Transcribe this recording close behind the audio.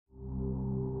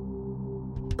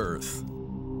Earth,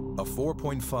 a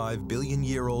 4.5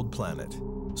 billion-year-old planet,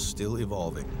 still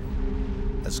evolving.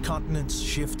 As continents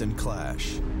shift and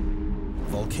clash,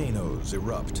 volcanoes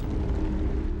erupt,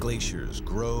 glaciers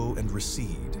grow and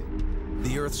recede.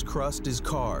 The Earth's crust is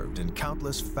carved in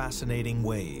countless fascinating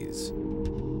ways,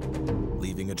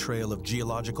 leaving a trail of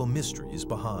geological mysteries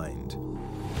behind.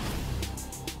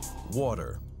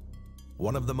 Water,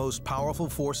 one of the most powerful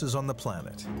forces on the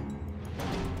planet.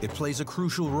 It plays a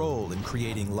crucial role in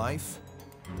creating life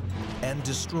and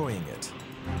destroying it,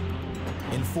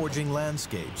 in forging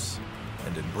landscapes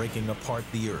and in breaking apart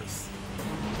the Earth.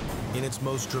 In its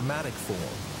most dramatic form,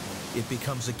 it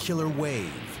becomes a killer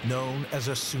wave known as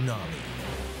a tsunami.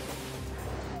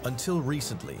 Until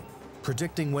recently,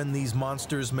 predicting when these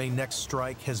monsters may next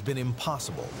strike has been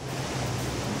impossible.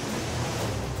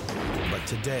 But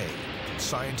today,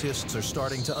 scientists are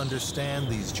starting to understand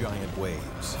these giant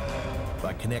waves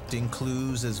by connecting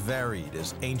clues as varied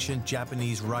as ancient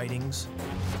Japanese writings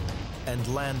and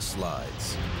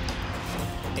landslides,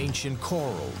 ancient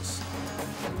corals,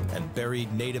 and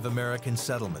buried Native American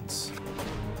settlements.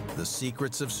 The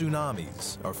secrets of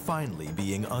tsunamis are finally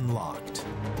being unlocked.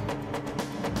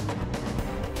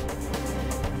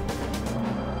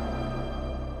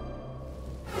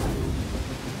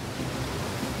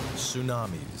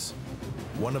 Tsunamis,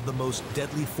 one of the most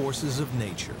deadly forces of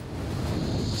nature.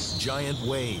 Giant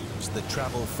waves that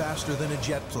travel faster than a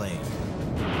jet plane.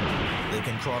 They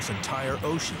can cross entire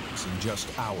oceans in just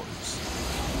hours.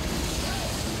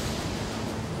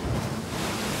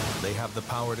 They have the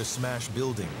power to smash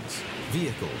buildings,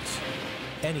 vehicles,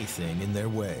 anything in their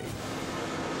way.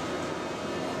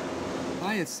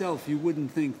 By itself, you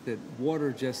wouldn't think that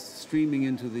water just streaming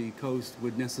into the coast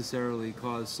would necessarily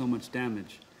cause so much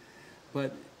damage.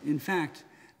 But in fact,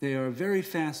 they are very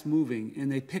fast moving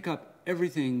and they pick up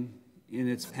everything in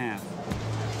its path.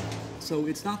 So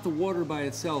it's not the water by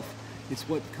itself, it's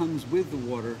what comes with the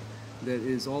water that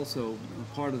is also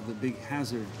a part of the big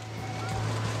hazard.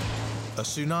 A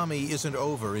tsunami isn't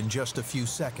over in just a few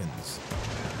seconds.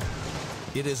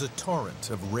 It is a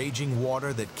torrent of raging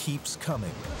water that keeps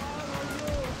coming.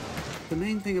 The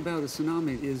main thing about a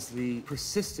tsunami is the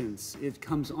persistence. It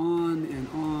comes on and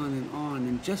on and on,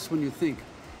 and just when you think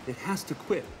it has to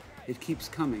quit, it keeps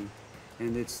coming.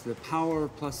 And it's the power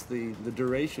plus the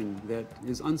duration that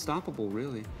is unstoppable,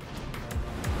 really.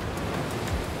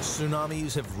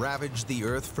 Tsunamis have ravaged the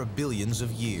Earth for billions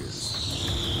of years.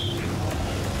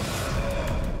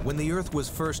 When the Earth was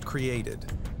first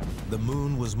created, the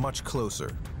moon was much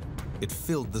closer. It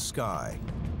filled the sky.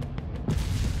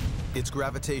 Its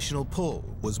gravitational pull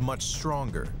was much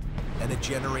stronger, and it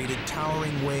generated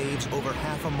towering waves over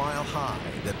half a mile high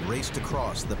that raced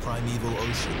across the primeval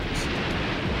oceans.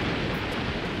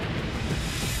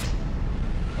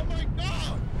 Oh my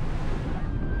God!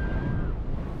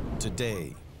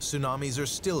 Today, tsunamis are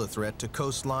still a threat to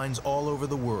coastlines all over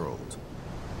the world.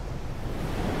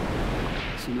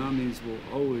 Tsunamis will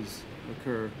always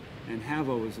occur and have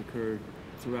always occurred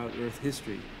throughout Earth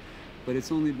history. But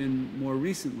it's only been more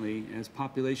recently, as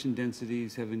population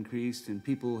densities have increased and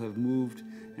people have moved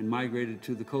and migrated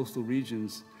to the coastal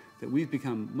regions, that we've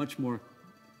become much more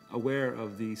aware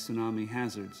of the tsunami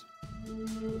hazards.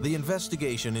 The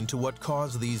investigation into what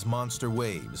caused these monster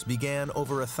waves began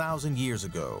over 1,000 years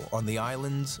ago on the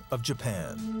islands of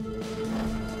Japan.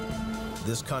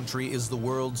 This country is the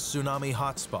world's tsunami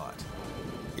hotspot.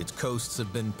 Its coasts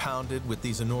have been pounded with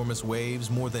these enormous waves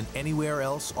more than anywhere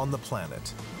else on the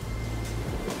planet.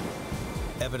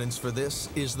 Evidence for this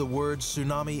is the word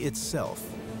tsunami itself.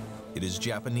 It is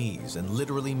Japanese and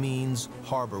literally means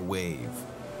harbor wave.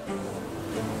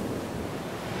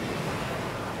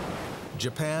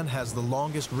 Japan has the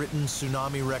longest written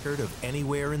tsunami record of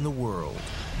anywhere in the world.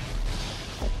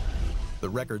 The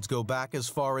records go back as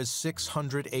far as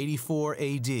 684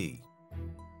 AD.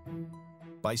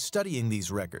 By studying these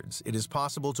records, it is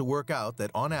possible to work out that,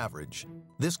 on average,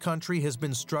 this country has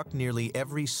been struck nearly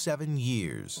every 7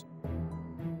 years.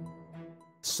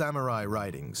 Samurai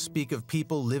writings speak of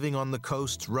people living on the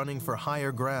coasts running for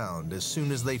higher ground as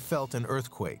soon as they felt an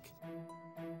earthquake.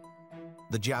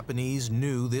 The Japanese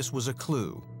knew this was a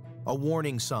clue, a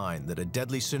warning sign that a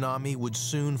deadly tsunami would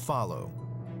soon follow.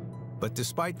 But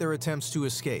despite their attempts to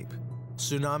escape,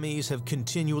 tsunamis have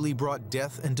continually brought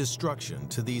death and destruction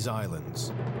to these islands.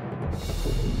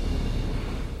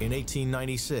 In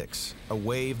 1896, a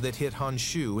wave that hit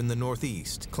Honshu in the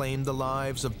northeast claimed the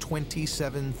lives of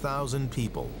 27,000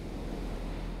 people.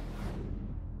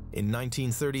 In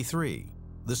 1933,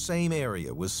 the same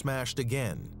area was smashed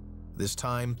again. This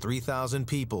time, 3,000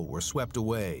 people were swept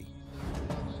away.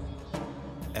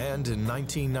 And in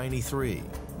 1993,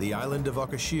 the island of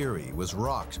Okashiri was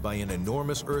rocked by an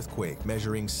enormous earthquake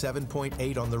measuring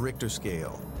 7.8 on the Richter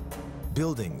scale.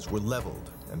 Buildings were leveled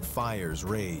and fires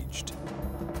raged.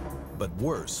 But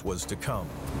worse was to come.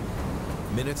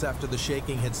 Minutes after the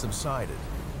shaking had subsided,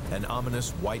 an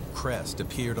ominous white crest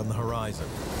appeared on the horizon.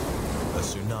 A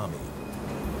tsunami.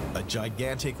 A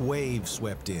gigantic wave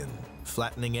swept in,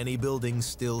 flattening any building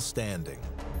still standing.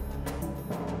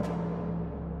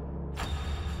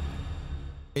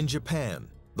 In Japan,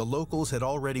 the locals had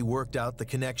already worked out the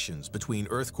connections between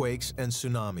earthquakes and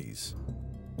tsunamis.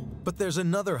 But there's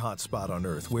another hotspot on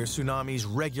Earth where tsunamis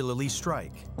regularly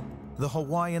strike: the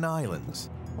Hawaiian Islands.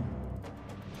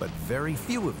 But very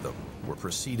few of them were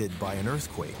preceded by an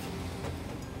earthquake.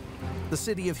 The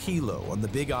city of Hilo on the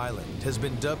Big Island has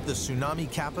been dubbed the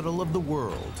tsunami capital of the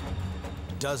world.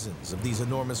 Dozens of these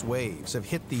enormous waves have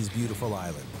hit these beautiful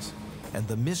islands, and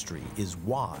the mystery is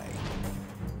why.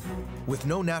 With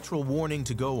no natural warning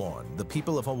to go on, the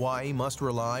people of Hawaii must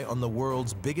rely on the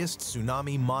world's biggest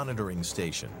tsunami monitoring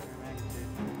station.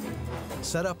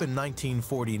 Set up in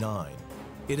 1949,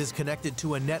 it is connected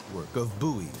to a network of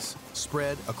buoys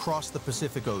spread across the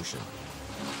Pacific Ocean.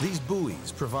 These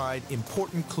buoys provide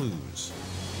important clues.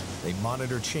 They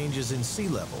monitor changes in sea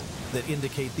level that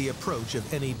indicate the approach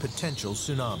of any potential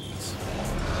tsunamis.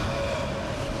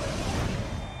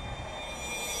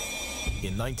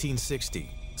 In 1960,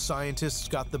 scientists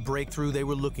got the breakthrough they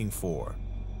were looking for.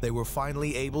 They were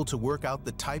finally able to work out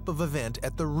the type of event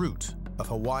at the root of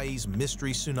Hawaii's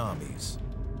mystery tsunamis.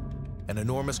 An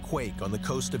enormous quake on the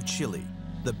coast of Chile,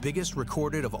 the biggest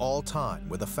recorded of all time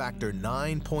with a factor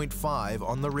 9.5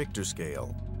 on the Richter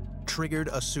scale, triggered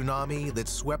a tsunami that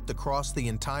swept across the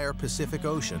entire Pacific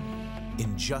Ocean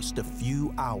in just a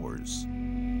few hours.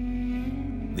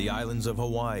 The islands of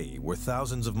Hawaii were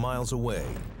thousands of miles away,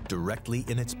 directly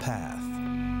in its path.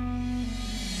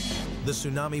 The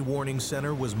Tsunami Warning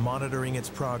Center was monitoring its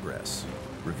progress,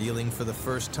 revealing for the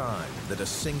first time that a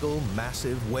single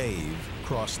massive wave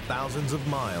crossed thousands of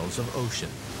miles of ocean.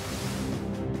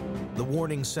 The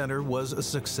warning center was a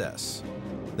success.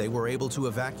 They were able to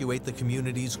evacuate the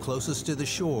communities closest to the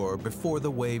shore before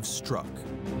the wave struck.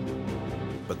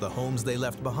 But the homes they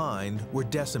left behind were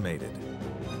decimated.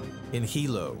 In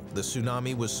Hilo, the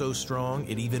tsunami was so strong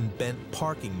it even bent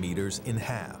parking meters in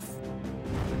half.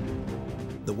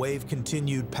 The wave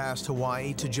continued past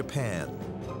Hawaii to Japan.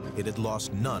 It had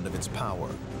lost none of its power.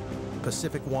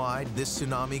 Pacific-wide, this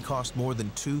tsunami cost more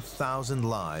than 2,000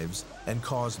 lives and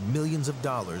caused millions of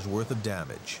dollars worth of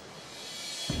damage.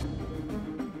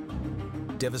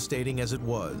 Devastating as it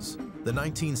was, the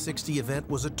 1960 event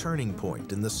was a turning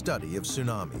point in the study of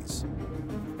tsunamis.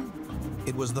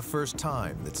 It was the first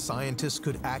time that scientists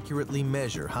could accurately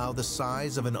measure how the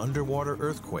size of an underwater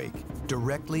earthquake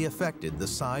directly affected the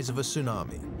size of a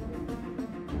tsunami.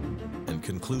 And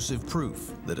conclusive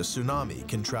proof that a tsunami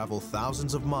can travel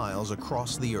thousands of miles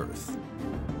across the Earth.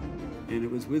 And it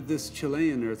was with this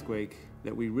Chilean earthquake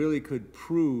that we really could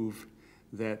prove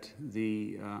that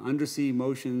the undersea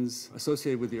motions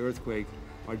associated with the earthquake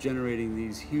are generating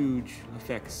these huge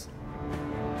effects.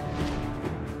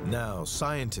 Now,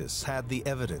 scientists had the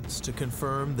evidence to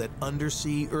confirm that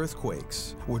undersea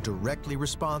earthquakes were directly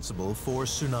responsible for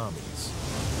tsunamis.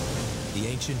 The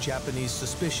ancient Japanese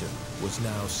suspicion was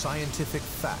now scientific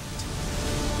fact.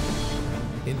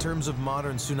 In terms of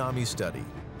modern tsunami study,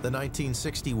 the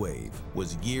 1960 wave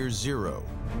was year zero.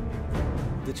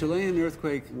 The Chilean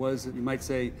earthquake was, you might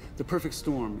say, the perfect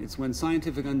storm. It's when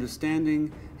scientific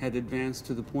understanding had advanced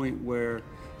to the point where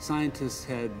scientists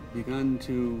had begun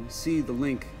to see the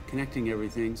link connecting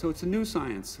everything. So it's a new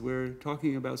science. We're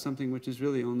talking about something which is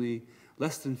really only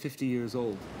less than 50 years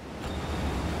old.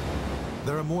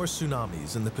 There are more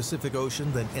tsunamis in the Pacific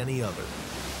Ocean than any other.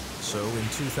 So in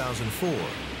 2004,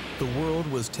 the world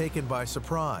was taken by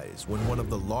surprise when one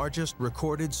of the largest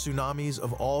recorded tsunamis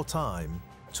of all time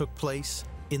took place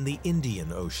in the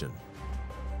Indian Ocean.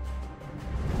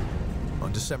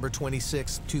 On December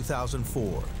 26,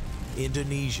 2004,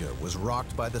 Indonesia was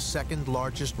rocked by the second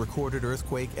largest recorded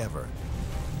earthquake ever,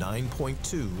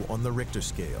 9.2 on the Richter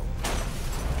scale.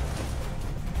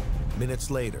 Minutes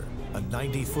later, a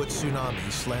 90-foot tsunami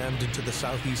slammed into the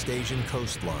Southeast Asian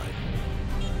coastline.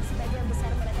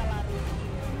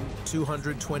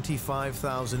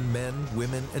 225,000 men,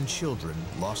 women, and children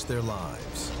lost their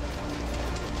lives.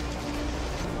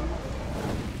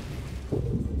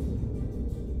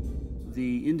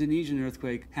 The Indonesian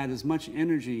earthquake had as much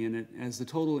energy in it as the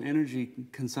total energy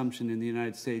consumption in the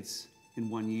United States in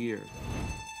 1 year.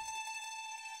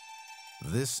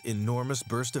 This enormous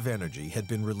burst of energy had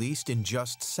been released in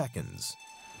just seconds.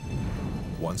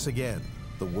 Once again,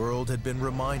 the world had been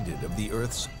reminded of the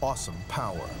Earth's awesome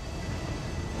power.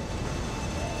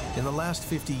 In the last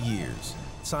 50 years,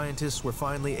 scientists were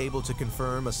finally able to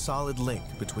confirm a solid link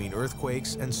between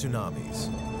earthquakes and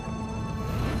tsunamis.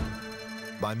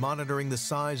 By monitoring the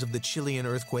size of the Chilean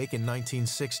earthquake in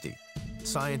 1960,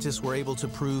 scientists were able to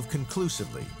prove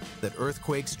conclusively that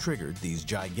earthquakes triggered these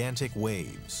gigantic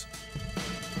waves.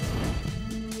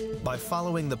 By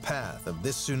following the path of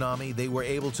this tsunami, they were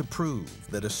able to prove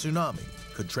that a tsunami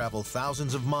could travel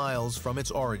thousands of miles from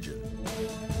its origin.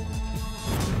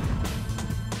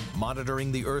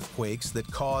 Monitoring the earthquakes that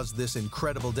caused this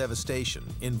incredible devastation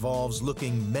involves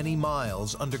looking many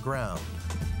miles underground.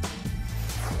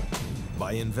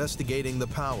 By investigating the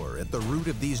power at the root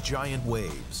of these giant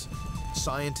waves,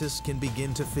 scientists can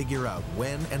begin to figure out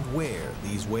when and where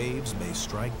these waves may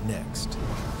strike next.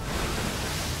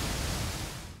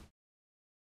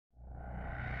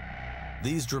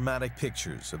 These dramatic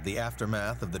pictures of the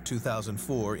aftermath of the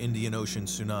 2004 Indian Ocean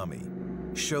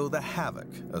tsunami show the havoc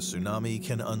a tsunami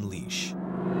can unleash.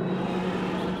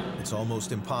 It's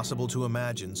almost impossible to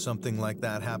imagine something like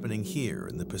that happening here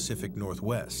in the Pacific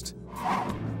Northwest.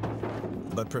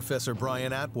 But Professor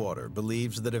Brian Atwater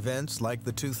believes that events like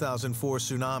the 2004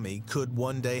 tsunami could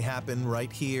one day happen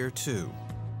right here, too.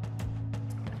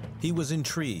 He was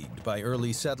intrigued by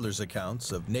early settlers'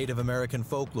 accounts of Native American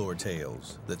folklore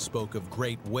tales that spoke of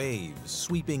great waves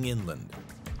sweeping inland.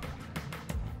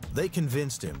 They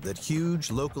convinced him that huge,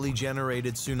 locally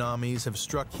generated tsunamis have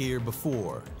struck here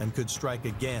before and could strike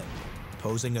again,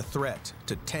 posing a threat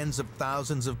to tens of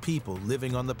thousands of people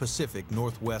living on the Pacific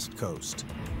Northwest coast.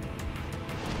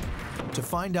 To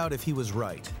find out if he was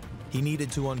right, he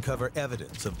needed to uncover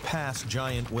evidence of past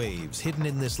giant waves hidden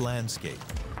in this landscape.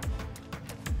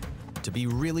 To be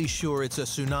really sure it's a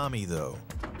tsunami, though,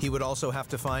 he would also have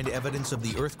to find evidence of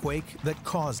the earthquake that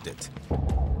caused it.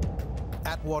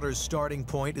 Atwater's starting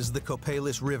point is the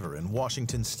Copalis River in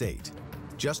Washington State,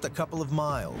 just a couple of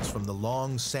miles from the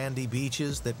long, sandy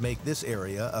beaches that make this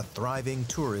area a thriving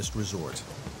tourist resort.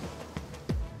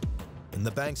 In the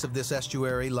banks of this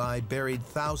estuary lie buried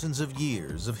thousands of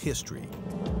years of history.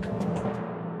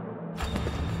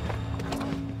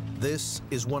 This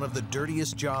is one of the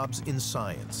dirtiest jobs in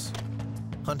science.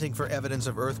 Hunting for evidence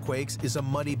of earthquakes is a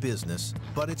muddy business,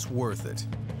 but it's worth it.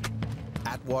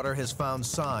 Atwater has found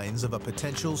signs of a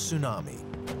potential tsunami.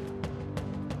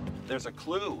 There's a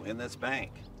clue in this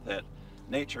bank that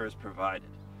nature has provided.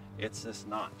 It's this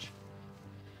notch.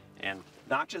 And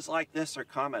notches like this are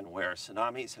common where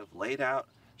tsunamis have laid out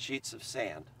sheets of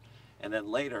sand, and then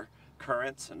later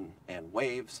currents and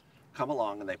waves come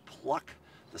along and they pluck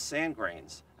the sand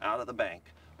grains out of the bank,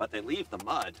 but they leave the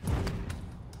mud.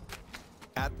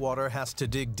 Atwater has to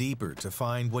dig deeper to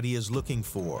find what he is looking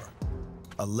for.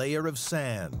 A layer of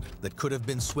sand that could have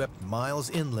been swept miles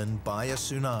inland by a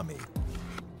tsunami.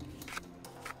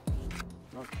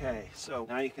 Okay, so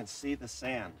now you can see the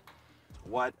sand.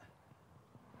 What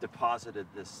deposited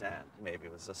this sand? Maybe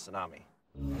it was a tsunami.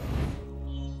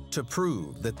 To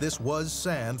prove that this was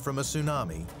sand from a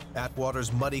tsunami,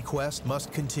 Atwater's muddy quest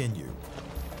must continue.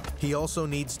 He also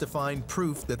needs to find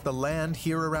proof that the land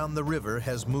here around the river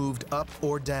has moved up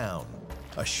or down,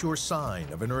 a sure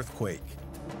sign of an earthquake.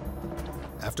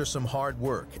 After some hard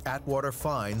work, Atwater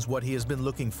finds what he has been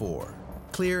looking for: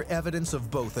 clear evidence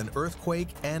of both an earthquake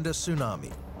and a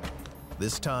tsunami.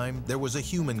 This time, there was a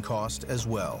human cost as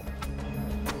well.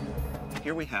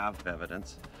 Here we have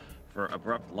evidence for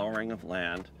abrupt lowering of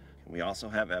land. We also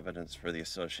have evidence for the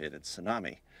associated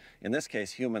tsunami. In this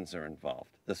case, humans are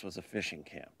involved. This was a fishing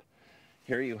camp.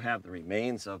 Here you have the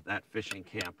remains of that fishing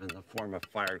camp in the form of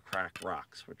fire-cracked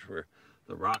rocks, which were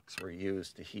the rocks were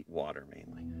used to heat water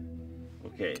mainly.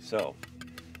 Okay, so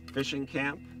fishing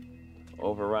camp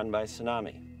overrun by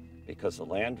tsunami. Because the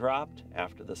land dropped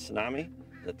after the tsunami,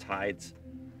 the tides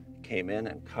came in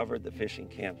and covered the fishing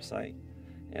campsite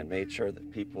and made sure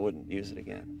that people wouldn't use it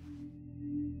again.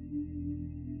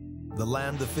 The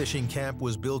land the fishing camp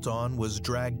was built on was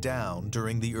dragged down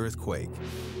during the earthquake.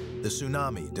 The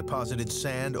tsunami deposited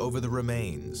sand over the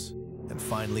remains, and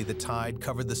finally the tide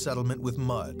covered the settlement with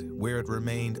mud, where it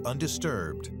remained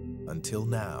undisturbed until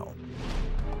now.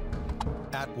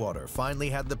 Atwater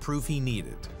finally had the proof he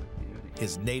needed.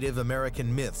 His Native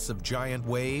American myths of giant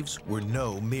waves were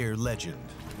no mere legend.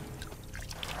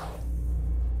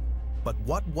 But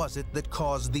what was it that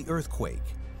caused the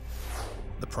earthquake?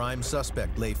 The prime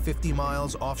suspect lay 50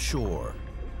 miles offshore,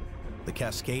 the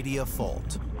Cascadia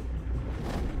Fault.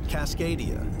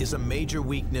 Cascadia is a major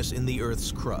weakness in the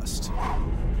Earth's crust.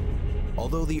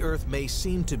 Although the Earth may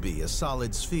seem to be a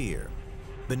solid sphere,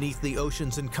 Beneath the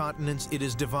oceans and continents, it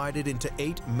is divided into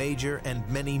 8 major and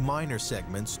many minor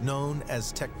segments known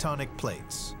as tectonic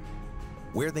plates.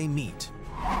 Where they meet,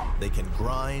 they can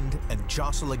grind and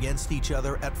jostle against each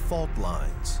other at fault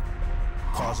lines,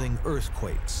 causing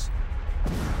earthquakes.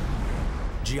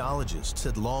 Geologists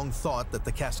had long thought that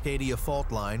the Cascadia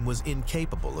fault line was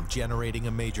incapable of generating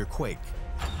a major quake.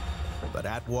 But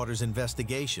Atwater's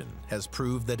investigation has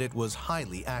proved that it was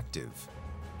highly active.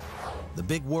 The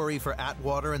big worry for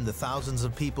Atwater and the thousands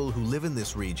of people who live in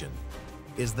this region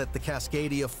is that the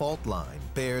Cascadia fault line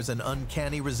bears an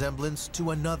uncanny resemblance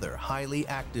to another highly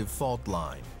active fault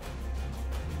line,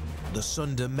 the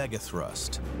Sunda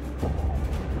megathrust.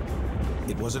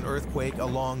 It was an earthquake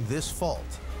along this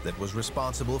fault that was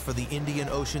responsible for the Indian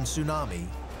Ocean tsunami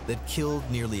that killed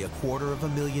nearly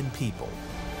 250,000 people.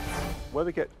 Where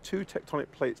we get 2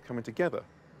 tectonic plates coming together,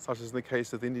 such as in the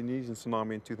case of the Indonesian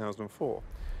tsunami in 2004,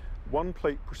 one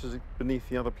plate pushes beneath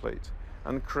the other plate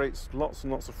and creates lots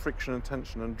and lots of friction and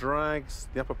tension and drags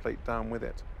the upper plate down with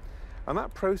it. And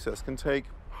that process can take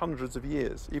hundreds of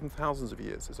years, even thousands of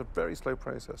years. It's a very slow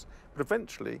process. But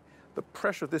eventually, the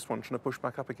pressure of this one trying to push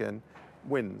back up again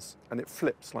wins, and it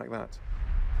flips like that.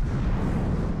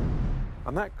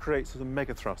 And that creates a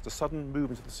megathrust, a sudden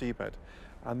movement of the seabed.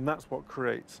 And that's what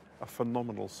creates a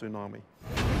phenomenal tsunami.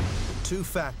 2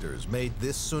 factors made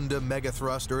this Sunda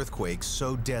megathrust earthquake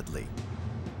so deadly.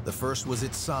 The first was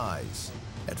its size.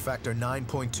 At factor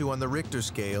 9.2 on the Richter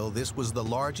scale, this was the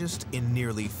largest in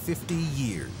nearly 50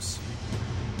 years.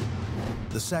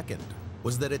 The second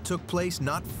was that it took place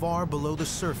not far below the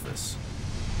surface.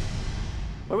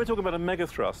 When we're talking about a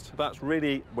megathrust, that's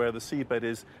really where the seabed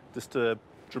is disturbed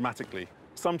dramatically.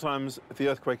 Sometimes, if the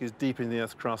earthquake is deep in the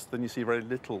Earth's crust, then you see very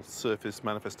little surface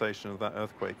manifestation of that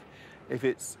earthquake. If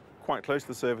it's quite close to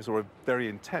the surface or very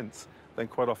intense, then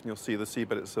quite often you'll see the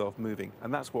seabed itself moving.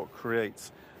 And that's what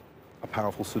creates a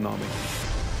powerful tsunami.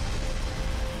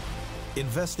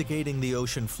 Investigating the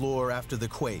ocean floor after the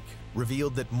quake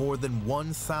revealed that more than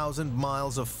 1,000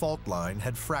 miles of fault line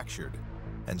had fractured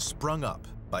and sprung up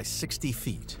by 60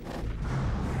 feet.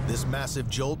 This massive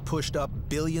jolt pushed up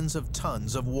billions of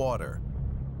tons of water,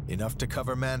 enough to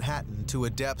cover Manhattan to a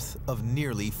depth of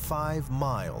nearly 5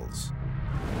 miles.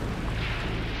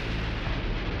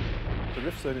 The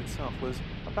rift zone itself was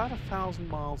about 1,000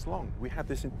 miles long. We had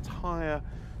this entire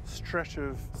stretch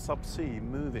of subsea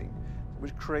moving,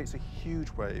 which creates a huge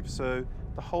wave. So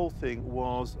the whole thing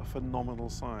was a phenomenal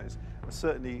size, and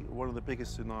certainly one of the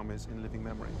biggest tsunamis in living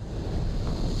memory.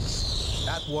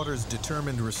 Atwater's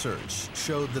determined research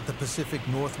showed that the Pacific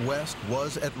Northwest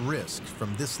was at risk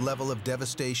from this level of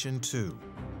devastation too.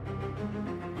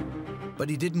 But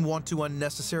he didn't want to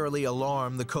unnecessarily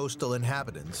alarm the coastal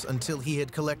inhabitants until he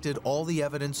had collected all the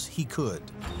evidence he could.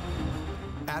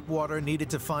 Atwater needed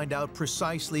to find out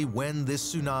precisely when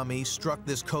this tsunami struck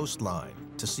this coastline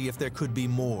to see if there could be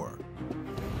more.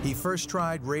 He first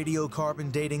tried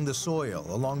radiocarbon dating the soil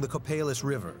along the Copalis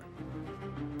River,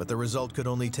 but the result could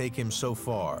only take him so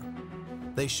far.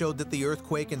 They showed that the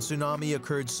earthquake and tsunami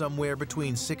occurred somewhere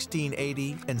between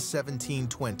 1680 and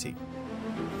 1720.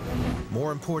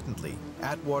 More importantly,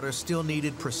 Atwater still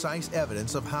needed precise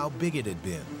evidence of how big it had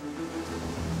been.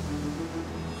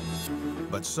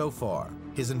 But so far,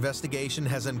 his investigation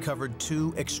has uncovered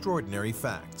 2 extraordinary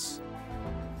facts.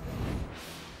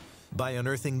 By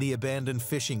unearthing the abandoned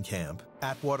fishing camp,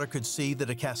 Atwater could see that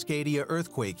a Cascadia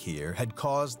earthquake here had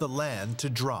caused the land to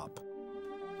drop.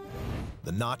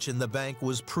 The notch in the bank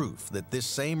was proof that this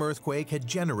same earthquake had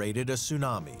generated a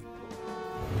tsunami.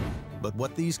 But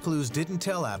what these clues didn't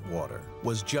tell Atwater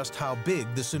was just how big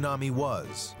the tsunami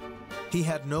was. He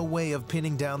had no way of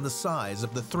pinning down the size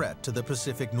of the threat to the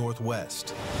Pacific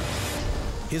Northwest.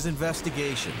 His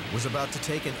investigation was about to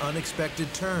take an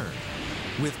unexpected turn,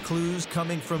 with clues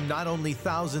coming from not only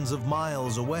thousands of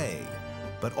miles away,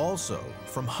 but also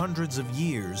from hundreds of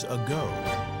years ago.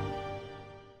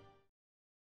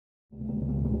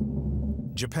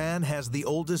 Japan has the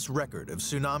oldest record of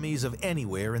tsunamis of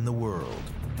anywhere in the world.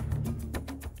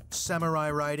 Samurai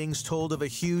writings told of a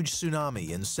huge tsunami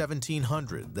in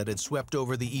 1700 that had swept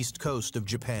over the east coast of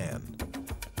Japan.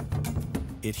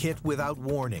 It hit without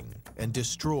warning and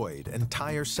destroyed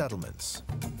entire settlements.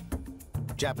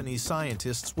 Japanese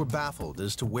scientists were baffled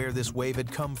as to where this wave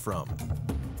had come from.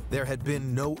 There had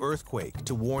been no earthquake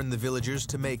to warn the villagers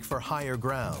to make for higher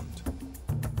ground.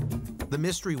 The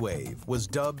mystery wave was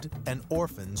dubbed an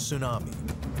orphan tsunami.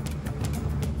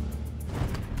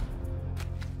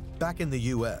 Back in the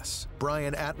US,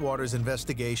 Brian Atwater's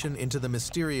investigation into the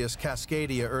mysterious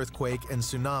Cascadia earthquake and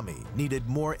tsunami needed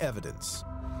more evidence.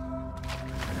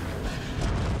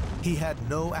 He had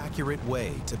no accurate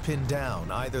way to pin down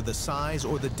either the size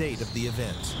or the date of the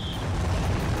event.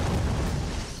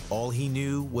 All he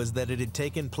knew was that it had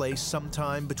taken place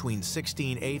sometime between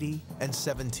 1680 and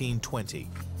 1720.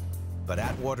 But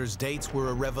Atwater's dates were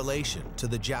a revelation to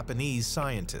the Japanese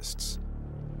scientists.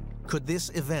 Could this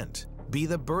event be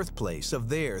the birthplace of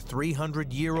their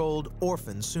 300-year-old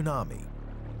orphan tsunami?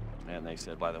 And they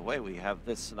said, by the way, we have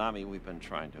this tsunami we've been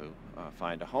trying to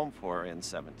find a home for in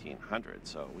 1700.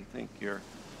 So we think your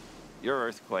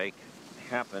earthquake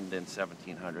happened in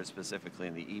 1700, specifically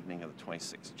in the evening of the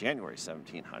 26th of January,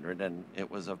 1700, and it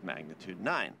was of magnitude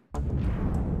 9.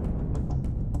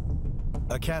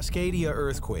 A Cascadia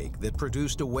earthquake that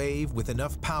produced a wave with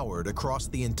enough power to cross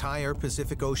the entire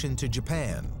Pacific Ocean to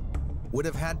Japan would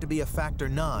have had to be a factor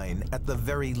 9 at the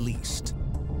very least.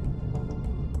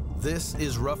 This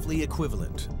is roughly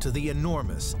equivalent to the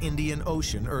enormous Indian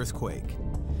Ocean earthquake.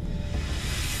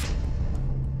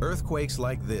 Earthquakes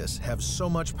like this have so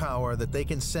much power that they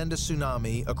can send a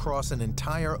tsunami across an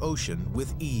entire ocean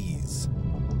with ease.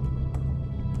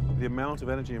 The amount of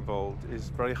energy involved is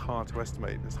very hard to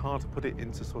estimate. It's hard to put it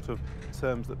into sort of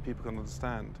terms that people can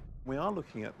understand. We are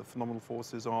looking at the phenomenal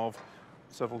forces of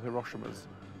several Hiroshimas,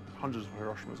 hundreds of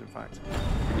Hiroshimas, in fact.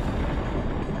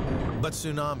 But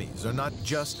tsunamis are not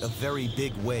just a very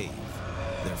big wave.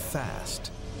 They're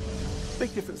fast. The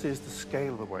big difference is the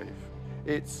scale of the wave.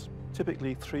 It's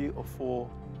typically 300 or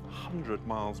 400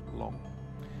 miles long.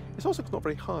 It's also not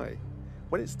very high.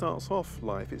 When it starts off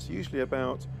life, it's usually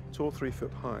about 2 or 3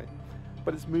 foot high,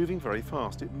 but it's moving very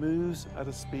fast. It moves at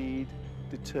a speed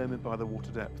determined by the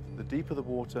water depth. The deeper the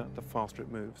water, the faster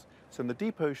it moves. So in the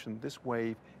deep ocean, this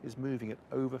wave is moving at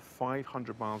over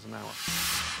 500 miles an hour.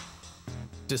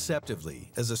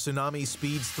 Deceptively, as a tsunami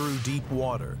speeds through deep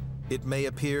water, it may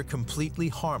appear completely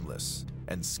harmless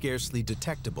and scarcely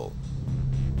detectable.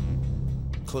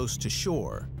 Close to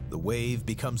shore, the wave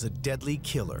becomes a deadly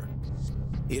killer.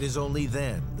 It is only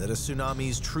then that a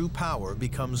tsunami's true power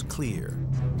becomes clear.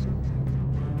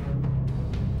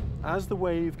 As the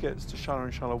wave gets to shallower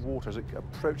and shallower water, as it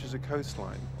approaches a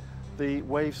coastline, the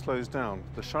wave slows down.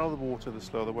 The shallower the water, the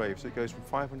slower the wave. So it goes from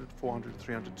 500, 400,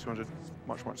 300, 200,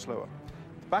 much, much slower.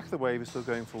 The back of the wave is still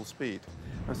going full speed,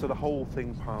 and so the whole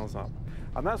thing piles up.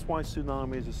 And that's why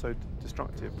tsunamis are so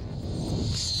destructive.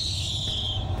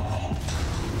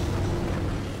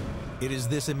 It is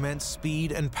this immense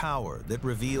speed and power that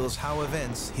reveals how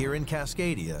events here in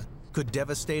Cascadia could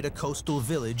devastate a coastal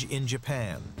village in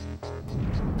Japan.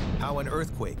 How an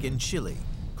earthquake in Chile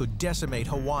could decimate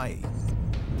Hawaii.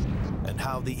 And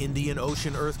how the Indian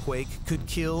Ocean earthquake could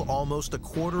kill almost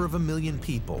 250,000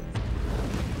 people.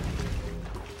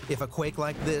 If a quake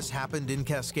like this happened in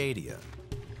Cascadia,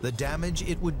 the damage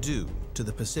it would do to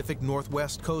the Pacific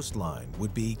Northwest coastline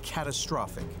would be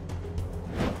catastrophic.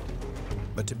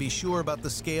 But to be sure about the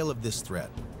scale of this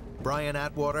threat, Brian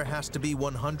Atwater has to be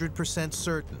 100%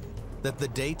 certain that the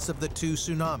dates of the 2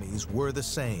 tsunamis were the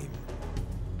same.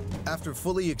 After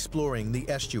fully exploring the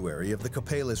estuary of the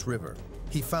Copalis River,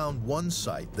 he found one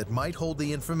site that might hold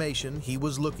the information he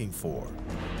was looking for: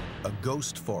 a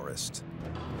ghost forest.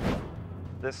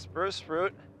 This spruce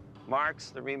root marks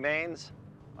the remains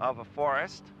of a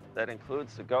forest that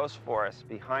includes the ghost forest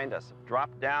behind us. It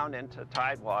dropped down into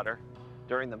tidewater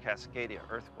during the Cascadia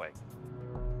earthquake.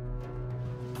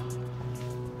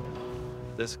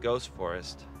 This ghost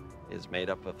forest is made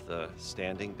up of the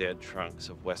standing dead trunks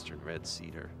of western red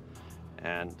cedar,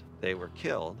 and they were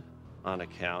killed on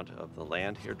account of the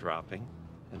land here dropping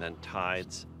and then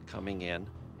tides coming in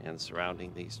and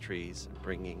surrounding these trees and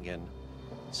bringing in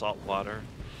salt water.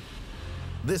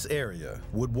 This area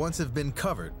would once have been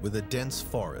covered with a dense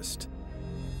forest.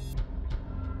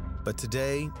 But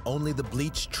today, only the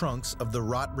bleached trunks of the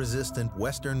rot-resistant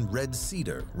western red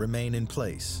cedar remain in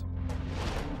place.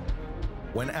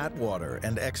 When Atwater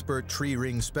and expert tree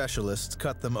ring specialists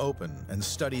cut them open and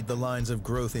studied the lines of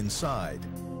growth inside,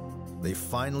 they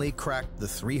finally cracked the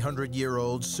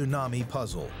 300-year-old tsunami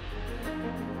puzzle.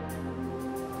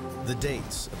 The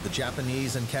dates of the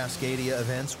Japanese and Cascadia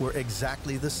events were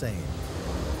exactly the same: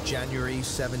 January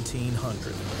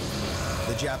 1700.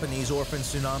 The Japanese orphan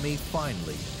tsunami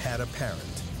finally had a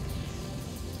parent.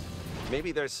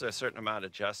 Maybe there's a certain amount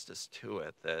of justice to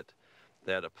it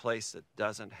that a place that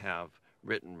doesn't have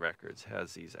written records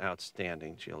has these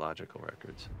outstanding geological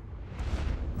records.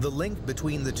 The link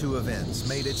between the 2 events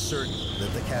made it certain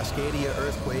that the Cascadia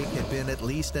earthquake had been at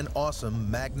least an awesome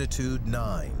magnitude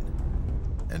 9.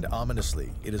 And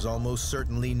ominously, it is almost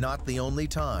certainly not the only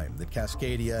time that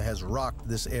Cascadia has rocked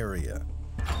this area.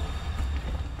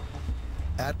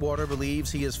 Atwater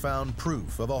believes he has found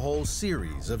proof of a whole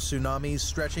series of tsunamis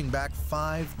stretching back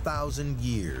 5,000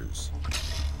 years.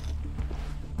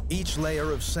 Each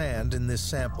layer of sand in this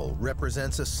sample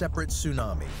represents a separate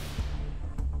tsunami.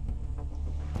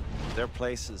 There are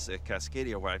places at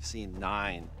Cascadia where I've seen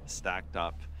 9 stacked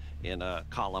up in a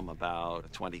column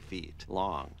about 20 feet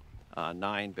long,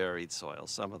 9 buried soils,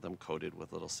 some of them coated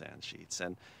with little sand sheets.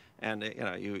 And you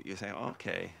know, you say,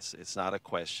 okay, it's not a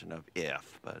question of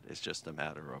if, but it's just a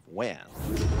matter of when.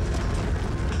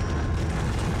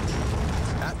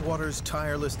 Atwater's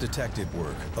tireless detective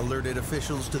work alerted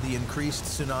officials to the increased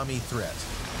tsunami threat.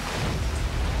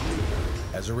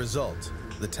 As a result,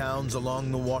 the towns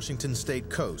along the Washington state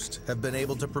coast have been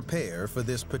able to prepare for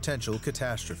this potential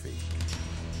catastrophe.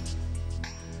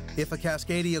 If a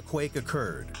Cascadia quake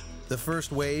occurred, the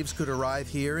first waves could arrive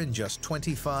here in just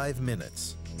 25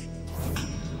 minutes.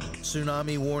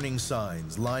 Tsunami warning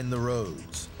signs line the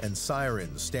roads, and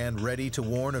sirens stand ready to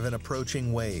warn of an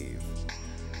approaching wave.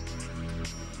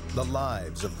 The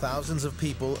lives of thousands of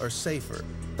people are safer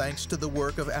thanks to the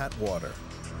work of Atwater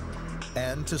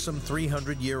and to some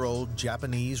 300-year-old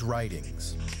Japanese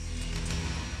writings.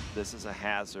 This is a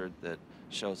hazard that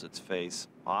shows its face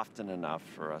often enough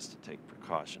for us to take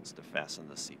precautions to fasten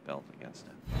the seatbelt against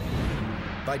it.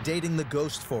 By dating the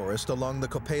ghost forest along the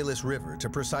Copalis River to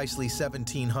precisely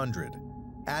 1700,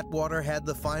 Atwater had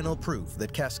the final proof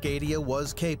that Cascadia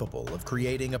was capable of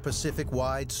creating a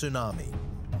Pacific-wide tsunami.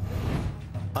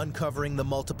 Uncovering the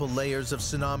multiple layers of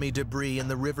tsunami debris in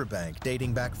the riverbank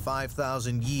dating back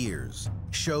 5,000 years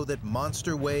show that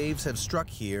monster waves have struck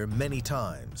here many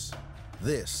times.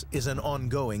 This is an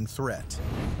ongoing threat.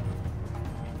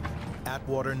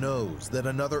 Atwater knows that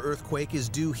another earthquake is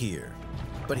due here,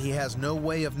 but he has no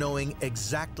way of knowing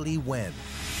exactly when.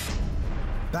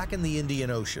 Back in the Indian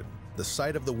Ocean, the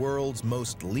site of the world's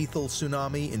most lethal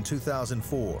tsunami in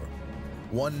 2004,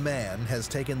 one man has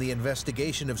taken the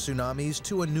investigation of tsunamis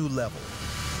to a new level.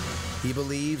 He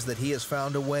believes that he has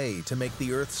found a way to make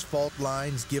the Earth's fault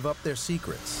lines give up their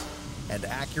secrets and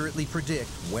accurately predict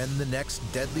when the next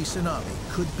deadly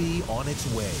tsunami could be on its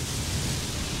way.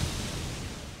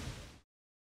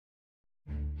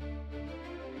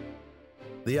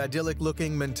 The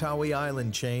idyllic-looking Mentawai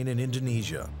Island chain in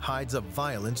Indonesia hides a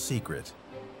violent secret,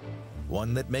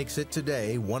 one that makes it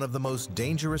today one of the most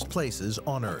dangerous places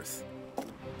on Earth.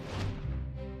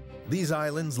 These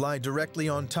islands lie directly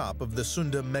on top of the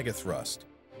Sunda megathrust,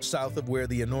 south of where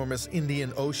the enormous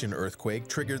Indian Ocean earthquake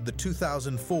triggered the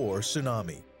 2004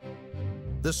 tsunami.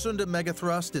 The Sunda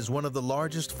megathrust is one of the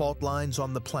largest fault lines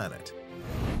on the planet.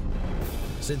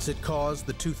 Since it caused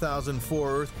the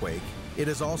 2004 earthquake, it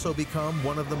has also become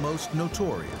one of the most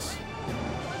notorious.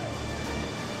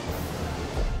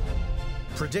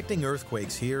 Predicting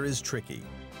earthquakes here is tricky,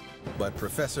 but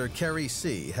Professor Kerry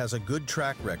C. has a good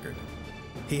track record.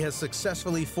 He has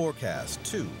successfully forecast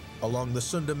 2 along the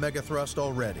Sunda megathrust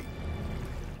already.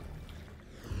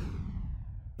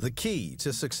 The key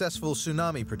to successful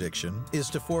tsunami prediction is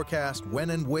to forecast when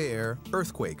and where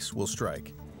earthquakes will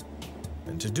strike.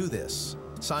 And to do this,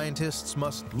 scientists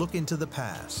must look into the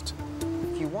past.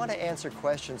 If you want to answer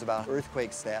questions about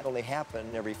earthquakes that only happen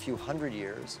every few hundred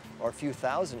years or a few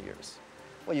thousand years,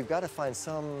 well, you've got to find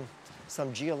some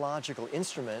geological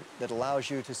instrument that allows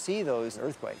you to see those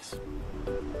earthquakes.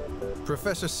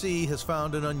 Professor C has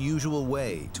found an unusual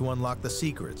way to unlock the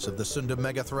secrets of the Sunda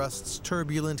megathrust's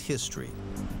turbulent history.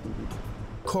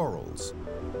 Corals.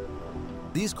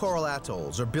 These coral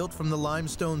atolls are built from the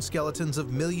limestone skeletons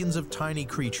of millions of tiny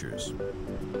creatures.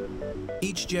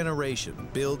 Each generation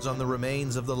builds on the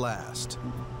remains of the last.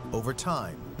 Over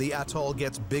time, the atoll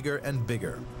gets bigger and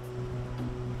bigger.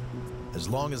 As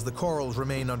long as the corals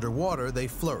remain underwater, they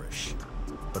flourish.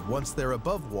 But once they're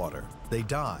above water, they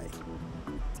die.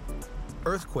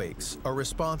 Earthquakes are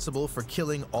responsible for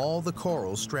killing all the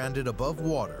corals stranded above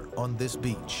water on this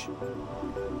beach.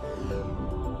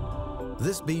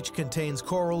 This beach contains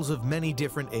corals of many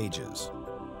different ages.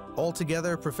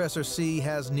 Altogether, Professor C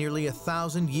has nearly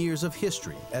 1,000 years of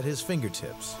history at his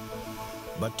fingertips.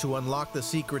 But to unlock the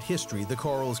secret history the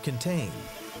corals contain,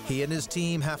 he and his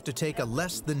team have to take a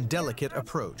less than delicate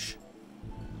approach.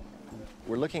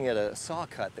 We're looking at a saw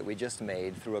cut that we just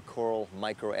made through a coral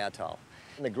micro-atoll.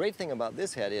 And the great thing about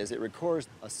this head is it records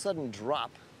a sudden drop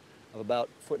of about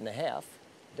 1.5 feet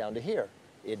down to here.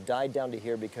 It died down to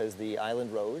here because the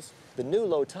island rose. The new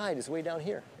low tide is way down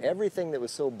here. Everything that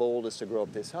was so bold as to grow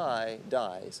up this high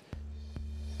dies.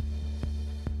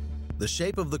 The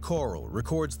shape of the coral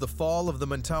records the fall of the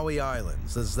Mentawai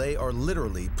Islands as they are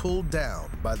literally pulled down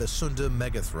by the Sunda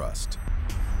megathrust.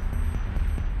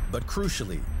 But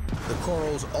crucially, The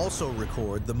corals also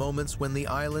record the moments when the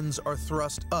islands are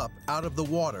thrust up out of the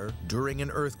water during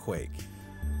an earthquake.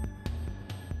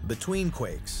 Between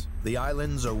quakes, the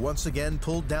islands are once again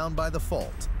pulled down by the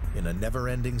fault in a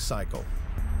never-ending cycle.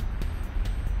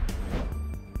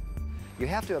 You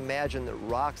have to imagine that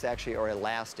rocks actually are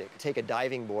elastic. Take a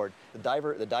diving board. The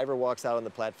diver walks out on the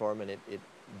platform and it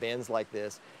bends like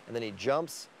this, and then he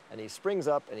jumps and he springs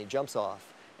up and he jumps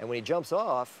off. And when he jumps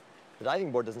off, the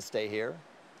diving board doesn't stay here.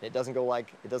 It doesn't go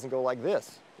like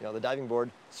this. You know, the diving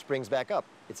board springs back up.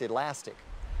 It's elastic.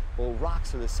 Well,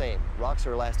 rocks are the same. Rocks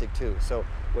are elastic too. So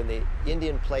when the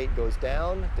Indian plate goes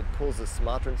down, it pulls the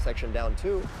Sumatran section down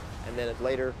too, and then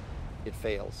later it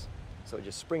fails. So it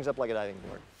just springs up like a diving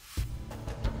board.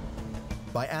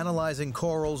 By analyzing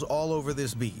corals all over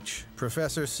this beach,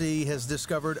 Professor C has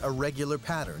discovered a regular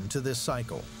pattern to this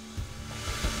cycle.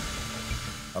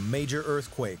 A major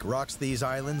earthquake rocks these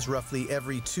islands roughly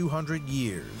every 200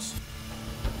 years.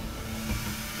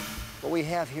 What we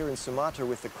have here in Sumatra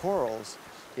with the corals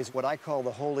is what I call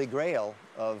the holy grail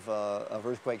of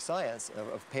earthquake science,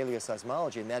 of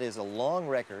paleoseismology, and that is a long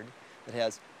record that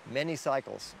has many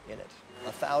cycles in it,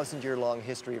 a 1,000-year-long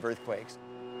history of earthquakes.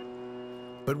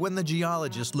 But when the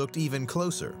geologist looked even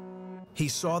closer, he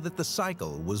saw that the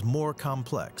cycle was more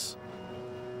complex.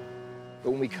 But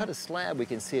when we cut a slab, we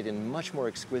can see it in much more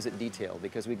exquisite detail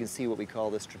because we can see what we call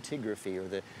the stratigraphy,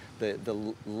 or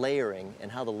the layering,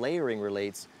 and how the layering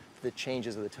relates to the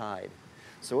changes of the tide.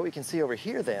 So what we can see over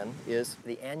here then is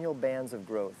the annual bands of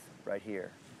growth right here.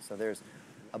 So there's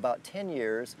about 10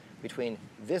 years between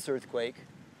this earthquake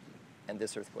and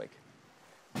this earthquake.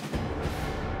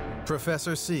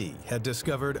 Professor C had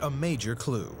discovered a major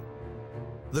clue.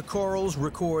 The corals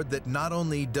record that not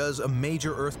only does a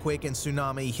major earthquake and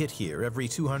tsunami hit here every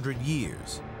 200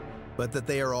 years, but that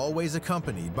they are always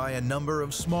accompanied by a number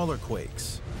of smaller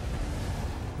quakes.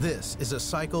 This is a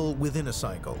cycle within a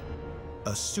cycle,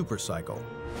 a supercycle.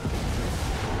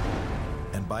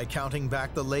 And by counting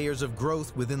back the layers of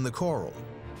growth within the coral,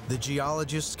 the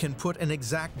geologists can put an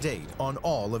exact date on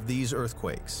all of these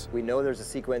earthquakes. We know there's a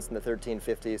sequence in the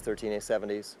 1350s,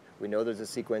 1370s. We know there's a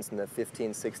sequence in the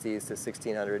 1560s to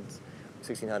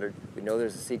 1600. We know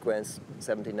there's a sequence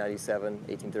 1797,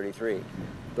 1833.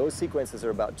 Those sequences are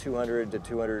about 200 to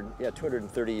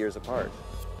 230 years apart.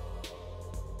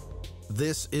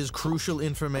 This is crucial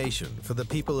information for the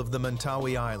people of the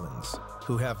Mentawai Islands,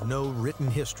 who have no written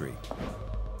history.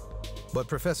 But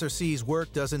Professor C's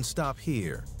work doesn't stop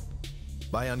here.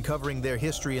 By uncovering their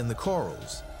history in the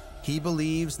corals, he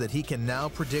believes that he can now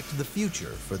predict the future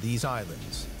for these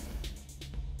islands.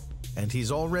 And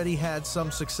he's already had some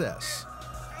success.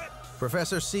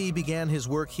 Professor C began his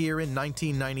work here in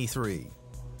 1993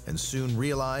 and soon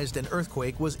realized an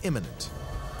earthquake was imminent.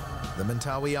 The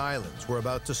Mentawai Islands were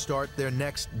about to start their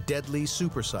next deadly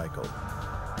supercycle.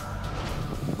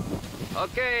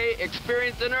 Okay,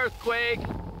 experience an earthquake.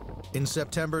 In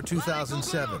September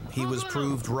 2007, he was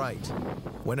proved right,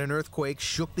 when an earthquake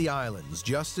shook the islands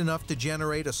just enough to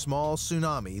generate a small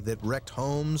tsunami that wrecked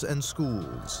homes and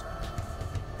schools.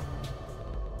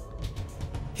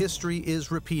 History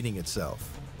is repeating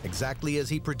itself, exactly as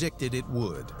he predicted it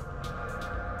would.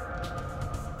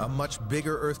 A much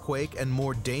bigger earthquake and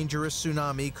more dangerous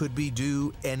tsunami could be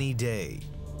due any day.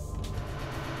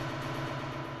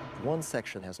 One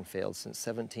section hasn't failed since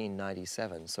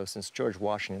 1797, so since George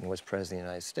Washington was President of the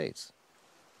United States.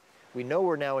 We know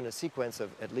we're now in a sequence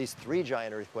of at least 3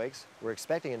 giant earthquakes. We're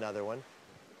expecting another one.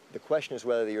 The question is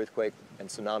whether the earthquake and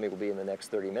tsunami will be in the next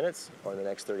 30 minutes or in the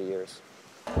next 30 years.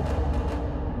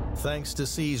 Thanks to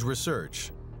C's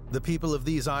research, the people of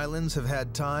these islands have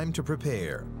had time to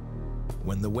prepare.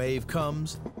 When the wave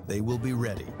comes, they will be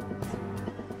ready.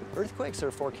 Earthquakes are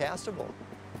forecastable.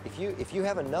 If you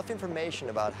have enough information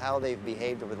about how they've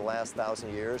behaved over the last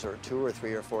 1,000 years, or 2 or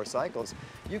 3 or 4 cycles,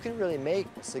 you can really make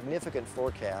a significant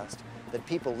forecast that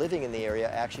people living in the area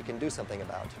actually can do something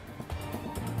about.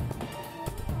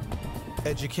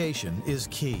 Education is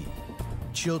key.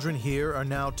 Children here are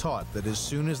now taught that as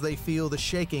soon as they feel the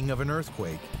shaking of an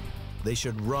earthquake, they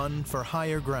should run for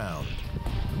higher ground.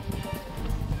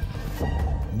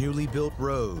 Newly built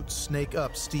roads snake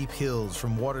up steep hills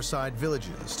from waterside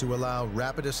villages to allow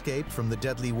rapid escape from the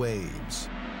deadly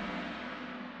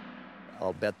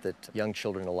I'll bet that young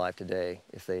children alive today,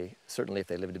 certainly if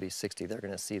they live to be 60, they're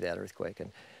going to see that earthquake.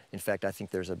 And in fact, I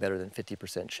think there's a better than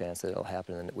 50% chance that it'll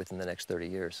happen within the next 30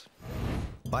 years.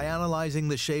 By analyzing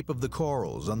the shape of the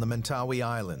corals on the Mentawai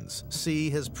Islands, C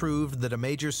has proved that a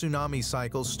major tsunami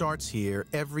cycle starts here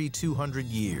every 200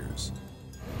 years.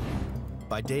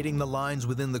 By dating the lines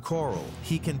within the coral,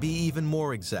 he can be even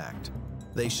more exact.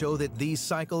 They show that these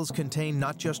cycles contain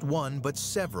not just one, but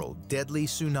several deadly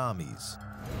tsunamis.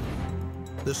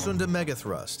 The Sunda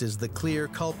megathrust is the clear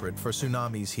culprit for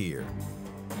tsunamis here.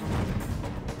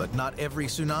 But not every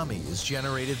tsunami is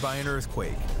generated by an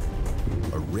earthquake.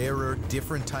 A rarer,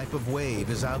 different type of wave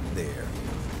is out there,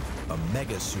 a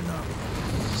mega-tsunami.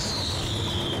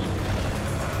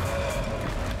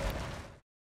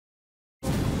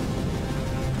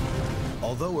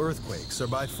 Although earthquakes are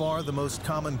by far the most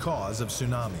common cause of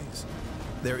tsunamis,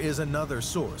 there is another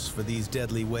source for these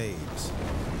deadly waves: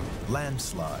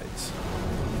 landslides.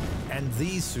 And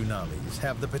these tsunamis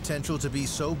have the potential to be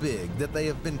so big that they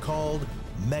have been called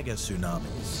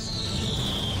mega-tsunamis.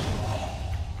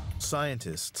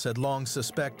 Scientists had long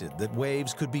suspected that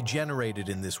waves could be generated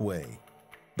in this way,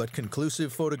 but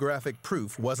conclusive photographic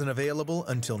proof wasn't available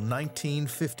until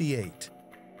 1958.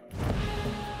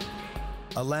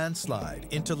 A landslide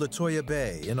into Latoya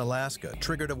Bay in Alaska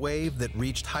triggered a wave that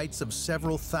reached heights of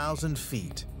several thousand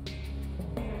feet.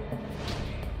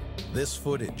 This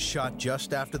footage, shot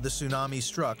just after the tsunami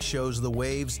struck, shows the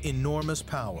wave's enormous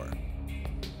power.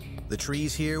 The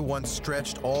trees here once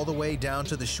stretched all the way down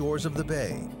to the shores of the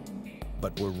bay,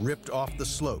 but were ripped off the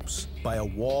slopes by a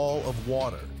wall of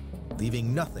water,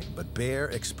 leaving nothing but bare,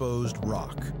 exposed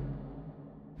rock.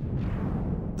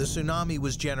 The tsunami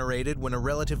was generated when a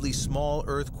relatively small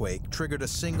earthquake triggered a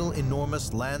single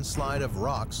enormous landslide of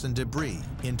rocks and debris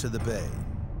into the bay.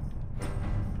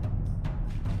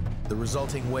 The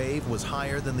resulting wave was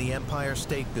higher than the Empire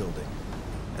State Building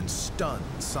and stunned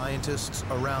scientists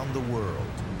around the world.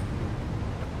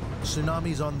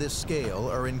 Tsunamis on this scale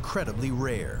are incredibly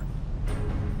rare.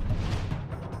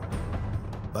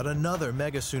 But another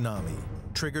mega-tsunami,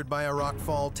 triggered by a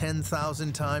rockfall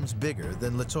 10,000 times bigger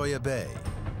than Latoya Bay,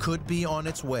 could be on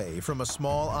its way from a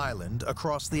small island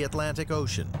across the Atlantic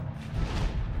Ocean.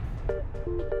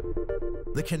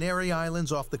 The Canary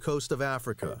Islands off the coast of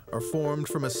Africa are formed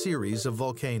from a series of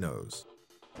volcanoes.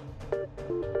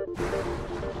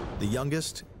 The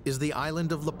youngest is the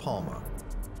island of La Palma.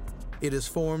 It is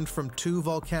formed from two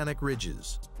volcanic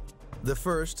ridges. The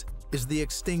first is the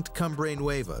extinct Cumbre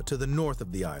Nueva to the north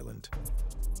of the island.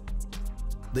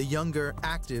 The younger,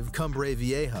 active Cumbre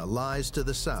Vieja lies to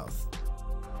the south.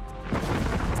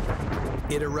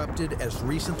 It erupted as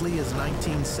recently as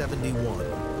 1971.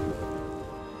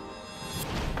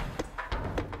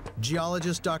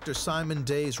 Geologist Dr. Simon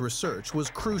Day's research was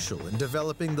crucial in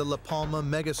developing the La Palma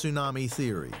mega-tsunami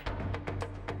theory.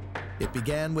 It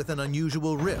began with an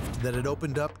unusual rift that had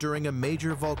opened up during a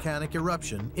major volcanic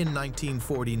eruption in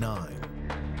 1949.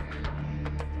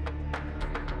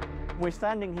 We're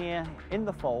standing here in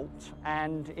the fault,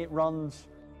 and it runs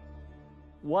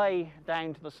way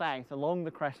down to the south along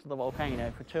the crest of the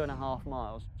volcano for 2.5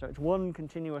 miles. So it's one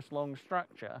continuous long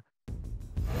structure.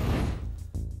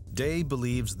 Day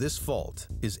believes this fault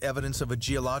is evidence of a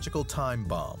geological time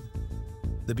bomb,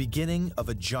 the beginning of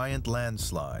a giant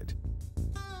landslide.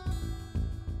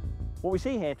 What we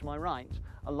see here to my right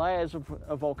are layers of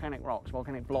volcanic rocks,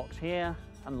 volcanic blocks here,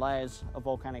 and layers of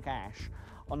volcanic ash.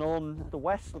 And on the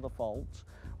west of the fault,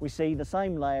 we see the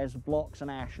same layers of blocks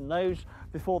and ash, and those,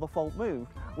 before the fault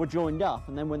moved, were joined up,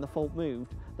 and then when the fault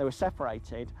moved, they were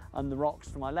separated, and the rocks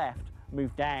to my left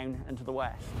moved down and to the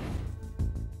west.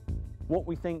 What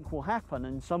we think will happen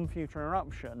in some future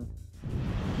eruption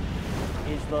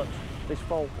is that this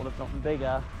fault will have gotten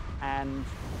bigger, and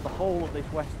the whole of this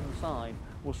western side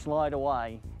will slide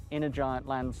away in a giant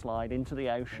landslide into the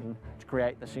ocean to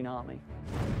create the tsunami.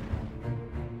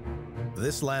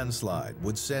 This landslide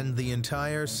would send the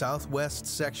entire southwest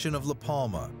section of La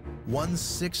Palma,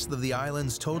 1/6 of the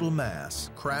island's total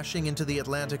mass, crashing into the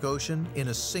Atlantic Ocean in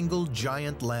a single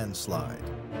giant landslide.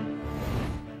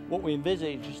 What we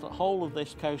envisage is the whole of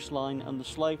this coastline and the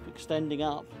slope extending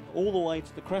up all the way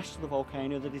to the crest of the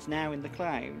volcano that is now in the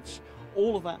clouds.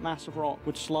 All of that mass of rock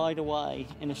would slide away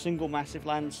in a single massive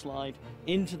landslide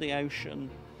into the ocean,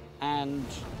 and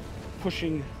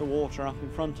pushing the water up in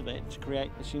front of it to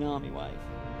create the tsunami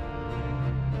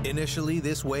wave. Initially,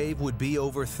 this wave would be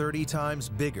over 30 times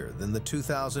bigger than the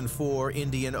 2004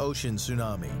 Indian Ocean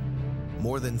tsunami,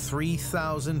 more than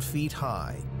 3,000 feet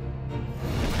high.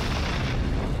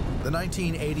 The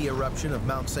 1980 eruption of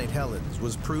Mount St. Helens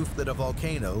was proof that a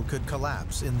volcano could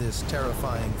collapse in this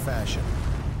terrifying fashion.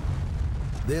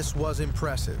 This was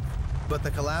impressive, but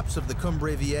the collapse of the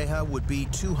Cumbre Vieja would be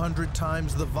 200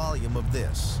 times the volume of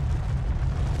this.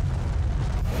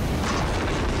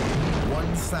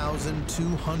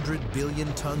 1,200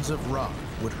 billion tons of rock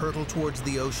would hurtle towards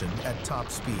the ocean at top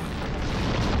speed.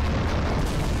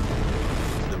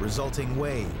 The resulting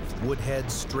wave would head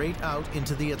straight out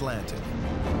into the Atlantic.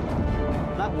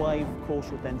 That wave, of course,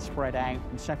 would then spread out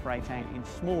and separate out into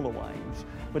smaller waves.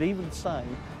 But even so,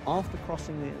 after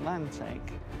crossing the Atlantic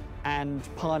and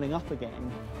piling up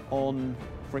again on,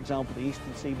 for example, the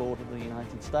eastern seaboard of the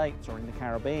United States or in the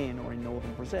Caribbean or in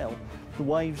northern Brazil, the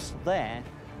waves there,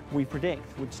 we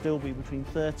predict, would still be between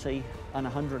 30 and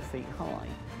 100 feet high.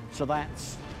 So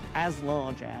that's as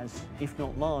large as, if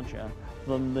not larger,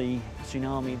 than the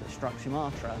tsunami that struck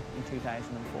Sumatra in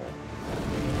 2004.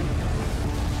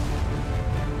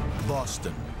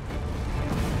 Boston.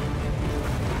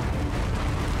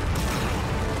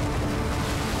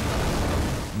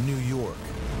 New York.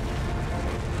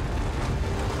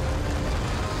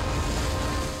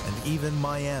 And even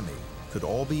Miami could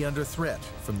all be under threat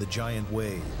from the giant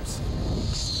waves.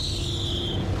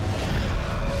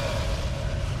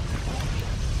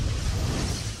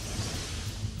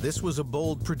 This was a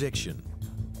bold prediction.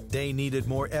 Day needed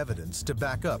more evidence to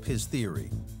back up his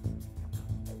theory.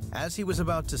 As he was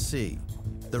about to see,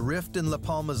 the rift in La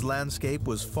Palma's landscape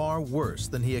was far worse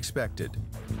than he expected.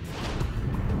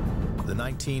 The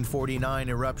 1949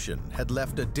 eruption had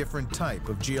left a different type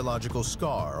of geological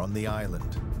scar on the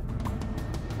island.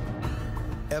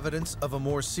 Evidence of a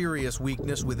more serious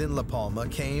weakness within La Palma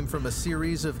came from a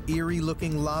series of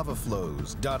eerie-looking lava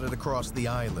flows dotted across the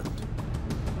island.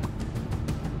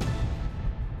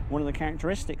 One of the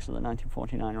characteristics of the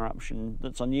 1949 eruption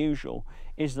that's unusual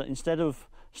is that instead of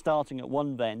starting at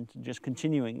one vent and just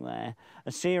continuing there,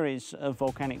 a series of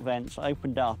volcanic vents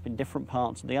opened up in different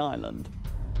parts of the island.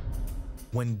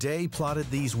 When Day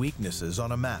plotted these weaknesses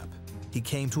on a map, he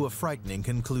came to a frightening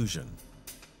conclusion.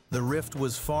 The rift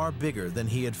was far bigger than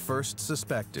he had first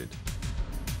suspected.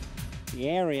 The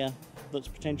area that's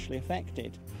potentially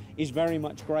affected is very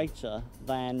much greater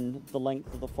than the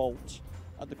length of the fault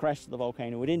at the crest of the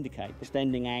volcano would indicate,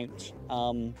 extending out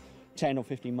 10 or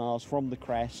 15 miles from the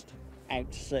crest out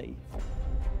to sea.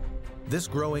 This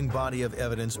growing body of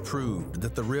evidence proved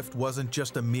that the rift wasn't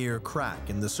just a mere crack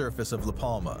in the surface of La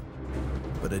Palma,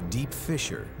 but a deep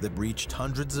fissure that reached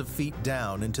hundreds of feet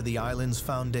down into the island's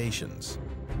foundations.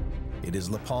 It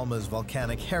is La Palma's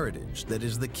volcanic heritage that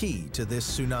is the key to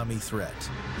this tsunami threat.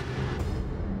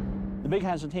 The big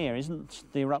hazard here isn't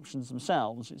the eruptions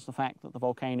themselves, it's the fact that the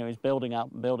volcano is building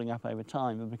up over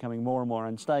time and becoming more and more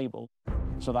unstable,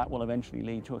 so that will eventually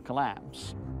lead to a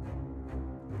collapse.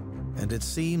 And it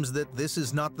seems that this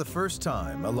is not the first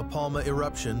time a La Palma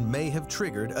eruption may have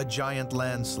triggered a giant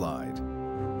landslide.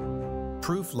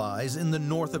 Proof lies in the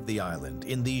north of the island,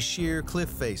 in these sheer cliff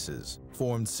faces,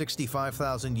 formed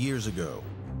 65,000 years ago.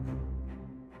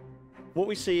 What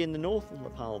we see in the north of La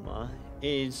Palma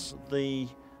is the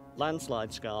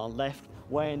landslide scar left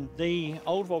when the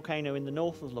old volcano in the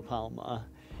north of La Palma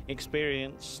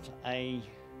experienced a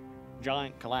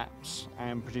giant collapse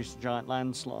and produced a giant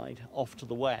landslide off to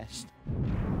the west.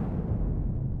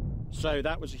 So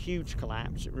that was a huge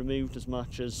collapse. It removed as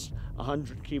much as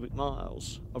 100 cubic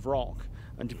miles of rock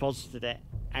and deposited it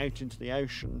out into the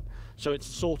ocean. So it's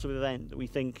the sort of event that we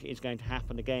think is going to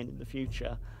happen again in the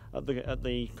future at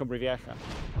the Cumbre Vieja.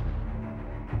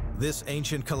 This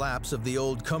ancient collapse of the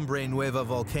old Cumbre Nueva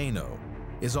volcano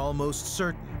is almost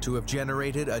certain to have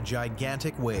generated a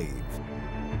gigantic wave.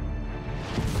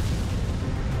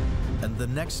 And the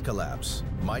next collapse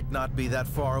might not be that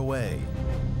far away.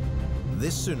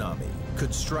 This tsunami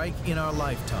could strike in our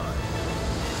lifetime.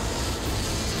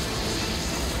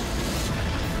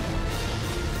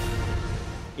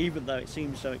 Even though it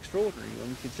seems so extraordinary when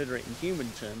we consider it in human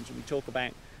terms, and we talk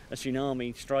about a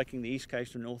tsunami striking the east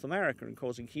coast of North America and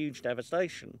causing huge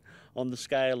devastation on the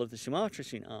scale of the Sumatra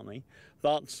tsunami,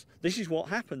 but this is what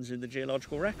happens in the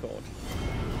geological record.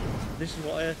 This is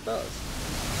what Earth does.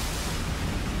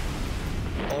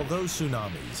 Although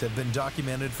tsunamis have been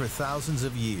documented for thousands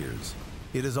of years,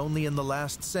 it is only in the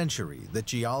last century that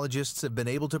geologists have been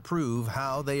able to prove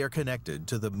how they are connected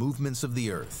to the movements of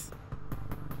the Earth.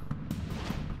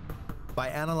 By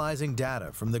analyzing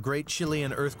data from the Great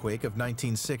Chilean Earthquake of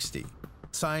 1960,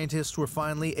 scientists were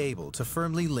finally able to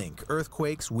firmly link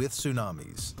earthquakes with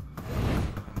tsunamis.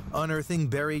 Unearthing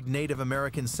buried Native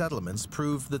American settlements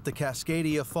proved that the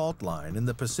Cascadia fault line in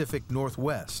the Pacific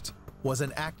Northwest was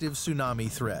an active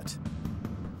tsunami threat.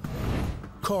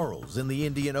 Corals in the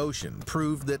Indian Ocean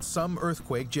proved that some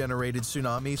earthquake-generated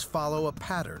tsunamis follow a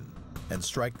pattern and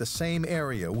strike the same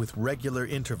area with regular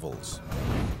intervals.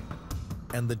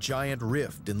 And the giant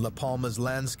rift in La Palma's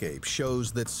landscape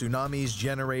shows that tsunamis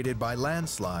generated by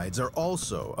landslides are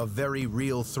also a very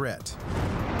real threat.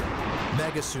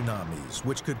 Mega-tsunamis,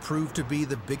 which could prove to be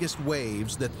the biggest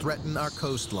waves that threaten our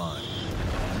coastline.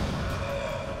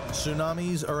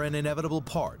 Tsunamis are an inevitable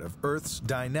part of Earth's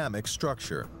dynamic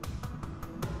structure.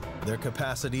 Their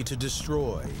capacity to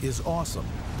destroy is awesome.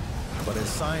 But as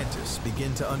scientists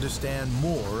begin to understand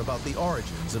more about the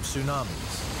origins of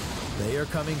tsunamis, they are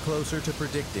coming closer to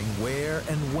predicting where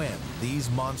and when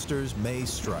these monsters may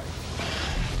strike.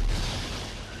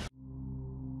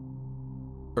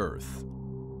 Earth,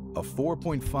 a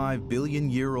 4.5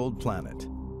 billion-year-old planet,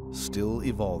 still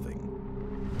evolving.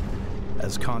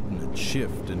 As continents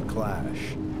shift and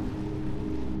clash,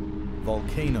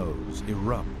 volcanoes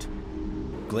erupt,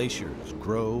 glaciers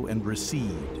grow and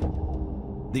recede.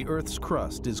 The Earth's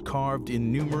crust is carved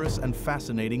in numerous and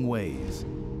fascinating ways,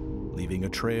 leaving a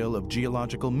trail of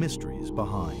geological mysteries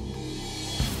behind.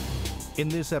 In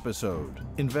this episode,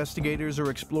 investigators are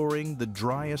exploring the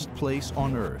driest place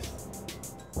on Earth,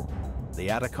 the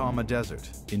Atacama Desert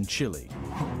in Chile.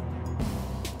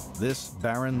 This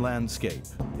barren landscape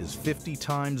is 50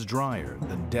 times drier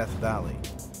than Death Valley.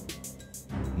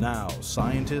 Now,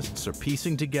 scientists are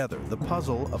piecing together the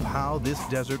puzzle of how this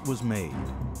desert was made.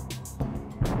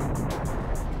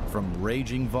 From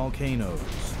raging volcanoes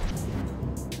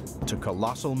to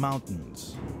colossal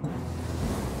mountains,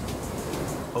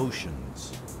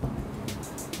 oceans,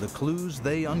 the clues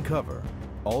they uncover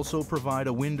also provide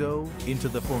a window into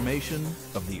the formation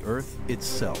of the Earth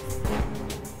itself.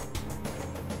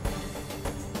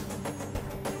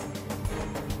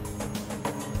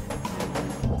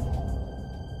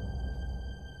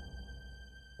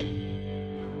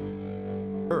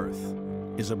 Earth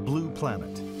is a blue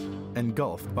planet,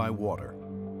 engulfed by water.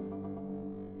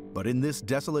 But in this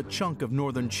desolate chunk of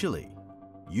northern Chile,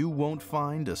 you won't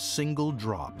find a single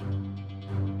drop.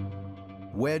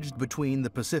 Wedged between the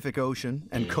Pacific Ocean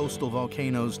and coastal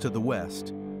volcanoes to the west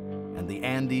and the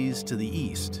Andes to the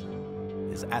east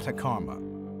is Atacama,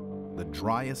 the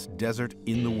driest desert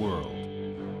in the world.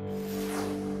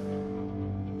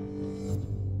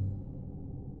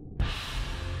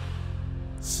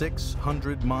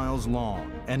 "600 miles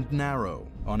long and narrow,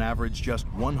 on average just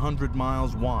 100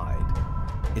 miles wide.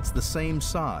 It's the same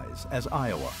size as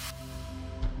Iowa.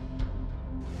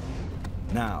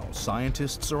 Now,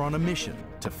 scientists are on a mission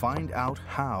to find out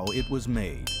how it was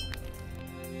made.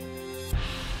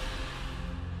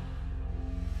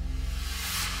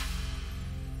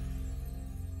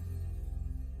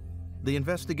 The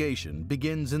investigation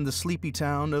begins in the sleepy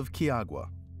town of Quiagua,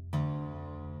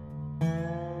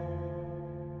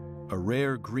 a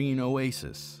rare green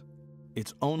oasis.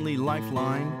 Its only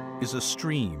lifeline is a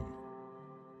stream,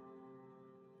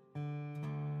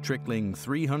 trickling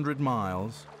 300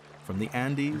 miles from the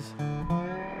Andes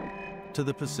to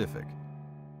the Pacific.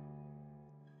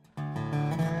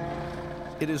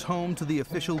 It is home to the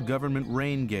official government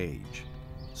rain gauge,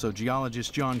 so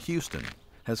geologist John Houston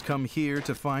has come here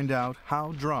to find out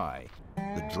how dry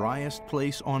the driest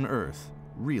place on Earth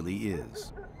really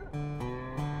is.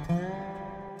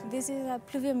 This is a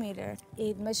pluviometer.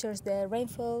 It measures the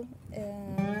rainfall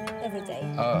every day.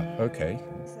 Okay.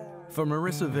 For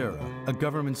Marissa Vera, a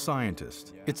government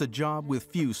scientist, it's a job with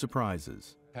few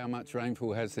surprises. How much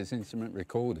rainfall has this instrument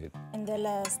recorded? In the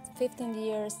last 15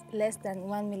 years, less than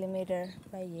 1 millimeter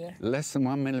by year. Less than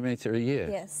 1 millimeter a year?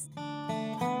 Yes.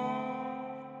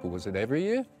 Was it every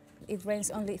year? It rains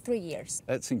only 3 years.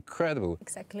 That's incredible.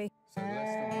 Exactly. So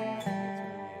less than 1 millimeter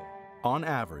a year. On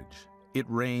average, it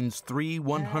rains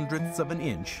 3/100ths of an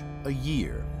inch a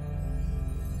year.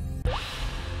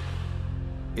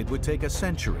 It would take a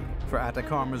century for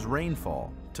Atacama's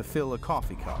rainfall to fill a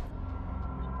coffee cup.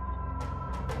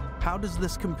 How does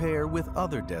this compare with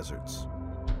other deserts?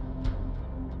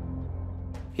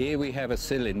 Here we have a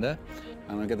cylinder,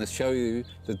 and I'm going to show you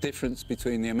the difference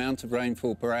between the amount of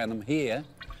rainfall per annum here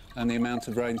and the amount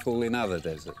of rainfall in other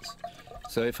deserts.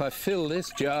 So if I fill this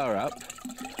jar up,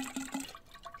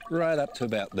 right up to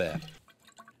about there,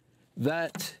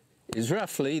 that is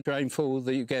roughly rainfall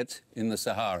that you get in the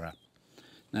Sahara.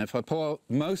 Now, if I pour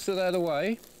most of that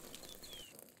away,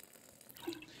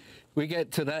 we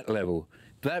get to that level.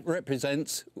 That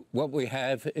represents what we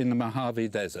have in the Mojave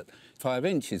Desert, 5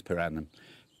 inches per annum.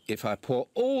 If I pour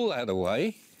all that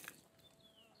away,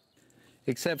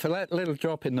 except for that little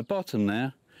drop in the bottom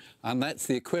there, and that's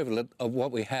the equivalent of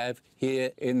what we have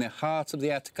here in the heart of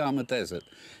the Atacama Desert.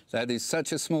 That is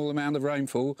such a small amount of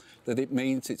rainfall that it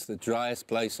means it's the driest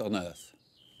place on Earth.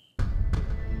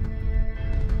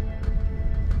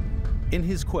 In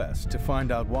his quest to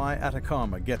find out why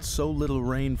Atacama gets so little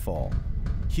rainfall,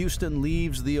 Houston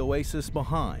leaves the oasis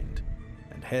behind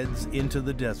and heads into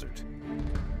the desert.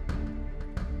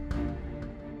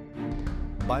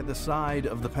 By the side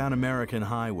of the Pan American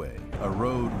Highway, a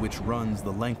road which runs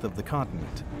the length of the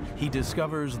continent, he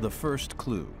discovers the first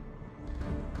clue.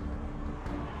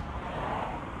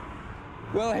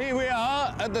 Well, here we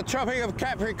are at the Tropic of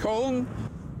Capricorn.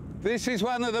 This is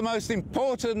one of the most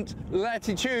important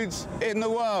latitudes in the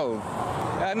world,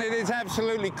 and it is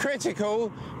absolutely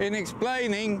critical in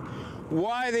explaining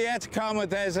why the Atacama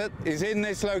Desert is in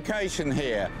this location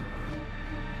here.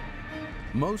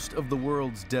 Most of the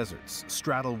world's deserts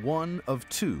straddle one of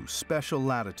two special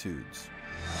latitudes.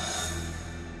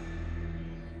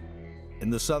 In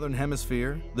the southern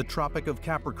hemisphere, the Tropic of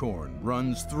Capricorn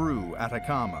runs through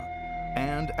Atacama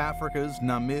and Africa's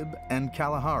Namib and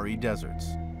Kalahari deserts.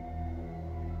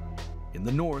 In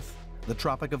the north, the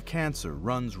Tropic of Cancer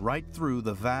runs right through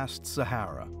the vast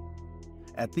Sahara.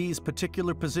 At these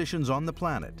particular positions on the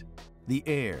planet, the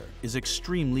air is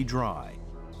extremely dry.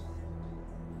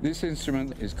 This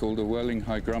instrument is called a whirling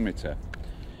hygrometer.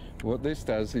 What this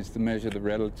does is to measure the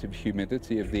relative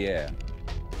humidity of the air.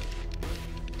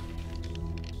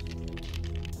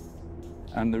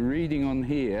 And the reading on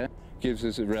here gives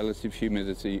us a relative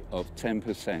humidity of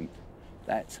 10%.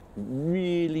 That's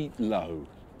really low.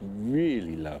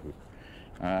 Really low.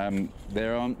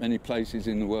 There aren't many places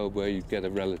in the world where you get a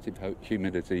relative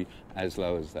humidity as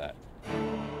low as that.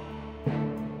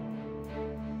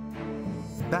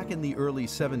 Back in the early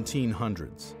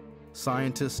 1700s,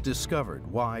 scientists discovered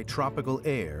why tropical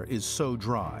air is so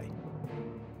dry.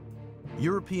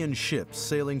 European ships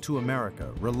sailing to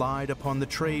America relied upon the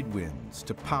trade winds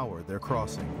to power their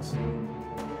crossings.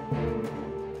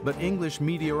 But English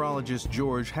meteorologist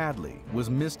George Hadley was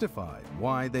mystified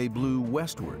why they blew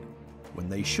westward when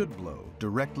they should blow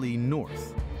directly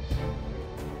north.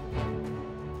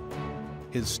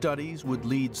 His studies would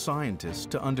lead scientists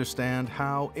to understand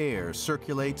how air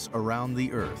circulates around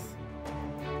the Earth.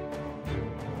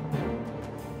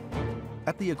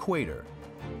 At the equator,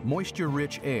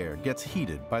 moisture-rich air gets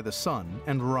heated by the sun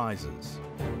and rises.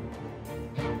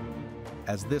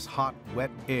 As this hot,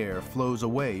 wet air flows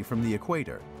away from the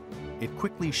equator, it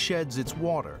quickly sheds its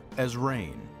water as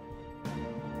rain.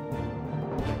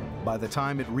 By the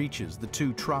time it reaches the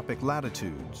two tropic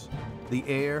latitudes, the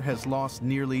air has lost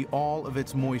nearly all of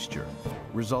its moisture,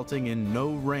 resulting in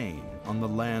no rain on the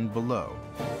land below.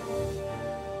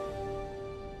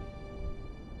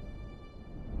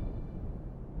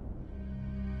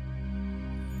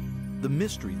 The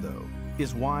mystery, though,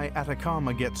 is why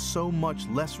Atacama gets so much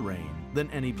less rain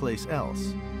than any place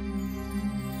else.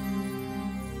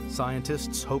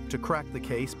 Scientists hope to crack the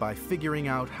case by figuring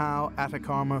out how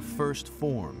Atacama first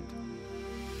formed.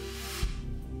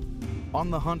 On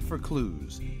the hunt for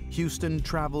clues, Houston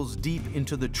travels deep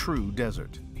into the true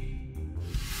desert.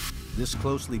 This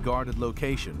closely guarded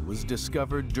location was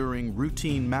discovered during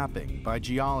routine mapping by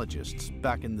geologists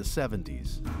back in the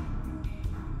 70s.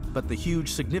 But the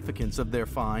huge significance of their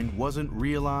find wasn't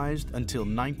realized until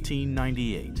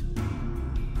 1998.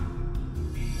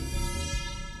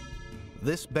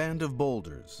 This band of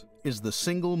boulders is the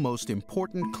single most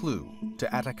important clue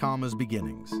to Atacama's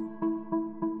beginnings.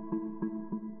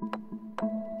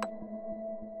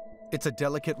 It's a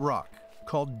delicate rock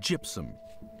called gypsum.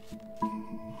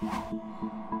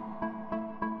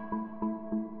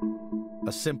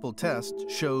 A simple test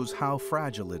shows how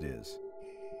fragile it is.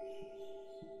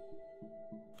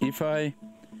 If I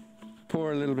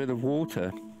pour a little bit of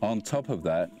water on top of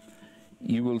that,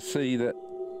 you will see that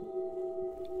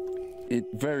it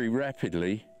very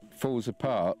rapidly falls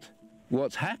apart.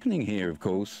 What's happening here, of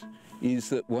course, is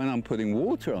that when I'm putting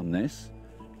water on this,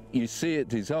 you see it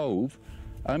dissolve.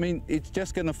 I mean, it's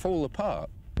just going to fall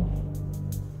apart.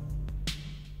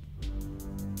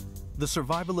 The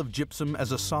survival of gypsum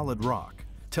as a solid rock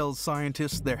tells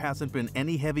scientists there hasn't been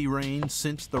any heavy rain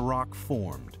since the rock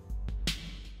formed.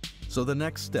 So the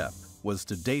next step was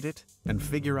to date it and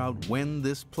figure out when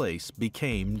this place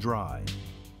became dry.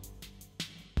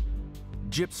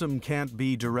 Gypsum can't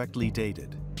be directly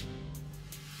dated,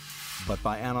 but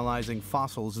by analyzing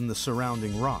fossils in the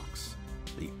surrounding rocks,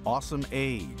 the awesome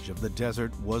age of the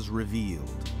desert was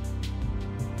revealed.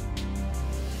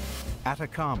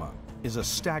 Atacama is a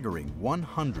staggering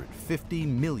 150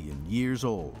 million years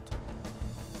old.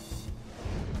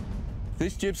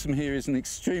 This gypsum here is an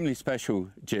extremely special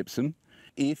gypsum.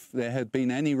 If there had been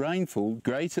any rainfall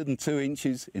greater than 2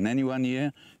 inches in any one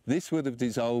year, this would have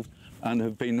dissolved and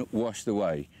have been washed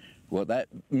away. What that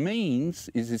means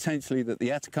is essentially that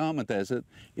the Atacama Desert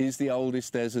is the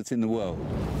oldest desert in the world.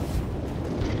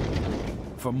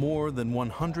 For more than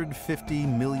 150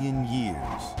 million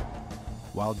years,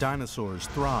 while dinosaurs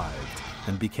thrived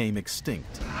and became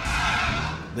extinct,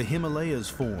 the Himalayas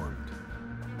formed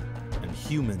and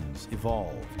humans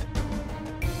evolved.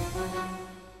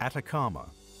 Atacama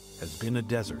has been a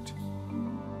desert.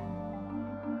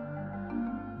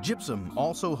 Gypsum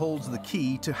also holds the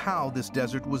key to how this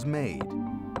desert was made.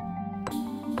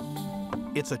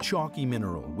 It's a chalky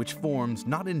mineral which forms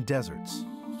not in deserts,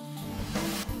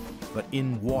 but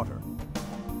in water.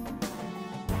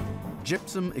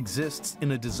 Gypsum exists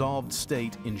in a dissolved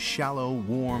state in shallow,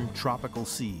 warm, tropical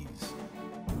seas.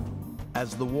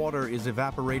 As the water is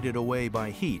evaporated away by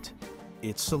heat,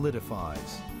 it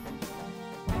solidifies.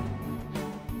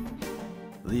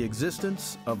 The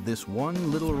existence of this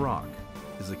one little rock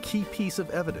is a key piece of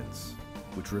evidence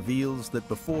which reveals that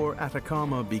before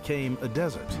Atacama became a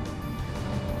desert,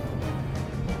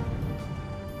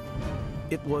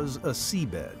 it was a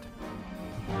seabed.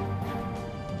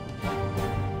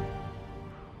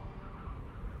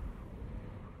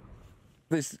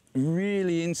 This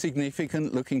really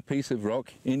insignificant looking piece of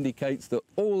rock indicates that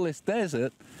all this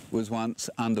desert was once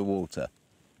underwater.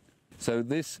 So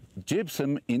this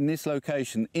gypsum in this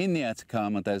location in the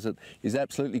Atacama Desert is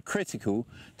absolutely critical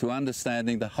to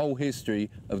understanding the whole history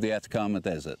of the Atacama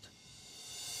Desert.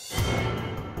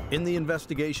 In the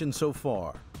investigation so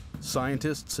far,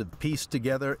 scientists have pieced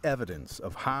together evidence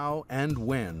of how and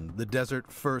when the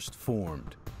desert first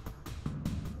formed.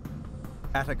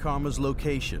 Atacama's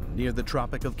location near the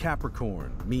Tropic of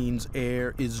Capricorn means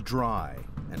air is dry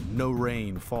and no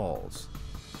rain falls.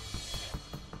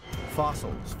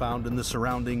 Fossils found in the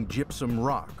surrounding gypsum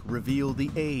rock reveal the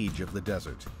age of the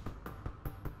desert.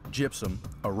 Gypsum,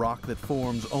 a rock that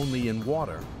forms only in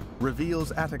water,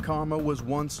 reveals Atacama was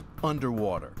once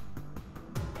underwater.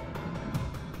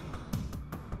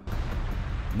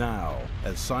 Now,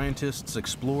 as scientists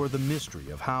explore the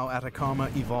mystery of how Atacama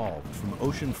evolved from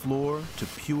ocean floor to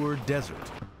pure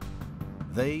desert,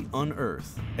 they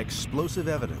unearth explosive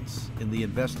evidence in the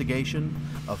investigation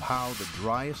of how the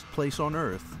driest place on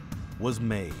Earth was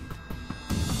made.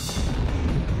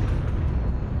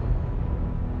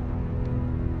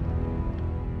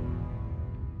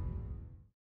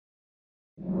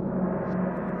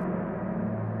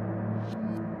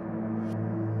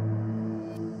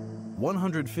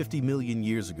 $150 million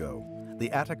years ago,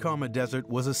 the Atacama Desert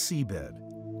was a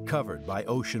seabed covered by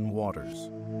ocean waters.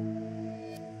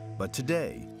 But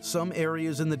today, some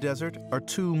areas in the desert are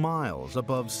 2 miles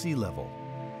above sea level.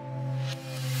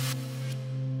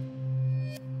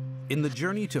 In the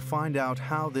journey to find out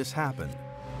how this happened,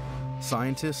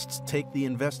 scientists take the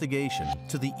investigation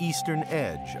to the eastern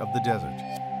edge of the desert.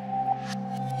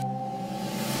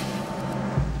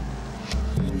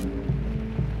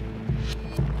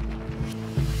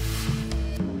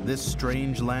 This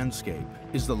strange landscape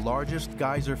is the largest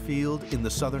geyser field in the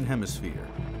southern hemisphere.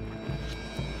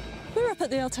 We're up at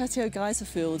the El Tatio geyser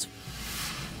field.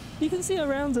 You can see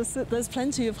around us that there's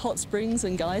plenty of hot springs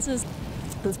and geysers.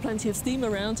 There's plenty of steam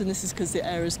around, and this is because the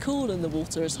air is cool and the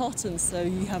water is hot, and so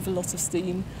you have a lot of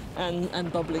steam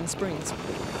and bubbling springs.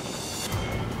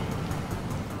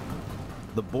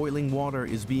 The boiling water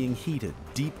is being heated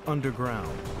deep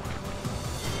underground.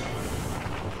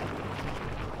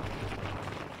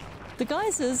 The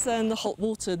geysers and the hot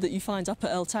water that you find up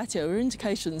at El Tatio are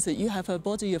indications that you have a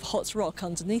body of hot rock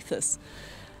underneath us.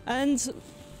 And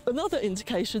another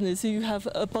indication is you have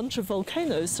a bunch of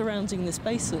volcanoes surrounding this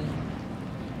basin.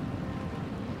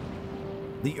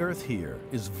 The Earth here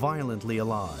is violently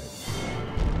alive.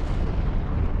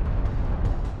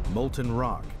 Molten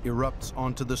rock erupts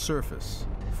onto the surface,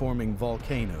 forming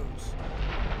volcanoes.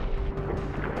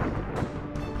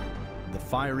 The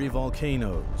fiery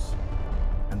volcanoes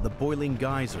and the boiling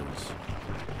geysers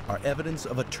are evidence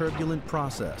of a turbulent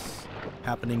process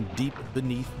happening deep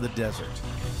beneath the desert.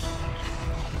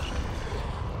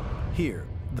 Here,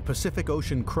 the Pacific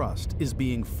Ocean crust is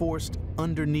being forced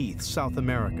underneath South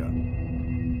America,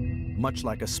 much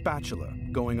like a spatula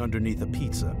going underneath a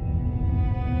pizza.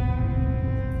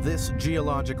 This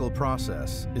geological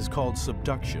process is called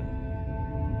subduction.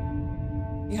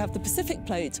 You have the Pacific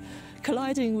plate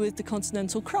colliding with the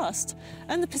continental crust,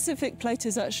 and the Pacific plate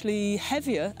is actually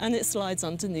heavier and it slides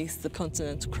underneath the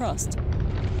continental crust.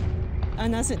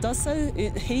 And as it does so,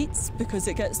 it heats because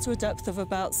it gets to a depth of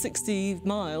about 60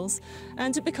 miles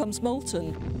and it becomes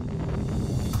molten.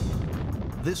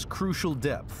 This crucial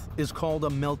depth is called a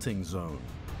melting zone.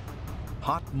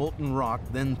 Hot molten rock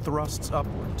then thrusts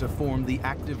upward to form the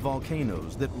active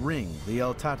volcanoes that ring the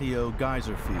El Tatio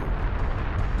geyser field.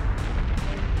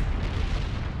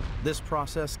 This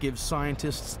process gives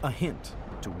scientists a hint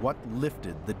to what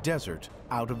lifted the desert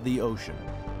out of the ocean.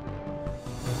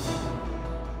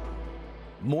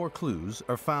 More clues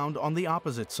are found on the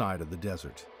opposite side of the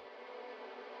desert.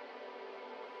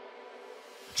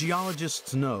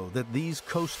 Geologists know that these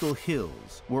coastal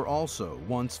hills were also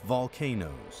once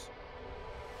volcanoes.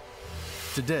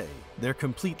 Today, they're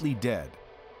completely dead,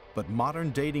 but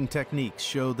modern dating techniques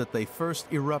show that they first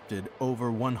erupted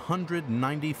over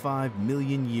 195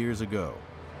 million years ago.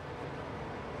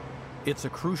 It's a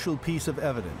crucial piece of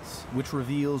evidence which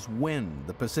reveals when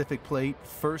the Pacific Plate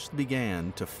first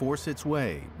began to force its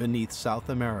way beneath South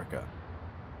America.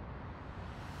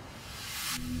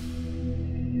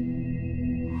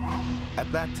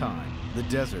 At that time, the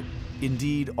desert,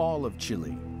 indeed all of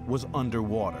Chile, was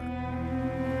underwater.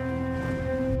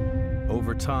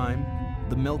 Over time,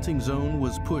 the melting zone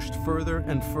was pushed further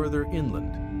and further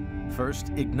inland, first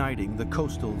igniting the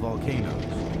coastal volcanoes.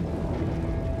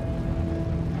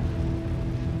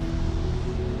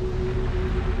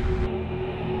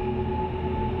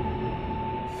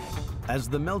 As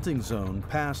the melting zone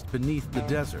passed beneath the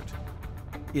desert,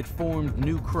 it formed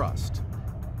new crust,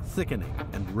 thickening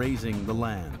and raising the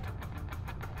land.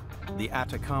 The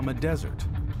Atacama Desert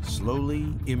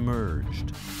slowly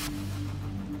emerged.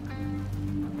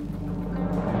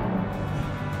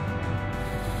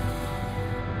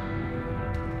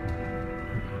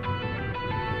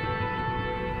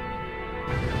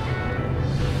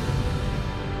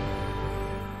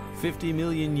 "50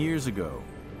 million years ago,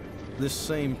 this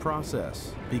same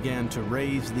process began to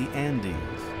raise the Andes.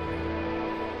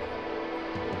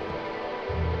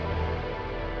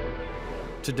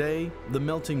 Today, the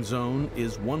melting zone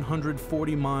is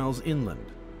 140 miles inland,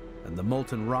 and the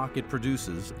molten rock it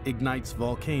produces ignites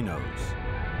volcanoes.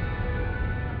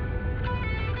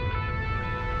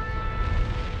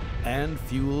 And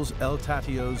fuels El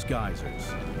Tatio's geysers.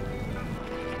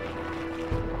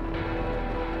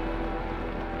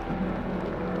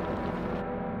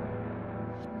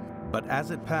 But as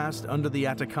it passed under the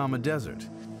Atacama Desert,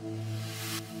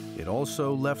 it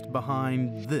also left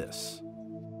behind this.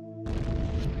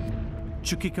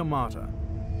 Chuquicamata,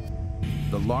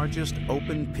 the largest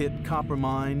open-pit copper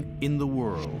mine in the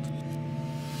world.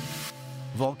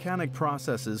 Volcanic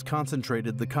processes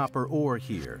concentrated the copper ore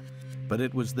here, but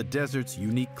it was the desert's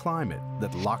unique climate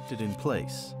that locked it in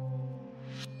place.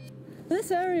 This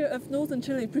area of northern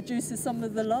Chile produces some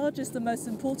of the largest and most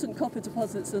important copper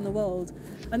deposits in the world,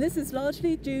 and this is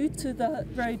largely due to the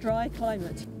very dry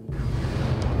climate.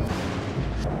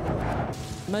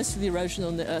 Most of the erosion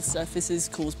on the Earth's surface is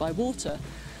caused by water.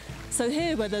 So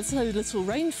here, where there's so little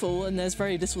rainfall and there's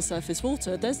very little surface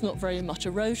water, there's not very much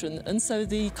erosion, and so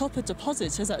the copper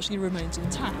deposit has actually remained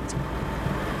intact.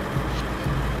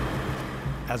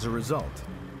 As a result,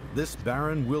 this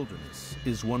barren wilderness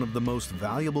is one of the most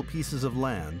valuable pieces of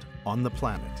land on the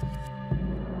planet.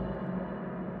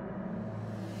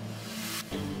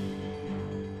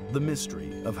 The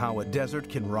mystery of how a desert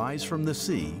can rise from the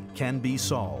sea can be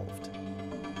solved.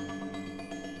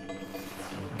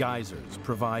 Geysers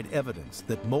provide evidence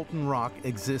that molten rock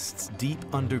exists deep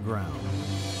underground.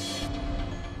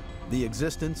 The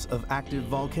existence of active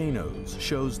volcanoes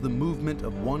shows the movement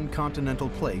of one continental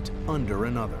plate under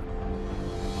another.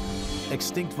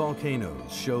 Extinct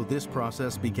volcanoes show this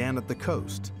process began at the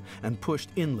coast and pushed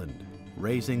inland,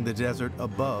 raising the desert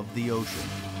above the ocean.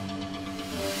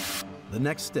 The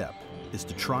next step is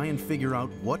to try and figure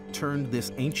out what turned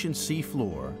this ancient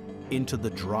seafloor into the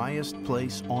driest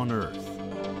place on Earth.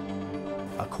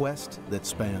 A quest that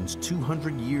spans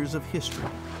 200 years of history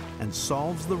and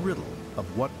solves the riddle of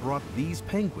what brought these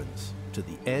penguins to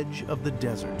the edge of the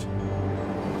desert.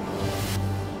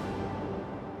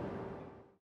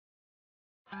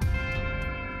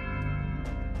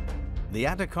 The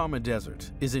Atacama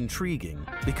Desert is intriguing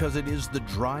because it is the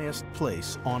driest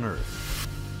place on Earth.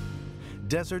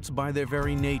 Deserts by their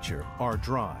very nature are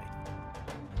dry,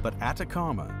 but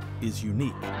Atacama is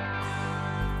unique.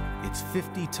 It's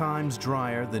 50 times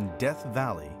drier than Death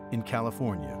Valley in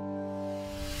California.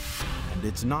 And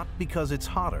it's not because it's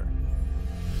hotter.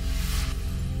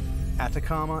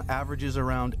 Atacama averages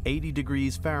around 80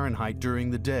 degrees Fahrenheit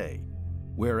during the day,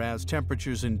 whereas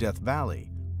temperatures in Death Valley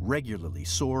regularly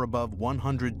soar above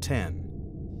 110.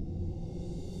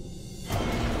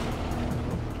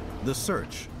 The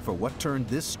search for what turned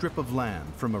this strip of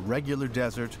land from a regular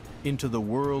desert into the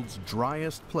world's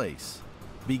driest place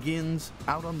begins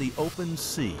out on the open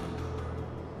sea.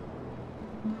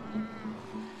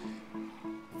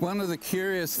 One of the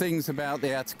curious things about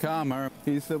the Atacama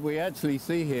is that we actually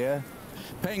see here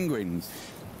penguins.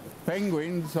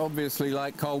 Penguins obviously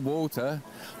like cold water,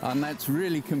 and that's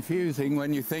really confusing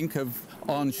when you think of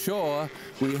on shore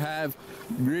we have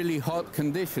really hot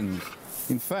conditions.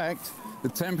 In fact, the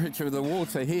temperature of the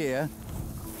water here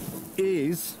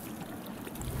is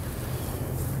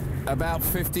about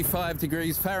 55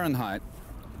 degrees Fahrenheit,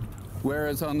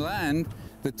 whereas on land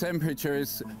the temperature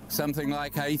is something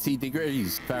like 80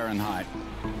 degrees Fahrenheit.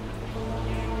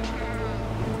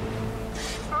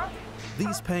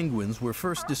 These penguins were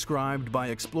first described by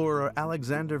explorer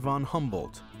Alexander von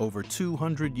Humboldt over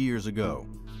 200 years ago.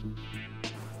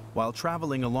 While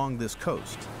traveling along this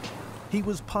coast, he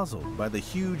was puzzled by the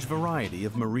huge variety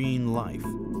of marine life.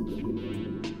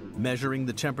 Measuring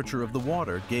the temperature of the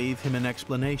water gave him an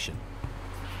explanation.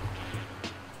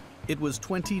 It was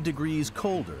 20 degrees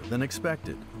colder than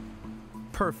expected,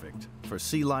 perfect for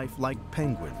sea life like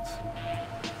penguins.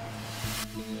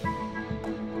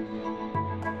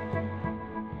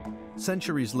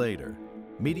 Centuries later,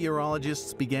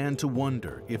 meteorologists began to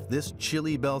wonder if this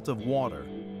chilly belt of water,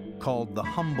 called the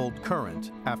Humboldt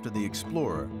Current after the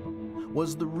explorer,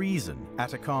 was the reason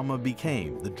Atacama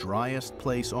became the driest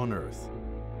place on Earth.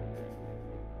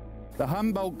 The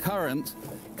Humboldt Current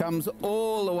comes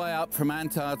all the way up from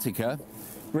Antarctica,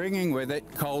 bringing with it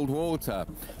cold water.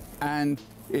 And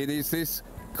it is this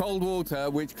cold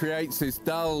water which creates this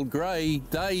dull grey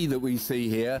day that we see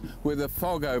here with a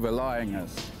fog overlying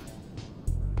us.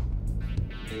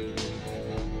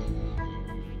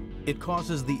 It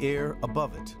causes the air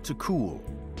above it to cool,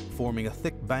 forming a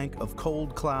thick bank of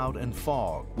cold cloud and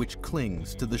fog which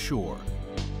clings to the shore.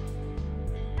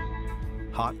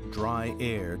 Hot, dry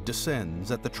air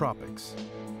descends at the tropics.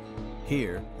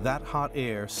 Here, that hot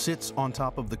air sits on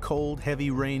top of the cold, heavy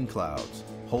rain clouds,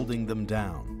 holding them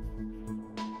down.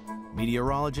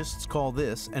 Meteorologists call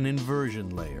this an inversion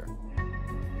layer.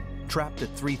 Trapped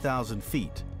at 3,000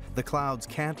 feet, the clouds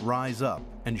can't rise up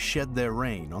and shed their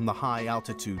rain on the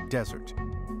high-altitude desert.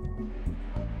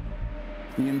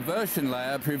 The inversion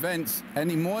layer prevents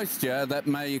any moisture that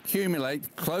may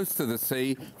accumulate close to the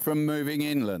sea from moving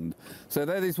inland. So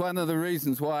that is one of the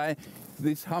reasons why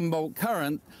this Humboldt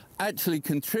Current actually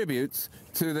contributes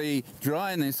to the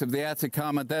dryness of the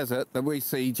Atacama Desert that we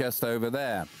see just over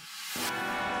there.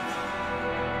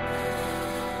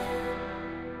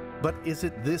 But is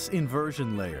it this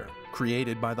inversion layer,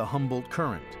 created by the Humboldt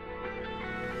Current,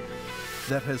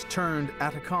 that has turned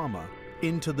Atacama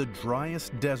into the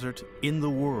driest desert in the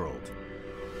world?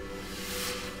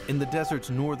 In the desert's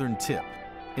northern tip,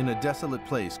 in a desolate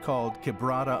place called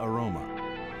Quebrada Aroma,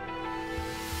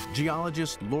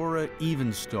 geologist Laura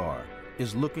Evenstar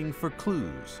is looking for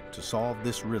clues to solve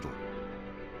this riddle.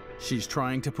 She's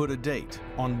trying to put a date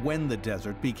on when the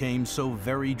desert became so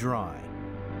very dry.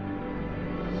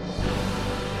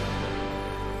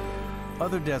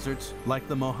 Other deserts, like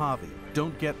the Mojave,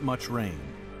 don't get much rain,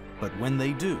 but when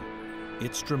they do,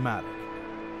 it's dramatic.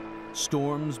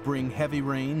 Storms bring heavy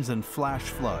rains and flash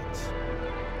floods.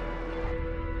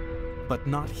 But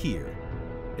not here,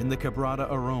 in the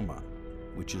Quebrada Aroma,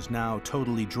 which is now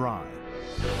totally dry.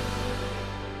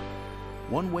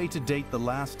 One way to date the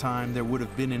last time there would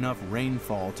have been enough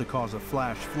rainfall to cause a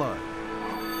flash flood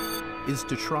is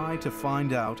to try to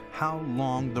find out how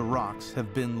long the rocks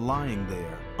have been lying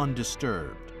there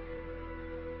undisturbed.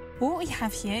 What we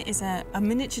have here is a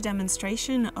miniature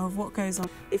demonstration of what goes on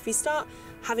if we start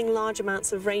having large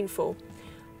amounts of rainfall.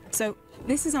 So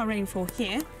this is our rainfall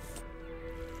here.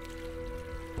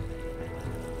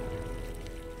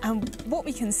 And what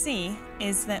we can see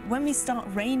is that when we start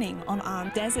raining on our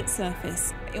desert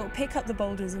surface, it will pick up the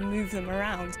boulders and move them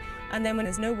around. And then when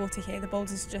there's no water here, the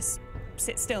boulders just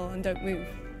sit still and don't move.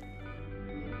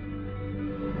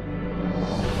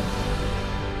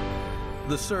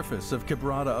 The surface of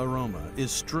Quebrada Aroma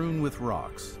is strewn with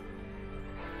rocks,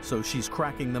 so she's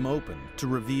cracking them open to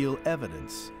reveal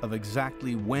evidence of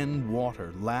exactly when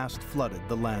water last flooded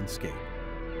the landscape.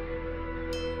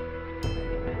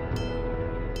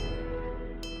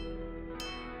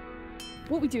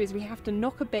 What we do is we have to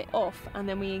knock a bit off and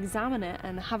then we examine it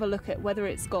and have a look at whether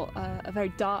it's got a very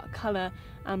dark colour,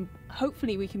 and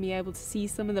hopefully we can be able to see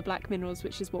some of the black minerals,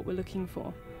 which is what we're looking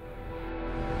for.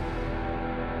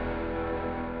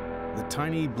 The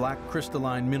tiny black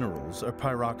crystalline minerals are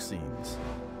pyroxenes.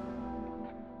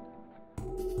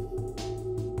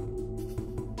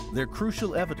 They're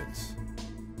crucial evidence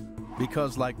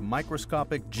because, like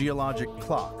microscopic geologic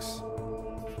clocks,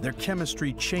 their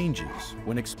chemistry changes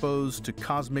when exposed to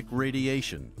cosmic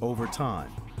radiation over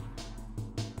time.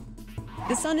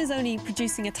 The sun is only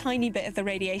producing a tiny bit of the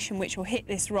radiation which will hit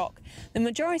this rock. The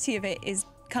majority of it is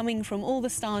coming from all the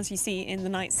stars you see in the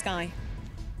night sky.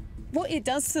 What it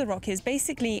does to the rock is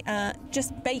basically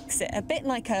just bakes it, a bit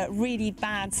like a really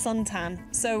bad suntan.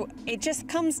 So it just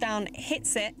comes down,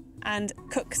 hits it, and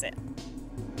cooks it.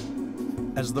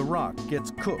 As the rock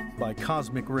gets cooked by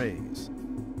cosmic rays,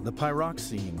 the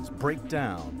pyroxenes break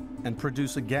down and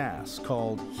produce a gas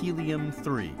called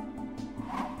helium-3.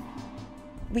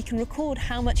 We can record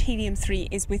how much helium-3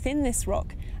 is within this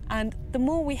rock, And the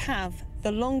more we have,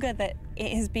 the longer that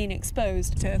it has been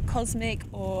exposed to cosmic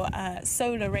or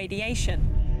solar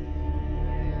radiation.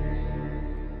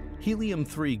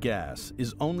 Helium-3 gas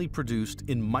is only produced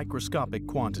in microscopic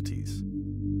quantities.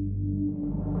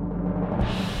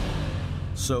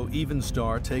 So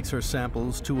Evenstar takes her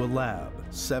samples to a lab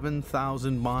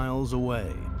 7,000 miles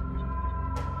away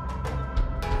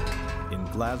in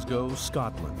Glasgow,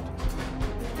 Scotland.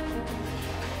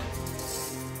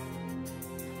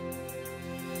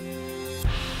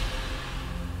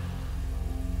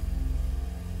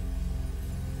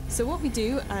 So what we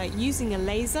do using a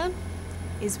laser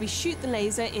is we shoot the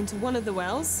laser into one of the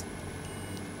wells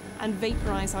and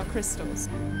vaporize our crystals.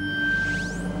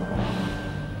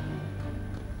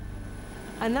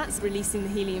 And that's releasing the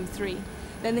helium-3.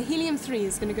 Then the helium-3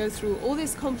 is going to go through all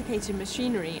this complicated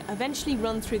machinery, eventually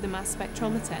run through the mass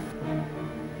spectrometer.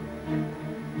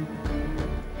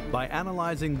 By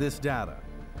analyzing this data,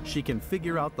 she can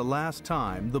figure out the last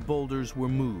time the boulders were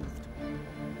moved.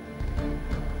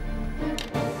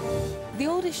 The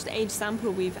oldest age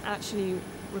sample we've actually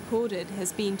recorded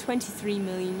has been 23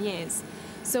 million years.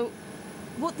 So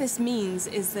what this means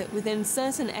is that within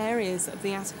certain areas of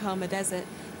the Atacama Desert,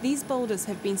 these boulders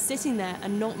have been sitting there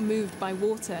and not moved by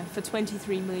water for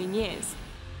 23 million years.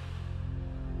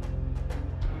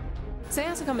 So the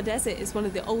Atacama Desert is one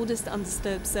of the oldest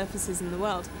undisturbed surfaces in the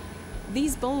world.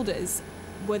 These boulders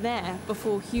were there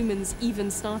before humans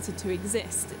even started to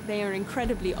exist. They are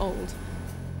incredibly old.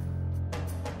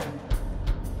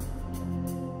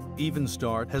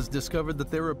 Evenstar has discovered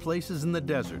that there are places in the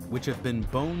desert which have been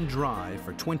bone dry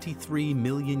for 23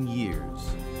 million years.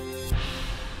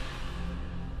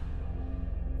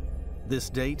 This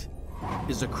date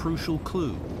is a crucial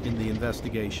clue in the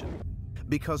investigation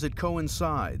because it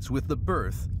coincides with the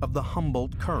birth of the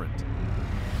Humboldt Current.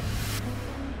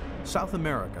 South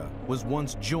America was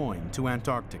once joined to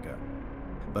Antarctica,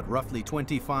 but roughly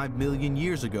 25 million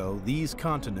years ago, these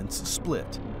continents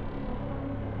split.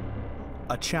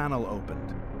 A channel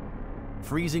opened.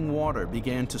 Freezing water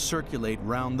began to circulate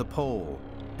round the pole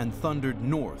and thundered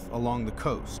north along the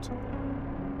coast.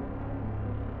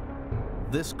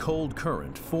 This cold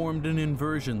current formed an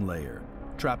inversion layer,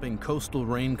 trapping coastal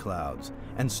rain clouds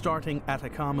and starting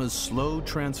Atacama's slow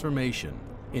transformation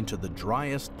into the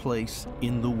driest place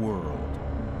in the world.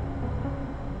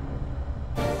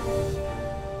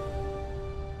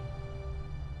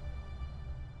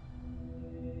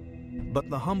 But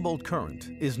the Humboldt Current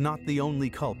is not the only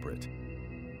culprit.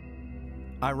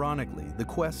 Ironically, the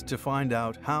quest to find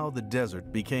out how the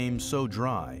desert became so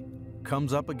dry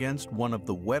comes up against one of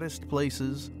the wettest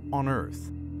places on Earth.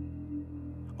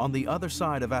 On the other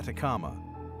side of Atacama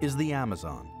is the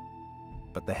Amazon,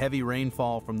 but the heavy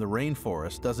rainfall from the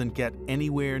rainforest doesn't get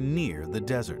anywhere near the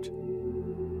desert.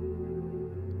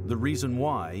 The reason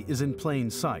why is in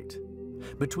plain sight.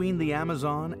 Between the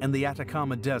Amazon and the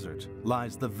Atacama Desert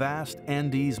lies the vast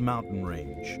Andes mountain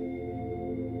range.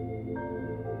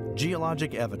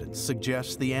 Geologic evidence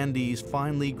suggests the Andes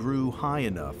finally grew high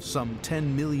enough some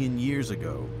 10 million years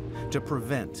ago to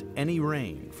prevent any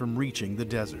rain from reaching the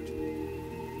desert.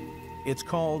 It's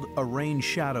called a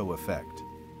rain-shadow effect,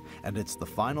 and it's the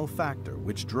final factor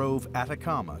which drove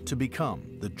Atacama to become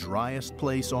the driest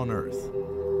place on Earth.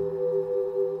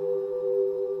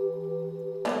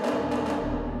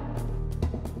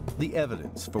 The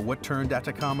evidence for what turned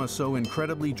Atacama so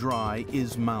incredibly dry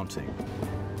is mounting.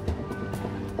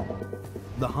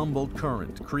 The Humboldt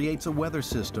Current creates a weather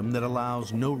system that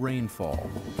allows no rainfall.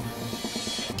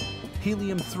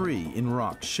 Helium-3 in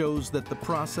rocks shows that the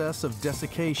process of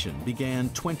desiccation began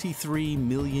 23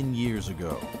 million years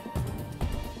ago.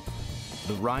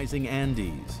 The rising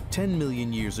Andes, 10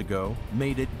 million years ago,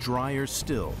 made it drier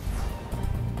still.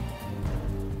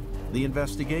 The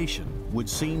investigation would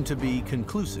seem to be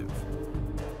conclusive.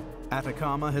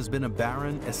 Atacama has been a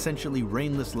barren, essentially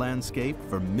rainless landscape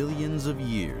for millions of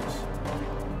years.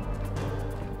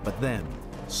 But then,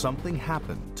 something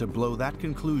happened to blow that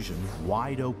conclusion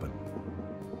wide open.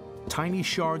 Tiny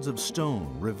shards of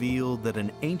stone revealed that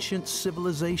an ancient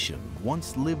civilization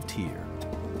once lived here.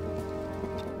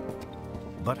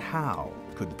 But how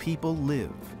could people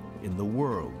live in the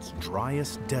world's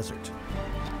driest desert?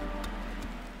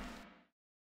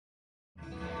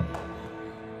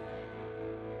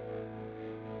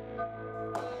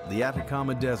 The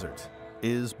Atacama Desert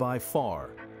is by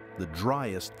far the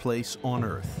driest place on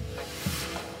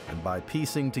Earth. And by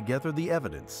piecing together the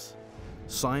evidence,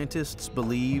 scientists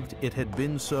believed it had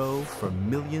been so for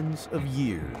millions of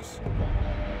years.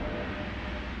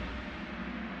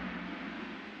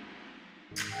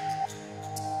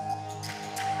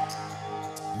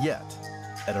 Yet,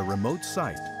 at a remote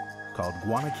site called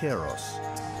guanaqueros.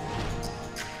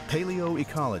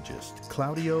 Paleoecologist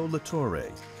Claudio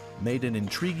Latorre made an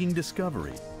intriguing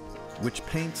discovery which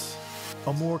paints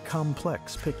a more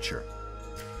complex picture.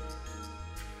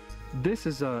 This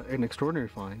is an extraordinary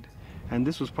find, and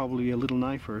this was probably a little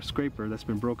knife or a scraper that's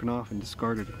been broken off and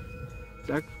discarded.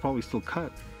 That could probably still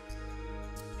cut.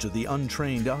 To the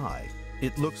untrained eye,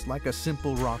 it looks like a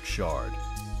simple rock shard,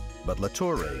 but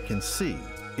Latorre can see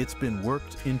it's been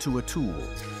worked into a tool.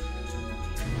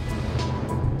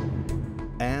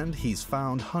 And he's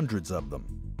found hundreds of them.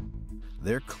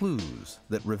 They're clues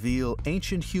that reveal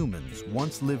ancient humans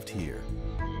once lived here.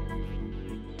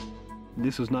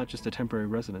 This was not just a temporary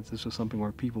residence. This was something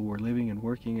where people were living and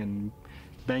working and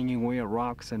banging away at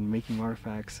rocks and making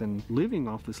artifacts and living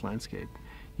off this landscape,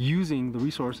 using the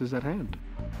resources at hand.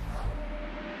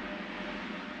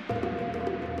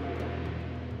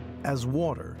 As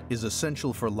water is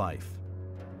essential for life,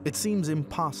 it seems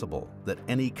impossible that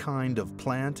any kind of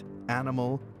plant,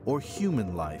 animal, or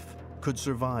human life could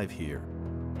survive here.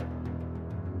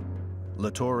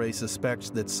 Latorre suspects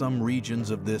that some regions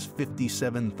of this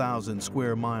 57,000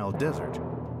 square mile desert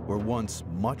were once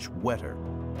much wetter.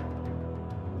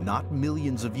 Not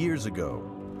millions of years ago,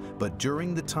 but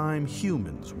during the time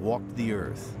humans walked the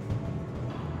earth.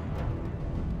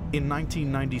 In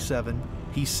 1997,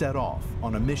 he set off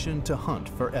on a mission to hunt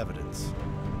for evidence.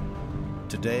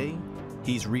 Today,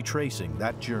 he's retracing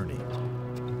that journey.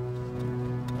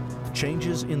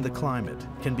 Changes in the climate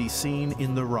can be seen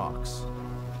in the rocks,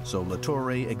 so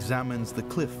Latorre examines the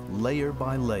cliff layer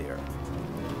by layer.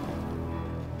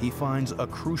 He finds a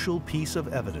crucial piece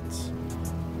of evidence.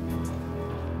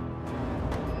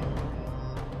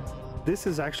 This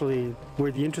is actually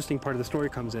where the interesting part of the story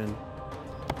comes in.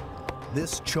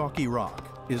 This chalky rock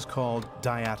is called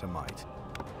diatomite.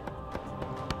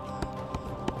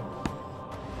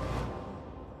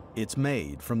 It's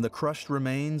made from the crushed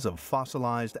remains of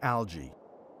fossilized algae,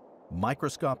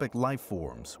 microscopic life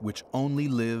forms which only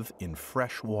live in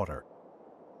fresh water.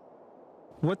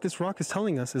 What this rock is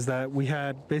telling us is that we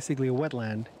had basically a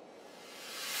wetland.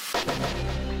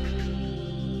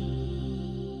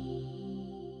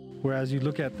 Whereas you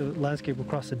look at the landscape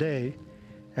across the day,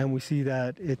 and we see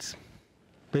that it's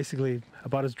basically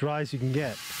about as dry as you can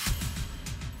get.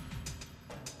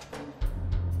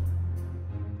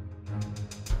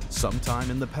 Sometime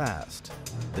in the past,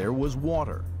 there was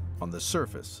water on the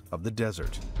surface of the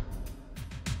desert.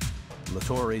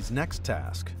 Latorre's next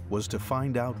task was to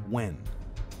find out when.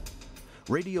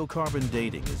 Radiocarbon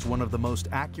dating is one of the most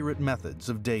accurate methods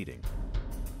of dating.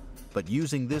 But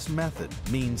using this method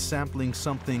means sampling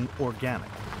something organic.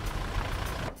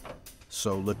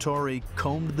 So Latorre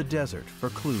combed the desert for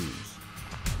clues.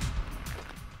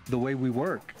 The way we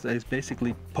work is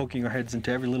basically poking our heads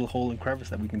into every little hole and crevice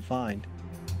that we can find.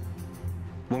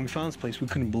 When we found this place, we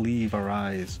couldn't believe our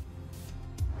eyes.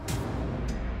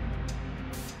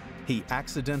 He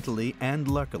accidentally and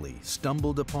luckily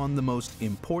stumbled upon the most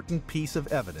important piece of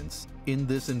evidence in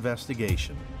this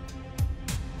investigation.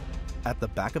 At the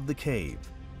back of the cave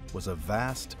was a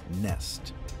vast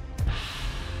nest.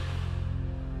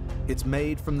 It's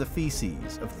made from the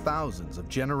feces of thousands of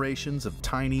generations of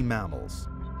tiny mammals.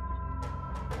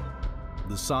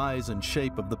 The size and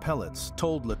shape of the pellets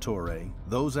told Latorre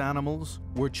those animals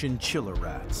were chinchilla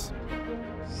rats.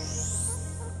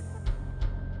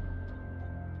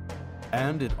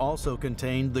 And it also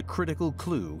contained the critical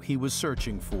clue he was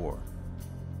searching for: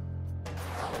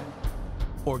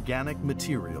 organic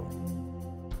material.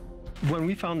 When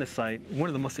we found this site, one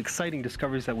of the most exciting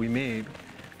discoveries that we made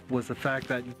was the fact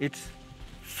that it's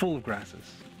full of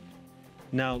grasses.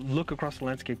 Now look across the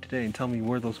landscape today and tell me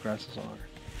where those grasses are.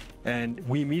 And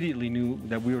we immediately knew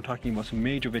that we were talking about some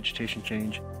major vegetation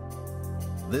change.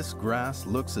 This grass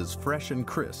looks as fresh and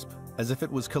crisp as if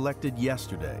it was collected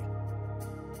yesterday.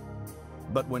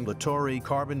 But when Latorre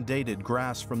carbon dated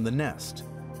grass from the nest,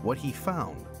 what he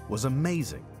found was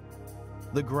amazing.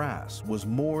 The grass was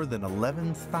more than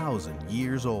 11,000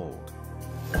 years old.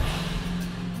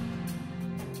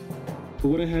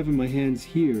 What I have in my hands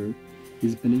here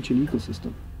is an ancient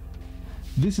ecosystem.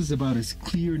 This is about as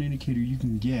clear an indicator you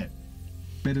can get,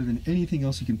 better than anything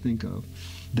else you can think of,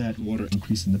 that water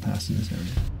increased in the past in this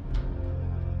area.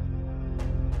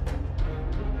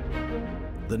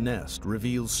 The nest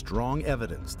reveals strong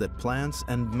evidence that plants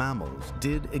and mammals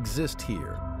did exist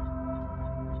here.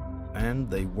 And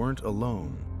they weren't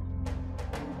alone.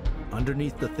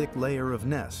 Underneath the thick layer of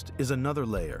nest is another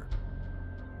layer,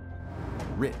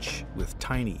 rich with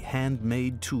tiny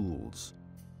handmade tools.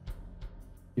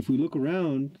 If we look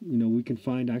around, we can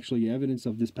find actually evidence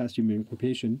of this past human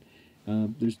occupation.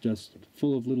 There's just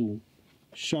full of little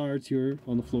shards here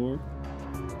on the floor.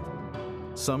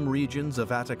 Some regions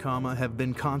of Atacama have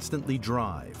been constantly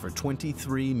dry for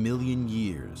 23 million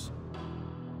years.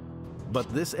 But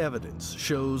this evidence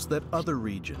shows that other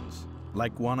regions,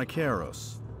 like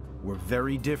Guanacaros, were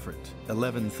very different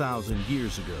 11,000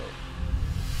 years ago.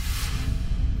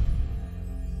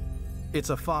 It's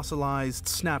a fossilized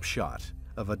snapshot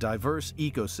of a diverse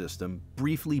ecosystem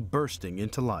briefly bursting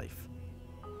into life.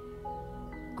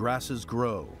 Grasses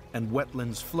grow and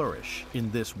wetlands flourish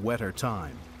in this wetter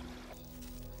time.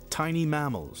 Tiny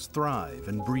mammals thrive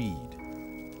and breed,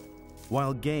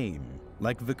 while game,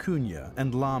 like vicuña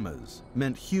and llamas,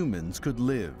 meant humans could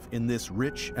live in this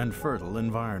rich and fertile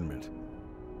environment.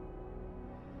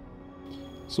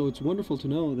 So it's wonderful to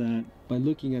know that by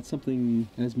looking at something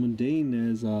as mundane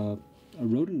as a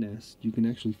rodent nest, you can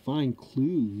actually find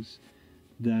clues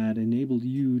that enable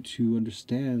you to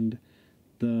understand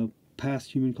the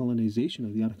past human colonization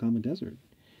of the Atacama Desert,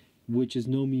 which is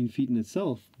no mean feat in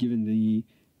itself, given the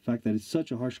fact that it's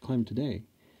such a harsh climate today.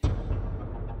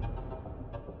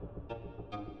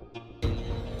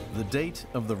 The date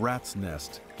of the rat's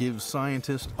nest gives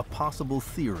scientists a possible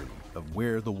theory of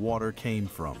where the water came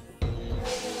from.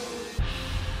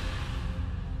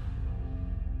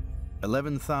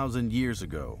 11,000 years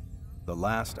ago, the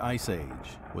last ice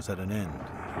age was at an end.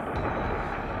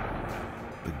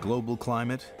 The global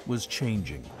climate was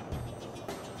changing.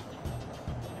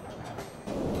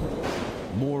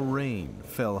 More rain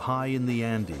fell high in the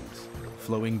Andes,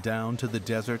 flowing down to the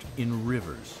desert in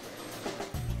rivers.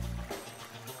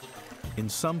 In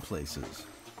some places,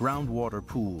 groundwater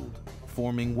pooled,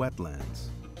 forming wetlands.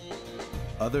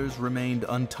 Others remained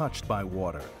untouched by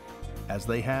water, as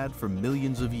they had for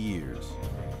millions of years.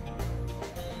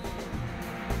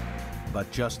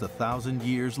 But just 1,000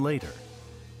 years later,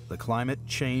 the climate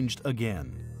changed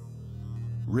again.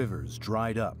 Rivers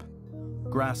dried up,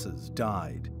 grasses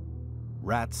died,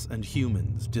 rats and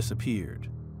humans disappeared.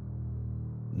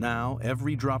 Now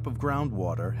every drop of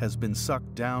groundwater has been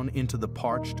sucked down into the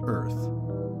parched earth.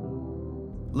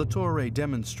 Latorre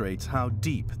demonstrates how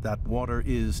deep that water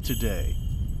is today.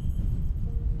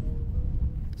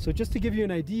 So just to give you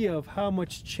an idea of how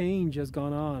much change has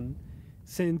gone on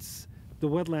since the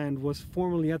wetland was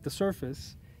formerly at the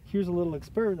surface, here's a little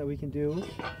experiment that we can do.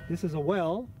 This is a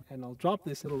well, and I'll drop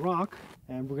this little rock,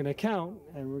 and we're going to count,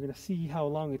 and we're going to see how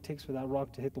long it takes for that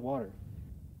rock to hit the water.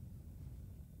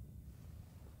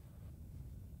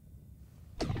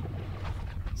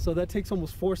 So that takes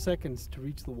almost 4 seconds to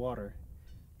reach the water.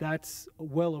 That's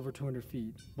well over 200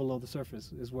 feet below the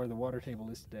surface is where the water table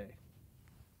is today.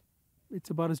 It's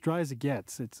about as dry as it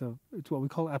gets. It's what we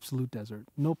call absolute desert.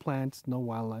 No plants, no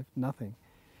wildlife, nothing.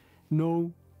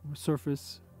 No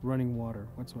surface running water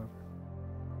whatsoever.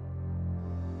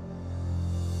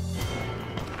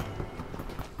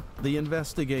 The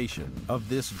investigation of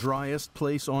this driest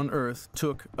place on Earth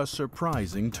took a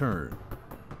surprising turn.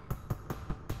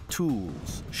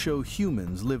 Tools show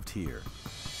humans lived here.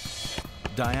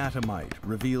 Diatomite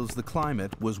reveals the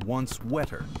climate was once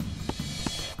wetter.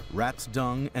 Rat's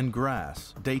dung and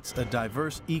grass dates a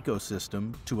diverse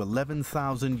ecosystem to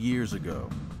 11,000 years ago.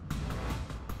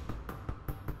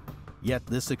 Yet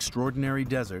this extraordinary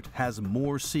desert has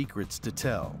more secrets to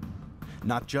tell,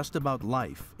 not just about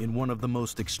life in one of the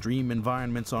most extreme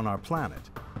environments on our planet,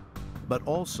 but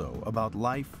also about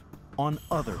life on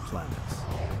other planets.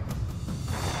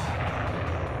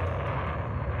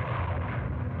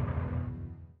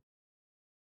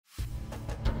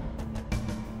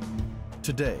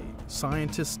 Today,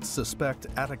 scientists suspect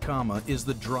Atacama is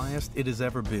the driest it has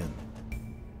ever been.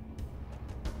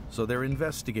 So they're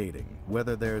investigating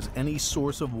whether there's any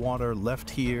source of water left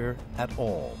here at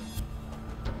all.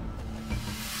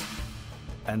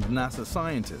 And NASA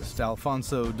scientist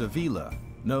Alfonso Davila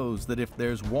knows that if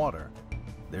there's water,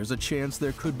 there's a chance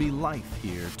there could be life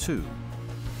here too.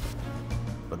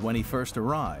 But when he first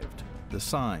arrived, the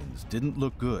signs didn't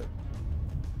look good.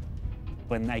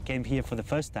 When I came here for the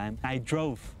first time, I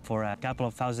drove for a couple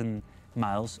of thousand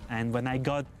miles, and when I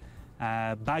got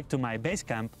back to my base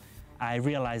camp, I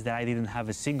realized that I didn't have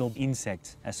a single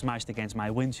insect smashed against my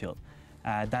windshield.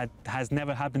 That has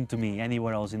never happened to me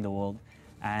anywhere else in the world,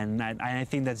 and I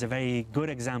think that's a very good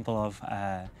example of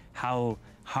how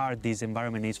hard this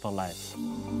environment is for life.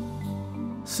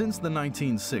 Since the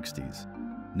 1960s,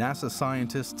 NASA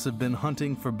scientists have been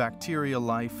hunting for bacterial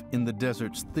life in the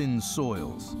desert's thin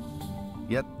soils.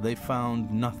 Yet they found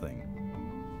nothing.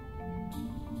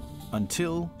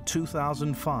 Until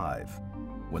 2005,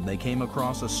 when they came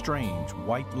across a strange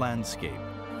white landscape.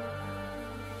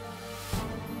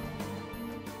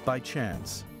 By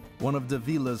chance, one of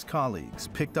Davila's colleagues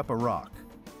picked up a rock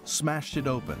smashed it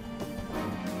open,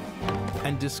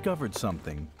 and discovered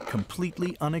something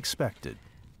completely unexpected.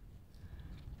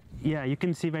 Yeah, you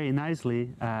can see very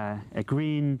nicely a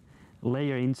green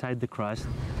layer inside the crust.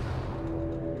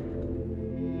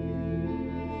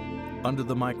 Under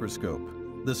the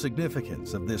microscope, the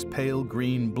significance of this pale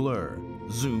green blur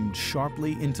zoomed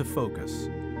sharply into focus.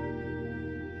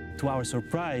 To our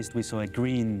surprise, we saw a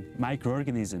green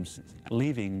microorganisms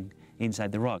living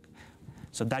inside the rock.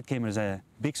 So that came as a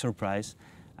big surprise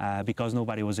because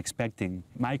nobody was expecting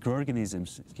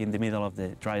microorganisms in the middle of the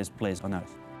driest place on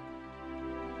Earth.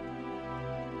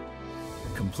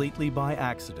 Completely by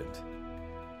accident,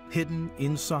 hidden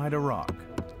inside a rock,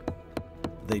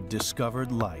 they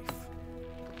discovered life.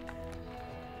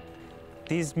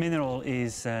 This mineral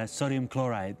is sodium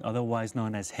chloride, otherwise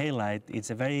known as halite. It's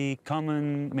a very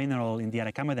common mineral in the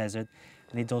Atacama Desert,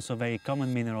 and it's also a very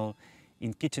common mineral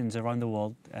in kitchens around the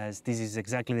world, as this is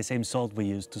exactly the same salt we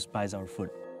use to spice our food.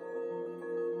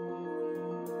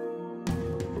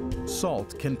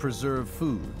 Salt can preserve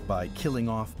food by killing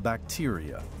off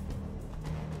bacteria.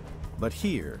 But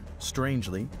here,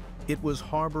 strangely, it was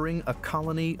harboring a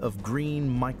colony of green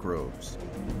microbes.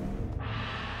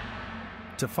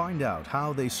 To find out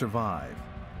how they survive,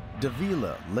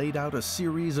 Davila laid out a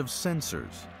series of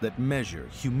sensors that measure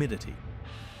humidity.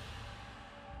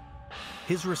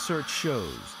 His research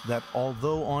shows that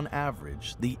although on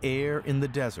average the air in the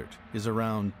desert is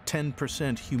around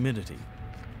 10% humidity,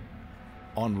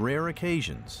 on rare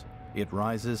occasions it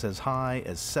rises as high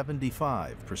as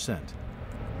 75%.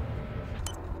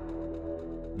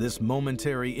 This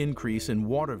momentary increase in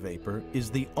water vapor is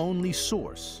the only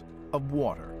source of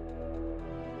water.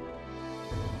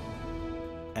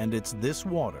 And it's this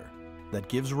water that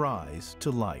gives rise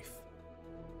to life.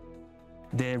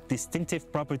 The distinctive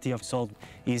property of salt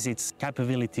is its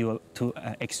capability to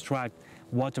extract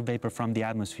water vapor from the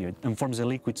atmosphere and forms a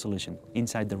liquid solution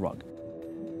inside the rock.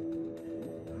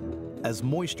 As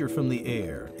moisture from the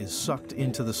air is sucked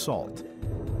into the salt,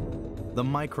 the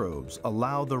microbes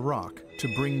allow the rock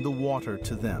to bring the water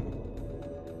to them.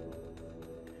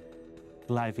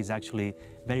 Life is actually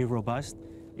very robust.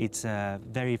 It's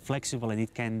very flexible, and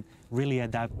it can really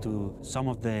adapt to some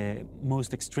of the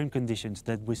most extreme conditions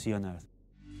that we see on Earth.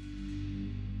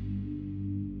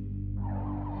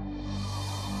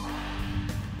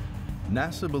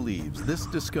 NASA believes this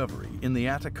discovery in the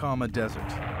Atacama Desert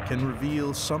can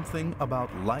reveal something about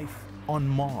life on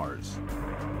Mars.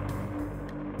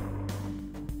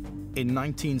 In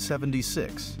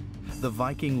 1976, the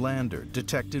Viking lander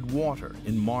detected water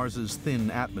in Mars's thin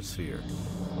atmosphere.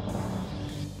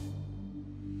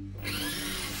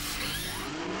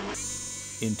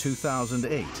 In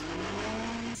 2008,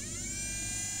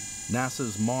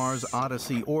 NASA's Mars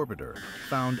Odyssey orbiter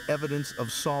found evidence of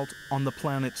salt on the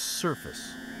planet's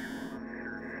surface.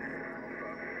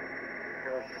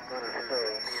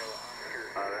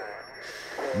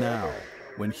 Now,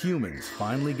 when humans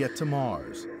finally get to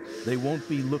Mars, they won't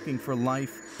be looking for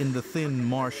life in the thin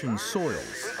Martian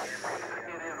soils,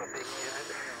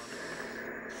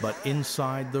 but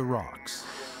inside the rocks.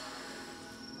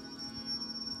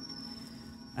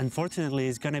 Unfortunately,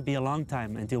 it's going to be a long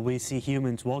time until we see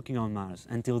humans walking on Mars.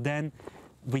 Until then,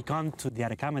 we come to the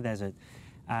Atacama Desert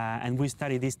and we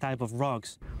study this type of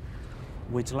rocks,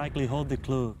 which likely hold the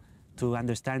clue to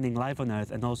understanding life on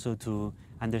Earth and also to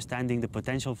understanding the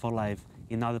potential for life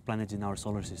in other planets in our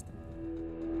solar system.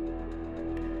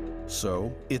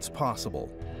 So, it's possible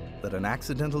that an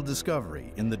accidental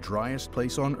discovery in the driest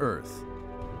place on Earth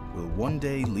will one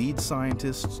day lead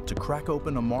scientists to crack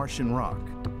open a Martian rock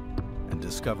and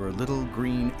discover little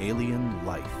green alien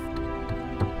life.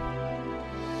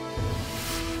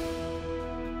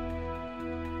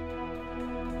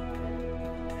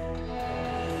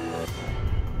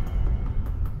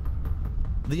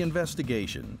 The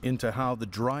investigation into how the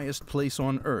driest place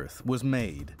on Earth was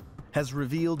made has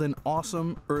revealed an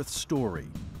awesome Earth story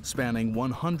spanning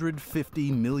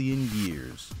 150 million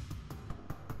years.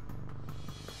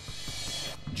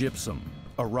 Gypsum,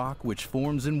 a rock which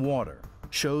forms in water,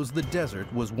 shows the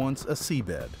desert was once a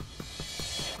seabed.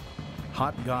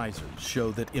 Hot geysers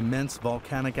show that immense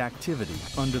volcanic activity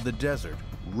under the desert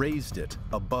raised it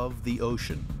above the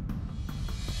ocean.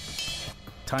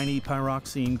 Tiny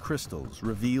pyroxene crystals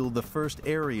reveal the first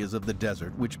areas of the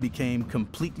desert which became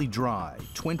completely dry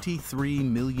 23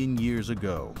 million years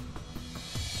ago.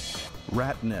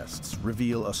 Rat nests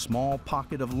reveal a small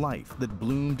pocket of life that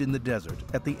bloomed in the desert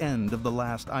at the end of the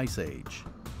last ice age.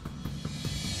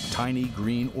 Tiny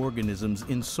green organisms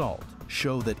in salt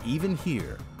show that even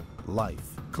here,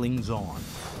 life clings on.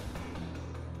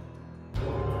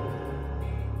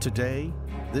 Today,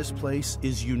 This place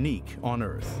is unique on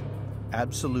Earth.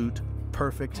 Absolute,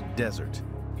 perfect desert.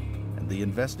 And the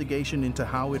investigation into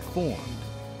how it formed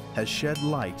has shed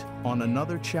light on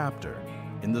another chapter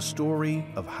in the story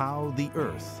of how the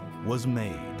Earth was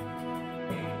made.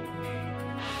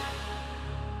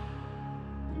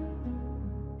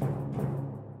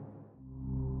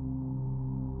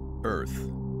 Earth,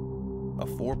 a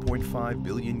 4.5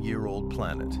 billion year old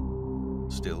planet,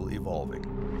 still evolving.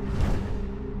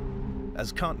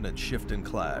 As continents shift and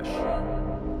clash,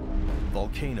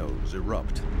 volcanoes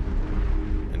erupt,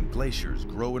 and glaciers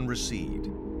grow and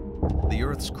recede, the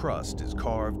Earth's crust is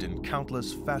carved in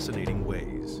countless fascinating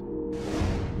ways,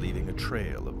 leaving a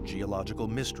trail of geological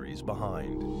mysteries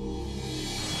behind.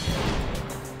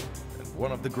 And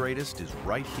one of the greatest is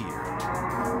right here,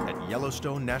 at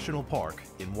Yellowstone National Park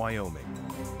in Wyoming.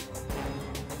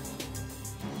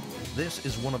 This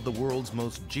is one of the world's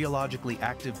most geologically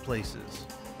active places,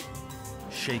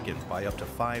 shaken by up to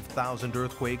 5,000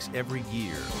 earthquakes every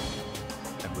year,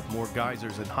 and with more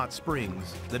geysers and hot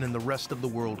springs than in the rest of the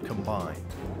world combined.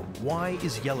 Why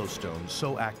is Yellowstone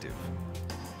so active?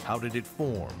 How did it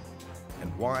form?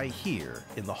 And why here,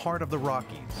 in the heart of the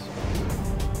Rockies?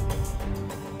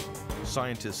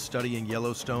 Scientists studying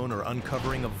Yellowstone are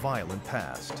uncovering a violent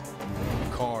past,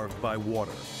 carved by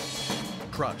water,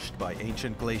 crushed by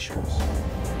ancient glaciers,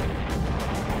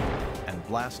 and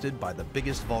blasted by the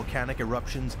biggest volcanic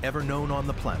eruptions ever known on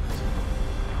the planet.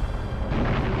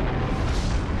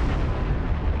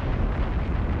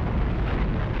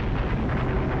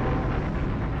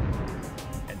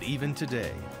 And even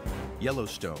today,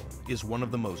 Yellowstone is one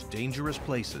of the most dangerous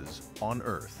places on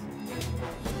Earth.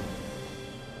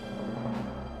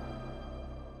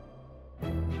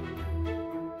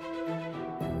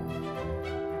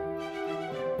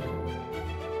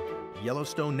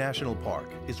 Yellowstone National Park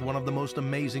is one of the most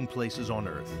amazing places on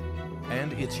Earth,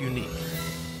 and it's unique.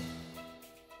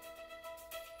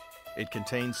 It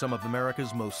contains some of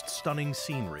America's most stunning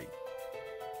scenery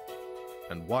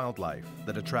and wildlife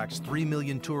that attracts 3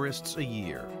 million tourists a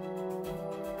year.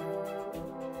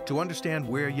 To understand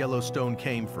where Yellowstone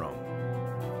came from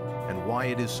and why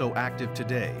it is so active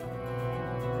today,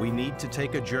 we need to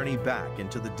take a journey back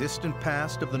into the distant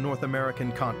past of the North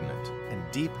American continent and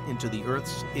deep into the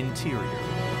Earth's interior.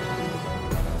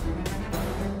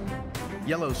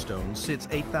 Yellowstone sits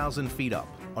 8,000 feet up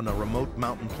on a remote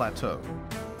mountain plateau,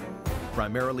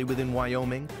 primarily within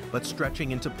Wyoming, but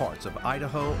stretching into parts of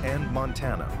Idaho and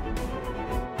Montana.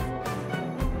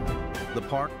 The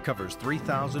park covers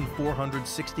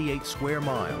 3,468 square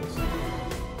miles,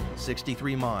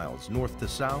 63 miles north to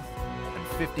south,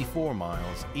 54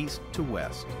 miles east to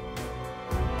west.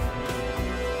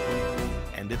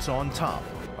 And it's on top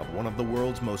of one of the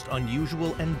world's most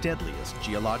unusual and deadliest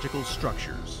geological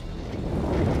structures.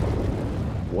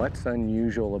 What's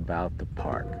unusual about the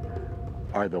park?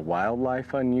 Are the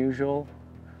wildlife unusual?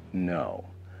 No.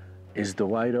 Is the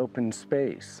wide open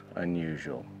space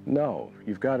unusual? No.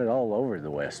 You've got it all over the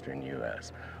western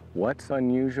U.S. What's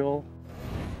unusual?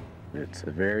 It's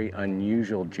a very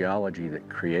unusual geology that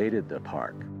created the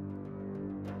park.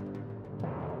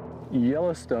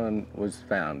 Yellowstone was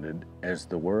founded as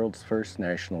the world's first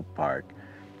national park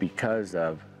because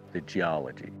of the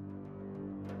geology.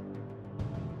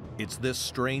 It's this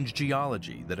strange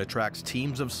geology that attracts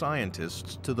teams of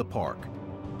scientists to the park.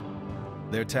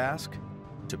 Their task?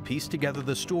 To piece together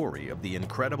the story of the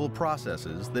incredible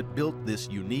processes that built this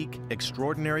unique,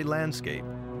 extraordinary landscape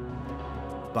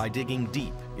by digging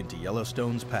deep into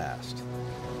Yellowstone's past.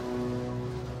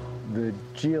 The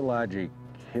geologic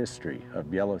history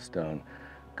of Yellowstone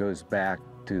goes back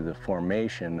to the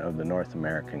formation of the North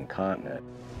American continent.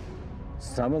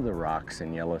 Some of the rocks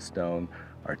in Yellowstone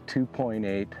are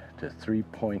 2.8 to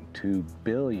 3.2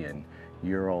 billion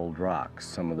year old rocks,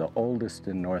 some of the oldest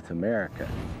in North America.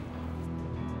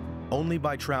 Only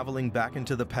by traveling back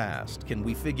into the past can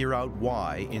we figure out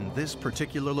why, in this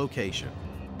particular location,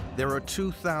 there are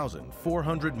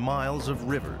 2,400 miles of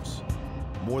rivers,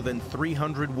 more than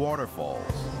 300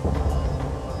 waterfalls,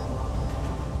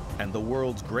 and the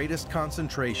world's greatest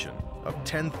concentration of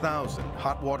 10,000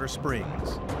 hot water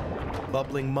springs,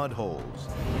 bubbling mud holes,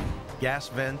 gas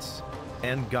vents,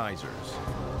 and geysers.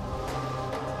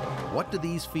 What do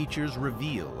these features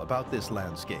reveal about this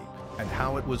landscape and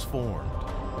how it was formed?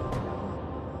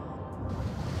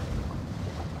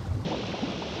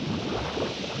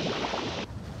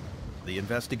 The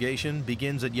investigation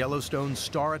begins at Yellowstone's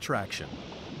star attraction,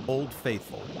 Old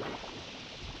Faithful.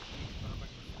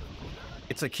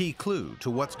 It's a key clue to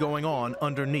what's going on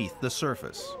underneath the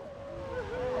surface.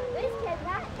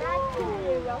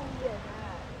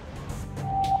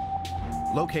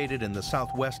 Located in the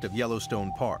southwest of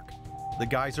Yellowstone Park, the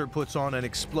geyser puts on an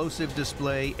explosive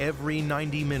display every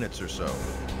 90 minutes or so,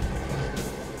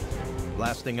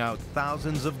 blasting out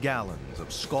thousands of gallons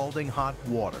of scalding hot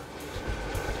water.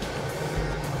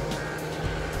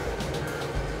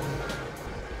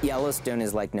 Yellowstone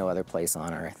is like no other place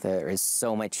on Earth. There is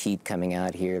so much heat coming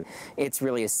out here. It's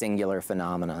really a singular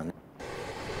phenomenon.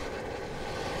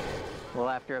 Well,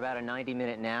 after about a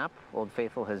 90-minute nap, Old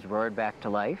Faithful has roared back to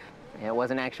life. And it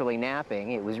wasn't actually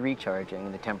napping, it was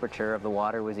recharging. The temperature of the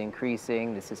water was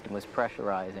increasing, the system was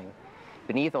pressurizing.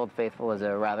 Beneath Old Faithful is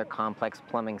a rather complex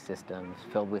plumbing system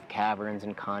filled with caverns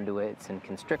and conduits and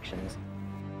constrictions.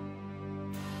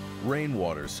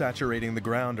 Rainwater saturating the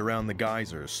ground around the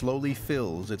geyser slowly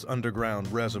fills its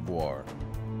underground reservoir.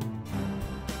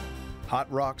 Hot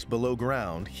rocks below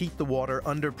ground heat the water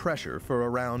under pressure for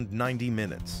around 90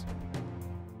 minutes.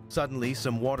 Suddenly,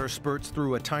 some water spurts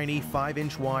through a tiny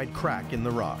 5-inch wide crack in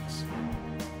the rocks.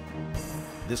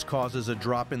 This causes a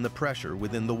drop in the pressure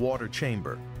within the water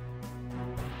chamber.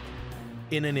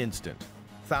 In an instant,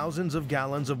 thousands of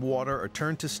gallons of water are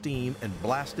turned to steam and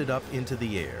blasted up into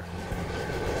the air.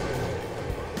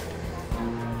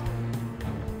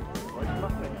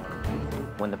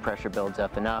 When the pressure builds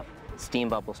up enough, steam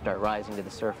bubbles start rising to the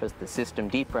surface, the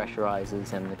system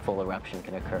depressurizes, and the full eruption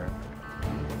can occur.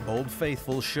 Old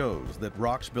Faithful shows that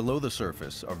rocks below the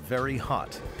surface are very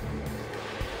hot.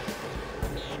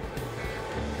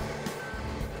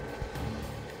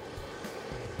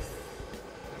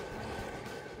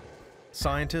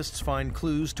 Scientists find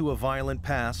clues to a violent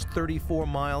past 34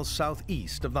 miles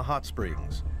southeast of the hot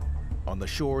springs, on the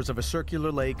shores of a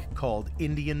circular lake called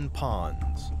Indian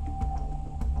Ponds.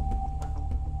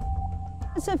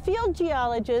 As a field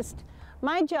geologist,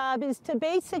 my job is to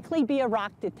basically be a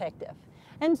rock detective.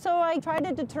 And so I try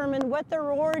to determine what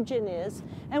their origin is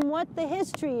and what the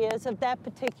history is of that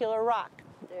particular rock.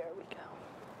 There we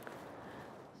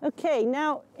go. Okay,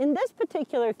 now in this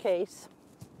particular case,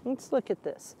 let's look at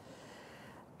this.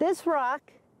 This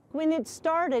rock, when it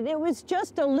started, it was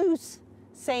just a loose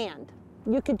sand.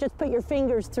 You could just put your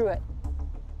fingers through it.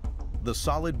 The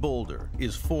solid boulder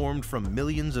is formed from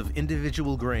millions of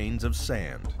individual grains of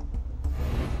sand.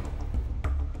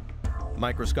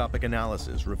 Microscopic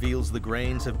analysis reveals the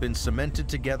grains have been cemented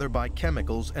together by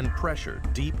chemicals and pressure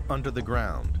deep under the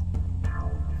ground.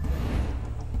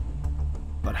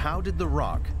 But how did the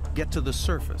rock get to the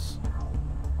surface?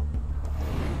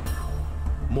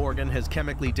 Morgan has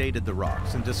chemically dated the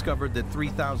rocks and discovered that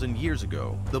 3,000 years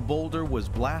ago, the boulder was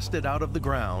blasted out of the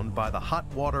ground by the hot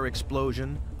water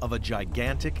explosion of a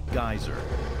gigantic geyser.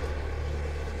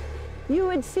 You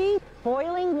would see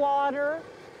boiling water,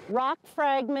 rock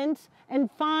fragments, and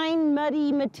fine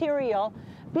muddy material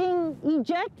being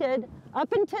ejected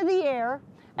up into the air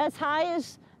as high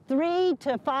as 3,000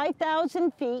 to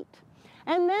 5,000 feet.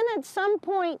 And then at some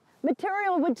point,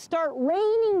 material would start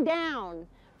raining down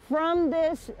from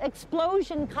this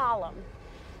explosion column.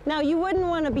 Now, you wouldn't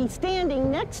want to be standing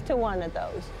next to one of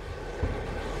those.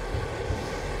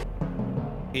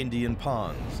 Indian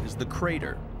Ponds is the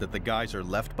crater that the geyser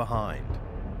left behind.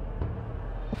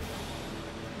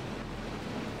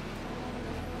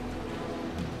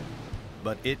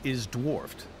 But it is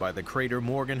dwarfed by the crater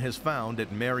Morgan has found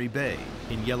at Mary Bay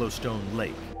in Yellowstone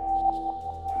Lake.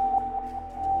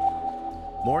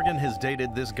 Morgan has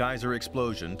dated this geyser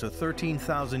explosion to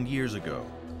 13,000 years ago.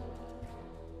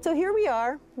 So here we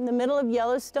are in the middle of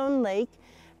Yellowstone Lake,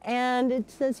 and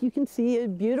it's, as you can see, a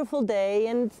beautiful day,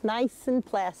 and it's nice and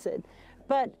placid.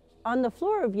 But on the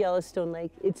floor of Yellowstone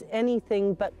Lake, it's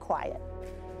anything but quiet.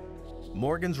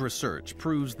 Morgan's research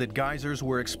proves that geysers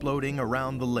were exploding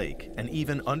around the lake and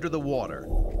even under the water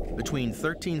between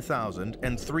 13,000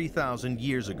 and 3,000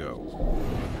 years ago.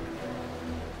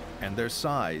 And their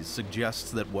size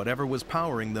suggests that whatever was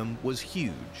powering them was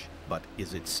huge, but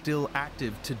is it still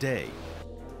active today?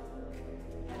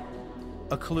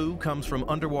 A clue comes from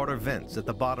underwater vents at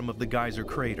the bottom of the geyser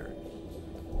crater.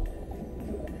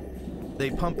 They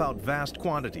pump out vast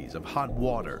quantities of hot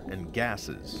water and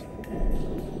gases.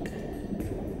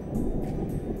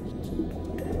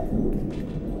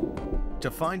 To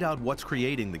find out what's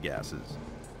creating the gases,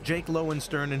 Jake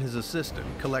Lowenstern and his assistant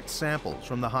collect samples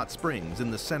from the hot springs in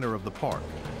the center of the park.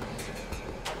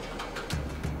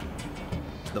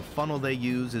 The funnel they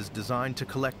use is designed to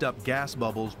collect up gas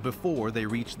bubbles before they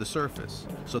reach the surface,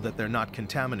 so that they're not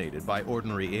contaminated by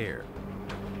ordinary air.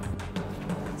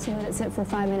 So let it sit for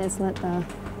 5 minutes and let the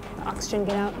oxygen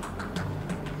get out?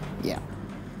 Yeah.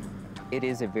 It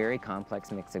is a very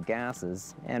complex mix of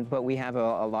gases, but we have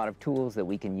a lot of tools that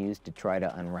we can use to try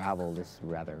to unravel this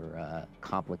rather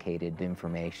complicated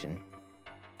information.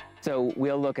 So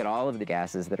we'll look at all of the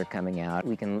gases that are coming out.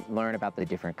 We can learn about the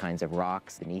different kinds of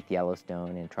rocks beneath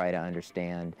Yellowstone and try to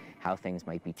understand how things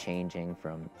might be changing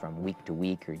from week to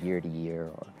week or year to year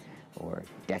or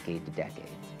decade to decade.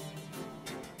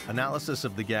 Analysis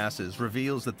of the gases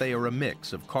reveals that they are a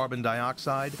mix of carbon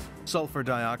dioxide, sulfur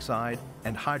dioxide,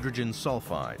 and hydrogen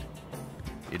sulfide.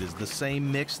 It is the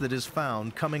same mix that is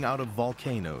found coming out of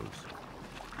volcanoes.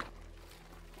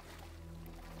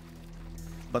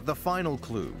 But the final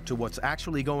clue to what's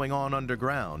actually going on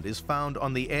underground is found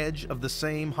on the edge of the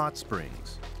same hot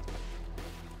springs.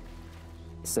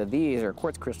 So these are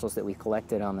quartz crystals that we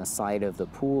collected on the side of the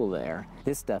pool there.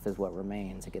 This stuff is what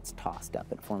remains. It gets tossed up.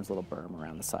 It forms a little berm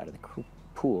around the side of the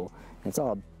pool. And it's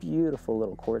all beautiful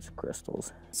little quartz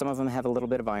crystals. Some of them have a little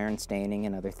bit of iron staining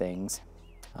and other things,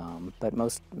 but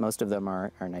most of them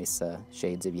are nice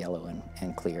shades of yellow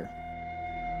and clear.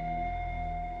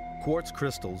 Quartz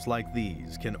crystals like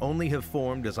these can only have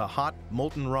formed as a hot,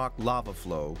 molten rock lava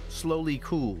flow slowly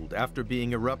cooled after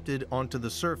being erupted onto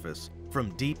the surface from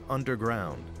deep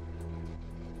underground.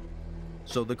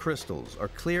 So the crystals are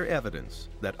clear evidence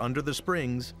that under the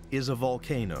springs is a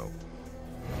volcano.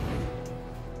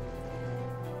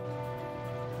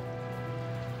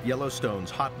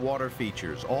 Yellowstone's hot water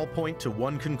features all point to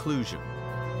one conclusion.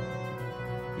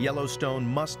 Yellowstone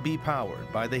must be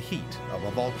powered by the heat of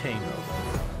a volcano.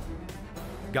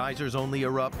 Geysers only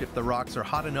erupt if the rocks are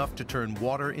hot enough to turn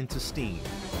water into steam.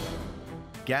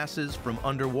 Gases from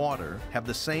underwater have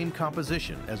the same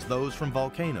composition as those from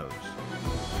volcanoes.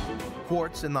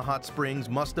 Quartz in the hot springs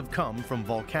must have come from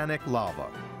volcanic lava.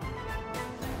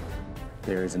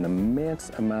 There is an immense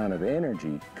amount of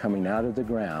energy coming out of the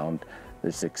ground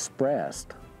that's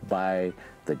expressed by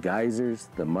the geysers,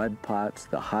 the mud pots,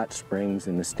 the hot springs,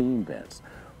 and the steam vents.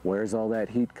 Where's all that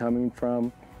heat coming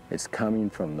from? It's coming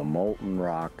from the molten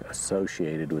rock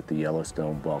associated with the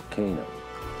Yellowstone volcano.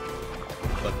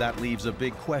 But that leaves a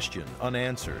big question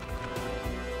unanswered.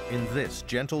 In this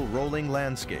gentle rolling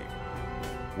landscape,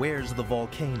 where's the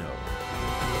volcano?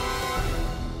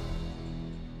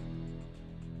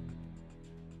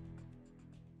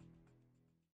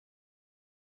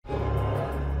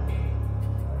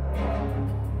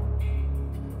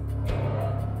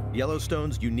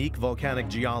 Yellowstone's unique volcanic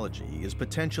geology is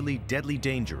potentially deadly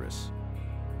dangerous.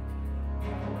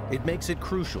 It makes it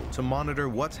crucial to monitor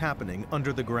what's happening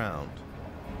under the ground.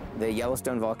 The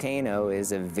Yellowstone volcano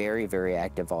is a very, very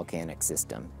active volcanic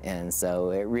system, and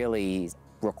so it really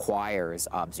requires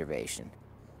observation.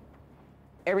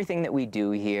 Everything that we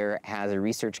do here has a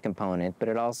research component, but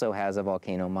it also has a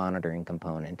volcano monitoring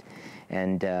component.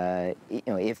 And you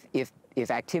know, if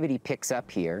activity picks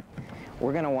up here,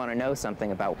 we're going to want to know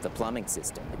something about the plumbing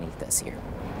system beneath us here.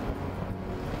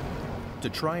 To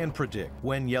try and predict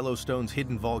when Yellowstone's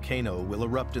hidden volcano will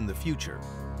erupt in the future,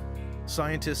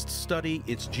 scientists study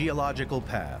its geological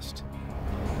past.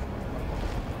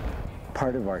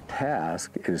 Part of our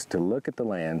task is to look at the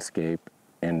landscape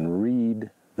and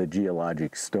read the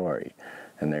geologic story.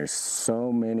 And there's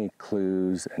so many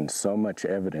clues and so much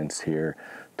evidence here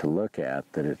to look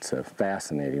at that it's a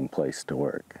fascinating place to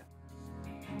work.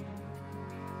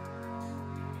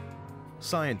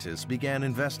 Scientists began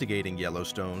investigating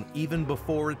Yellowstone even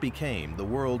before it became the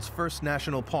world's first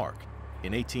national park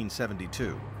in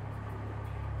 1872.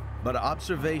 But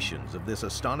observations of this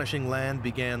astonishing land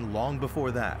began long before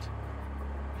that.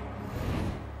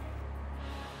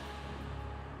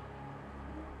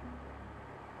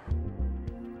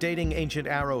 Dating ancient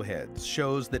arrowheads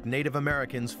shows that Native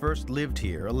Americans first lived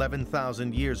here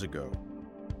 11,000 years ago.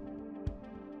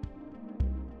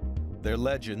 Their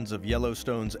legends of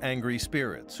Yellowstone's angry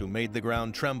spirits who made the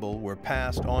ground tremble were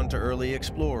passed on to early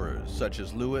explorers such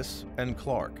as Lewis and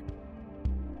Clark.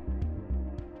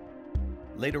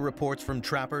 Later reports from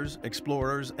trappers,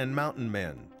 explorers, and mountain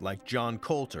men like John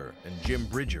Coulter and Jim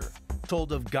Bridger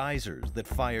told of geysers that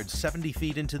fired 70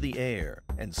 feet into the air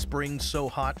and springs so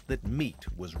hot that meat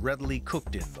was readily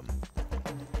cooked in them.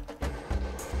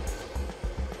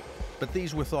 But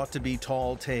these were thought to be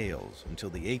tall tales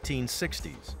until the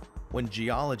 1860s, when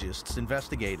geologists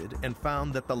investigated and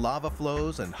found that the lava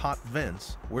flows and hot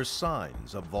vents were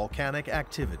signs of volcanic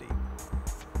activity.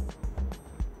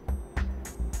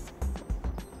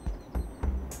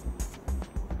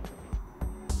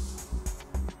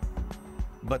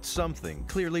 But something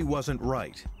clearly wasn't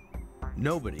right.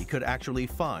 Nobody could actually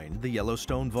find the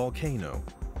Yellowstone volcano.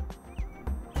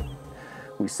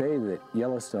 We say that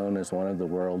Yellowstone is one of the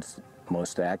world's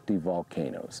most active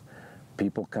volcanoes.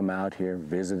 People come out here,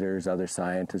 visitors, other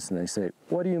scientists, and they say,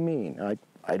 what do you mean?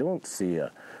 I don't see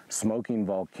a smoking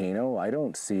volcano. I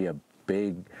don't see a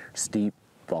big, steep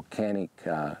volcanic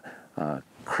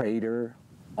crater,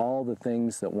 all the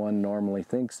things that one normally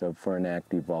thinks of for an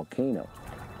active volcano.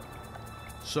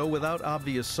 So without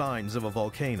obvious signs of a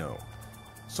volcano,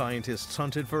 scientists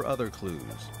hunted for other clues.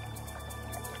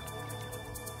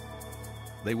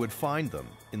 They would find them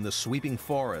in the sweeping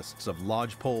forests of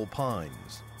lodgepole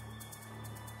pines.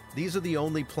 These are the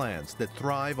only plants that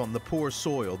thrive on the poor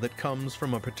soil that comes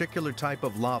from a particular type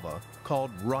of lava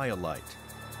called rhyolite.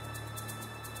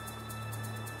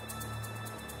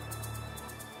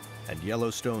 And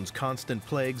Yellowstone's constant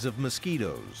plagues of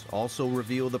mosquitoes also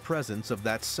reveal the presence of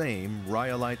that same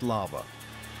rhyolite lava.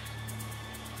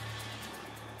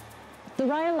 The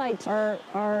rhyolites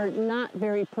are not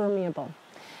very permeable.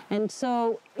 And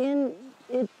so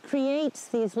it creates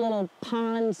these little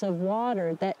ponds of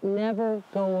water that never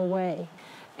go away.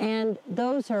 And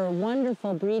those are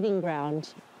wonderful breeding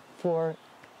grounds for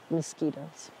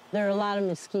mosquitoes. There are a lot of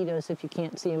mosquitoes, if you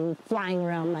can't see them, flying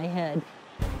around my head.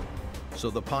 So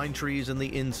the pine trees and the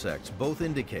insects both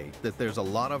indicate that there's a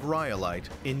lot of rhyolite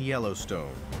in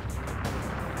Yellowstone.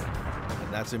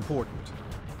 And that's important,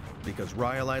 because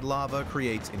rhyolite lava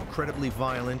creates incredibly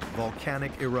violent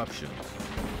volcanic eruptions.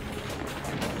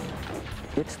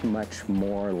 It's much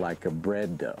more like a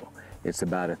bread dough. It's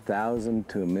about 1,000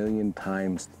 to 1,000,000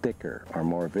 times thicker or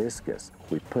more viscous.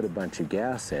 We put a bunch of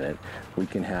gas in it, we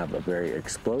can have a very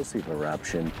explosive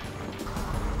eruption.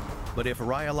 But if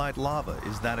rhyolite lava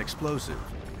is that explosive,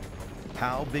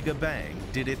 how big a bang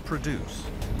did it produce?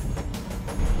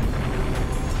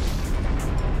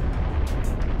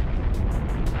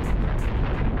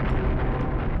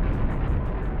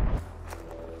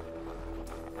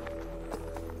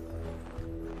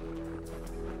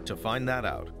 To find that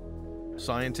out,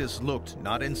 scientists looked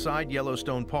not inside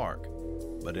Yellowstone Park,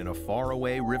 but in a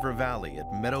faraway river valley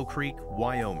at Meadow Creek,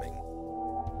 Wyoming.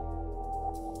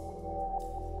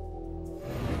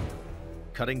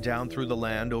 Cutting down through the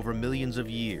land over millions of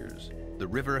years, the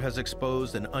river has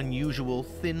exposed an unusual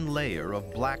thin layer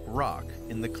of black rock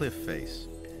in the cliff face.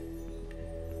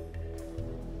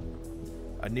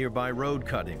 A nearby road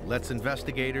cutting lets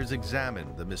investigators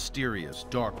examine the mysterious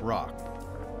dark rock.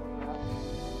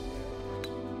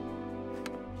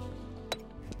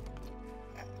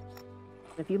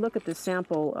 If you look at this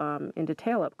sample in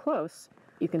detail up close,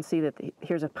 you can see that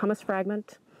here's a pumice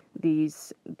fragment.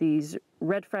 These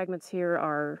red fragments here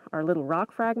are little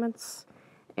rock fragments.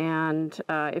 And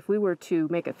if we were to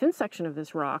make a thin section of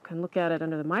this rock and look at it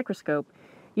under the microscope,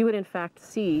 you would in fact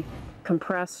see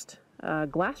compressed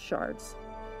glass shards.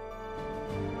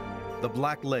 The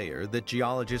black layer that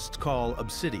geologists call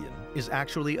obsidian is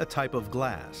actually a type of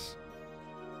glass.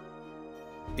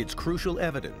 It's crucial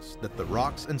evidence that the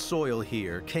rocks and soil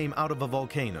here came out of a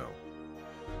volcano.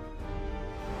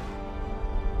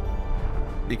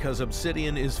 Because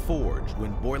obsidian is forged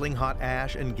when boiling hot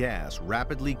ash and gas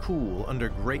rapidly cool under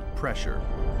great pressure.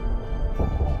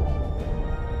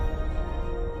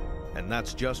 And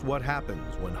that's just what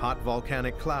happens when hot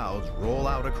volcanic clouds roll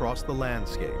out across the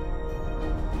landscape.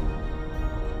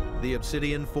 The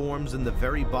obsidian forms in the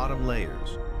very bottom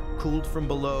layers, cooled from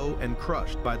below and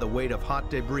crushed by the weight of hot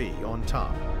debris on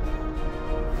top.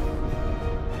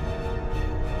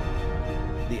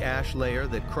 The ash layer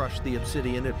that crushed the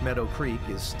obsidian at Meadow Creek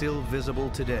is still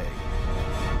visible today.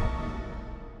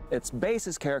 Its base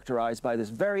is characterized by this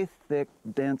very thick,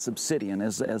 dense obsidian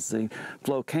as the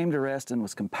flow came to rest and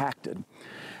was compacted.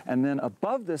 And then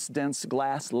above this dense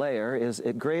glass layer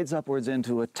it grades upwards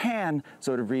into a tan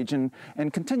sort of region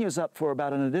and continues up for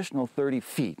about an additional 30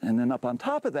 feet. And then up on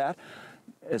top of that,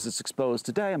 as it's exposed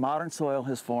today, a modern soil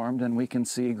has formed, and we can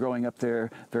see growing up there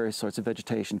various sorts of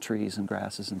vegetation, trees and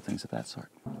grasses and things of that sort.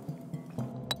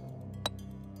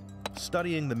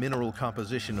 Studying the mineral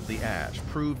composition of the ash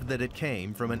proved that it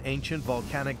came from an ancient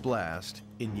volcanic blast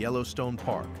in Yellowstone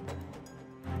Park.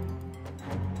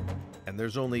 And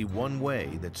there's only one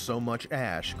way that so much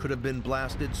ash could have been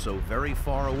blasted so very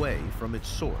far away from its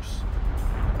source.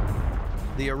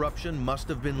 The eruption must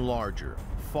have been larger,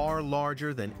 far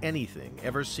larger than anything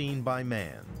ever seen by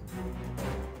man.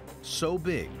 So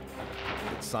big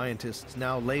that scientists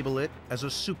now label it as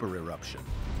a super eruption.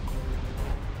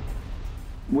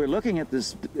 We're looking at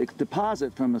this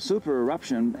deposit from a super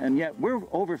eruption, and yet we're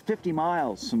over 50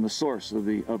 miles from the source of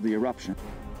the eruption.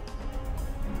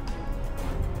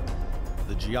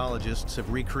 The geologists have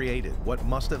recreated what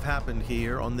must have happened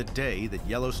here on the day that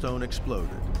Yellowstone exploded.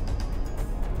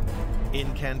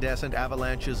 Incandescent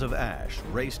avalanches of ash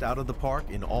raced out of the park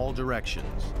in all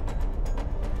directions.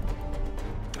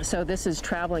 So this is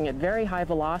traveling at very high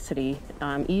velocity,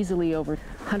 easily over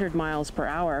 100 miles per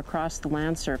hour across the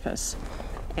land surface.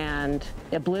 and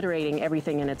obliterating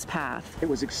everything in its path. It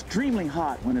was extremely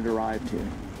hot when it arrived here,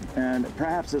 and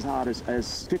perhaps as hot as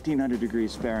 1,500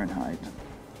 degrees Fahrenheit.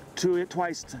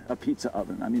 Twice a pizza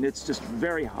oven. I mean, it's just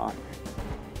very hot.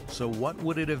 So what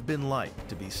would it have been like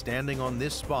to be standing on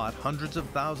this spot hundreds of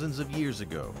thousands of years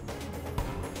ago,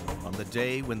 on the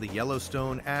day when the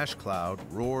Yellowstone ash cloud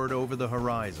roared over the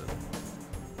horizon?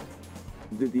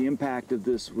 The impact of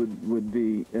this would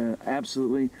be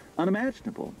absolutely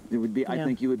unimaginable. It would be, I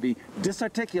think you would be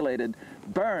disarticulated,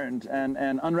 burned,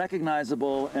 and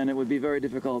unrecognizable, and it would be very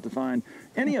difficult to find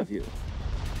any of you.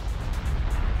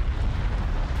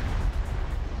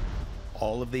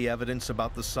 All of the evidence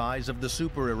about the size of the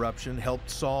super eruption helped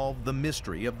solve the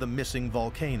mystery of the missing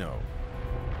volcano.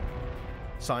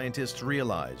 Scientists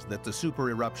realized that the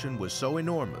super eruption was so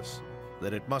enormous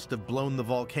that it must have blown the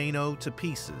volcano to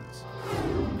pieces.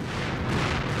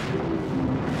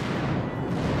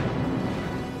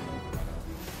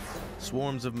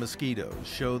 Swarms of mosquitoes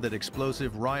show that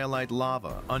explosive rhyolite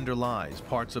lava underlies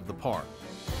parts of the park.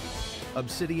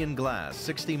 Obsidian glass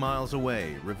 60 miles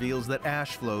away reveals that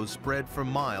ash flows spread for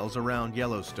miles around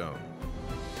Yellowstone.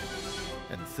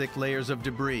 And thick layers of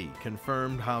debris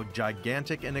confirmed how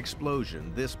gigantic an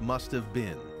explosion this must have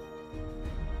been.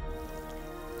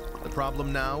 The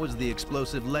problem now is the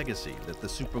explosive legacy that the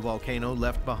supervolcano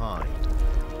left behind,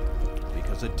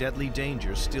 because a deadly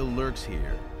danger still lurks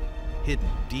here, hidden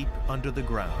deep under the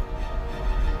ground.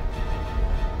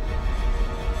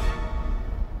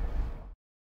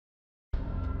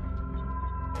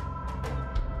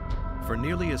 For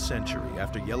nearly a century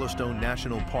after Yellowstone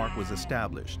National Park was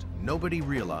established, nobody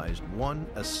realized one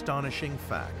astonishing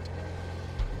fact: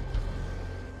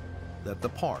 that the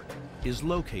park is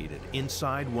located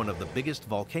inside one of the biggest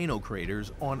volcano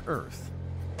craters on Earth.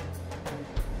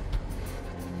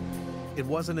 It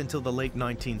wasn't until the late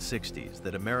 1960s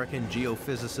that American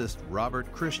geophysicist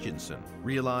Robert Christensen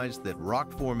realized that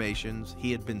rock formations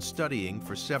he had been studying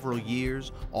for several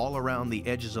years all around the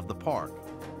edges of the park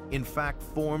in fact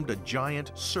formed a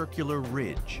giant circular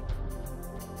ridge.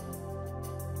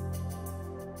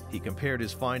 He compared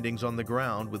his findings on the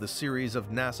ground with a series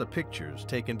of NASA pictures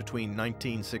taken between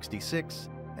 1966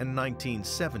 and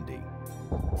 1970,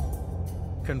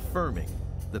 confirming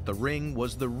that the ring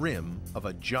was the rim of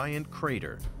a giant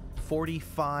crater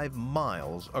 45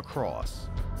 miles across.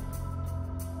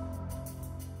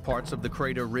 Parts of the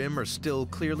crater rim are still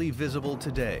clearly visible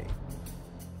today,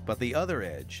 but the other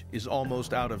edge is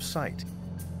almost out of sight.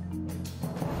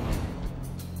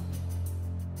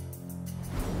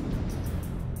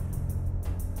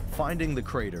 Finding the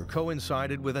crater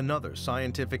coincided with another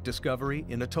scientific discovery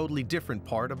in a totally different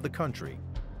part of the country.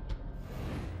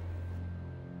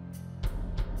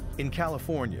 In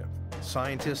California,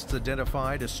 scientists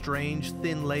identified a strange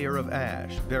thin layer of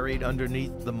ash buried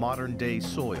underneath the modern-day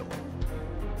soil.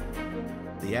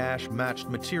 The ash matched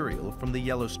material from the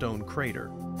Yellowstone crater.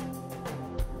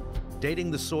 Dating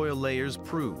the soil layers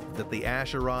proved that the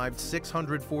ash arrived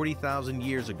 640,000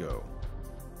 years ago.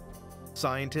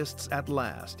 Scientists at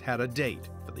last had a date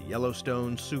for the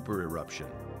Yellowstone supereruption.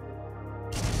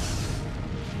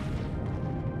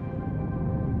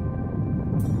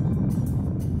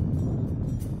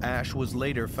 Ash was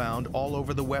later found all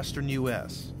over the western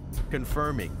U.S.,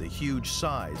 confirming the huge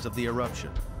size of the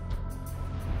eruption.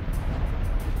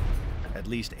 At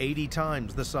least 80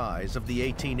 times the size of the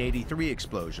 1883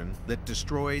 explosion that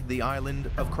destroyed the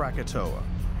island of Krakatoa.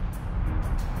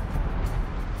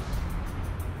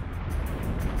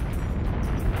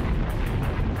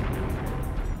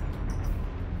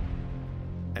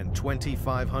 And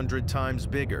 2,500 times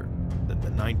bigger than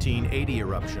the 1980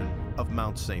 eruption of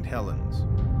Mount St. Helens.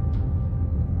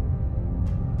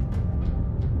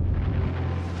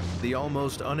 The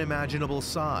almost unimaginable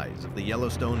size of the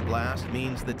Yellowstone blast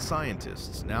means that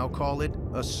scientists now call it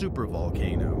a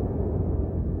supervolcano.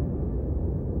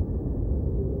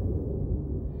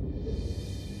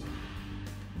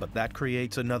 But that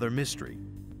creates another mystery.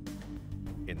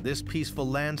 In this peaceful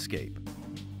landscape,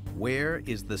 where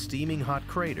is the steaming hot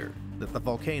crater that the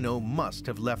volcano must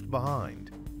have left behind?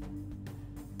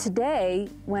 Today,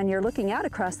 when you're looking out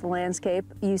across the landscape,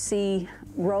 you see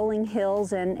rolling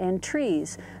hills and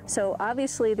trees. So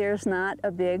obviously there's not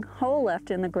a big hole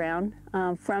left in the ground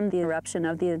from the eruption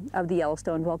of the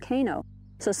Yellowstone volcano.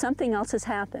 So something else has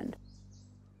happened.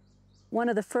 One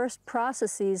of the first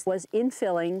processes was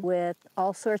infilling with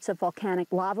all sorts of volcanic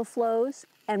lava flows.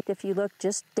 And if you look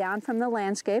just down from the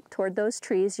landscape toward those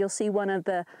trees, you'll see one of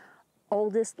the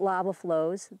oldest lava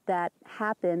flows that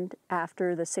happened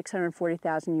after the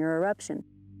 640,000-year eruption.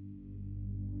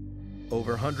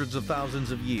 Over hundreds of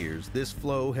thousands of years, this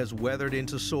flow has weathered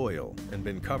into soil and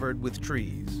been covered with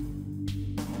trees.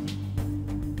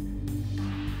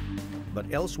 But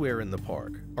elsewhere in the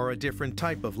park are a different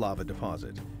type of lava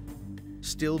deposit,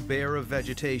 still bare of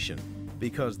vegetation,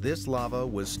 because this lava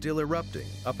was still erupting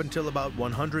up until about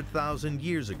 100,000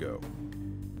 years ago.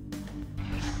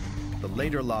 The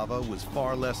later lava was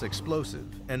far less explosive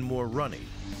and more runny,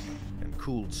 and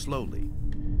cooled slowly.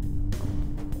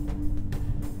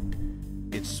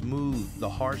 It smoothed the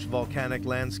harsh volcanic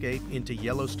landscape into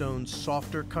Yellowstone's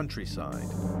softer countryside.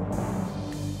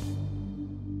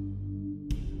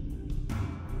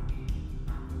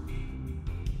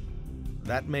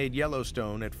 That made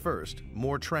Yellowstone at first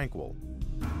more tranquil.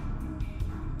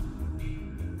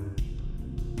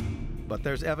 But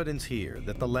there's evidence here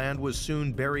that the land was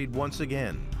soon buried once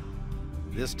again,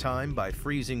 this time by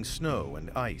freezing snow and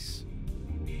ice.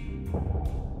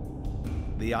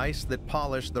 The ice that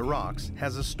polished the rocks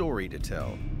has a story to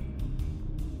tell.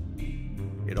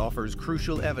 It offers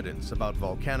crucial evidence about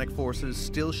volcanic forces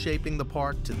still shaping the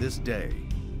park to this day.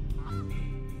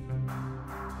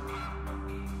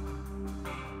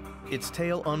 Its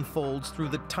tale unfolds through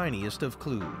the tiniest of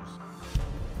clues.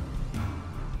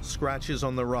 Scratches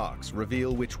on the rocks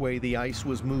reveal which way the ice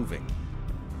was moving.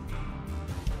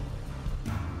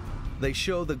 They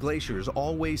show the glaciers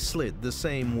always slid the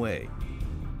same way,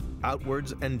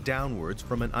 outwards and downwards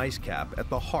from an ice cap at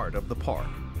the heart of the park.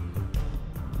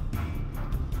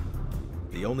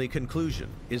 The only conclusion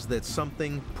is that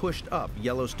something pushed up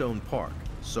Yellowstone Park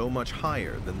so much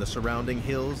higher than the surrounding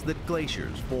hills that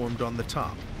glaciers formed on the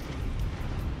top.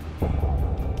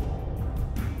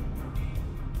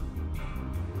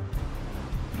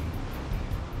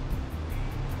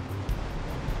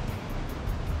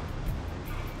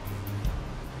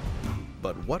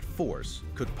 But what force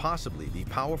could possibly be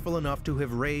powerful enough to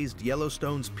have raised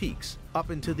Yellowstone's peaks up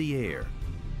into the air?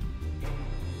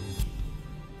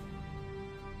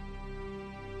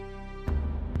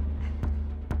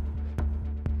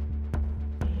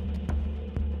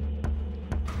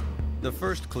 The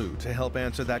first clue to help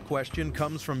answer that question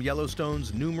comes from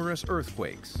Yellowstone's numerous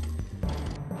earthquakes.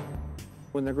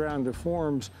 When the ground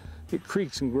deforms, it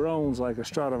creaks and groans like a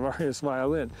Stradivarius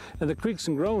violin, and the creaks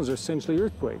and groans are essentially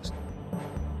earthquakes.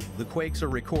 The quakes are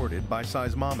recorded by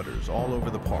seismometers all over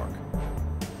the park.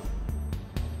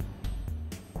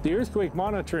 The earthquake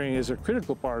monitoring is a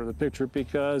critical part of the picture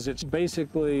because it's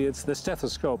the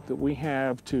stethoscope that we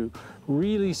have to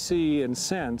really see and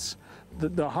sense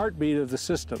the heartbeat of the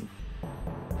system.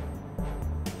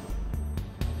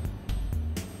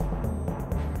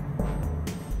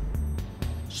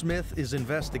 Smith is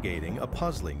investigating a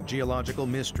puzzling geological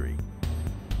mystery.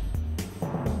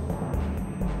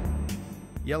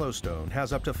 Yellowstone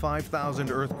has up to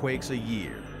 5,000 earthquakes a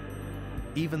year,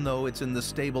 even though it's in the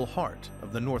stable heart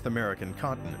of the North American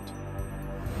continent.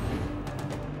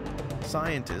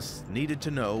 Scientists needed to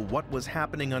know what was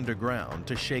happening underground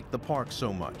to shake the park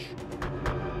so much.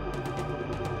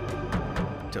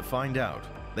 To find out,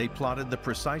 they plotted the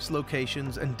precise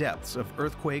locations and depths of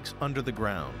earthquakes under the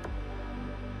ground.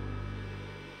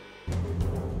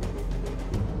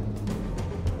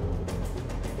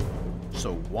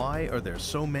 So why are there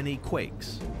so many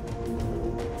quakes?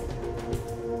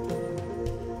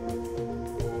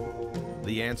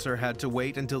 The answer had to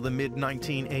wait until the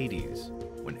mid-1980s,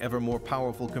 when ever more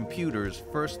powerful computers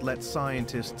first let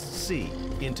scientists see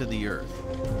into the Earth.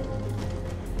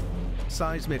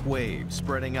 Seismic waves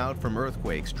spreading out from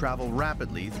earthquakes travel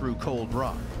rapidly through cold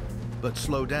rock, but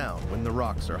slow down when the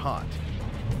rocks are hot.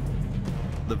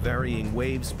 The varying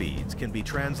wave speeds can be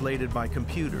translated by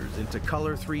computers into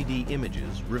color 3D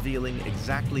images revealing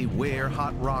exactly where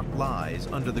hot rock lies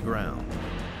under the ground.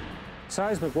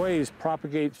 Seismic waves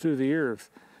propagate through the Earth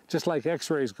just like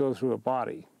X-rays go through a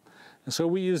body. And so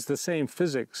we use the same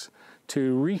physics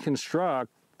to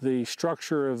reconstruct the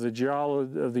structure of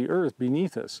the Earth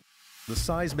beneath us. The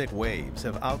seismic waves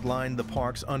have outlined the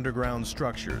park's underground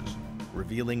structures,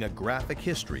 revealing a graphic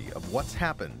history of what's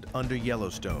happened under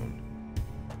Yellowstone.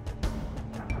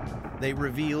 They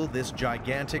reveal this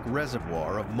gigantic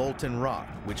reservoir of molten rock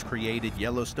which created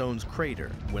Yellowstone's crater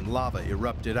when lava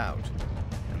erupted out,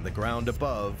 and the ground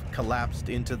above collapsed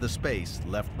into the space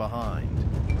left behind.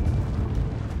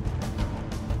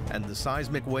 And the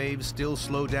seismic waves still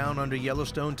slow down under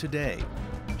Yellowstone today,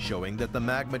 showing that the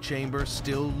magma chamber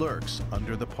still lurks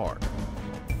under the park.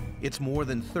 It's more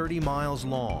than 30 miles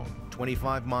long,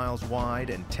 25 miles wide,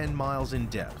 and 10 miles in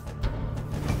depth.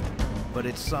 But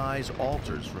its size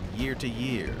alters from year to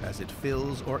year as it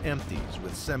fills or empties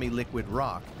with semi-liquid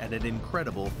rock at an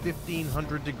incredible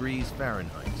 1,500 degrees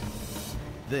Fahrenheit.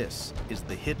 This is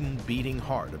the hidden beating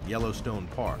heart of Yellowstone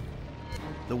Park.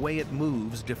 The way it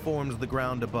moves deforms the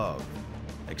ground above,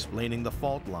 explaining the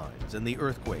fault lines and the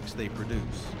earthquakes they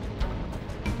produce.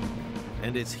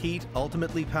 And its heat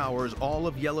ultimately powers all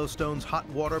of Yellowstone's hot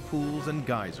water pools and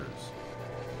geysers.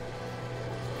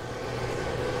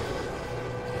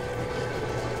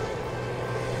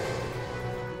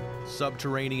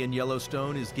 Subterranean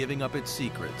Yellowstone is giving up its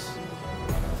secrets.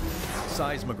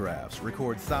 Seismographs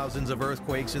record thousands of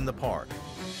earthquakes in the park.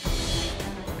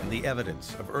 And the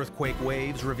evidence of earthquake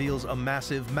waves reveals a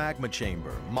massive magma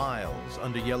chamber miles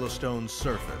under Yellowstone's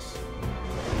surface.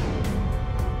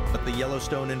 But the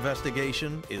Yellowstone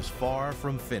investigation is far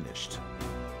from finished,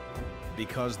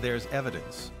 because there's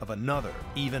evidence of another,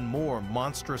 even more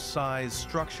monstrous-sized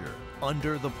structure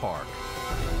under the park.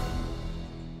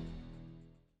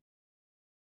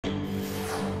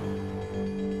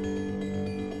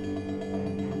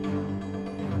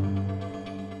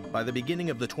 By the beginning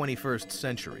of the 21st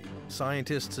century,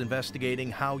 scientists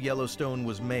investigating how Yellowstone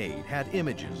was made had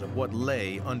images of what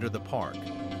lay under the park.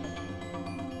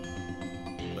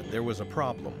 But there was a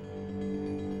problem.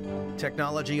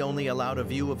 Technology only allowed a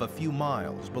view of a few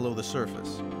miles below the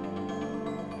surface.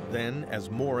 Then,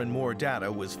 as more and more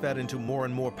data was fed into more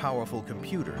and more powerful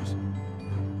computers,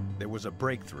 there was a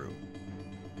breakthrough.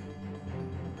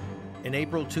 In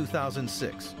April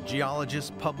 2006,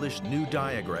 geologists published new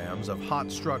diagrams of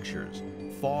hot structures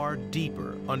far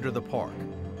deeper under the park,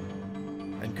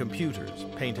 and computers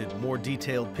painted more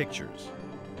detailed pictures.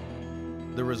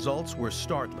 The results were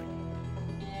startling.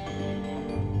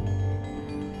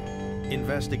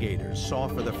 Investigators saw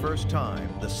for the first time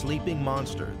the sleeping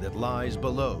monster that lies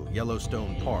below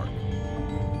Yellowstone Park.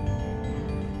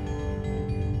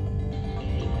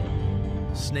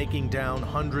 Snaking down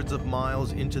hundreds of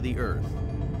miles into the earth,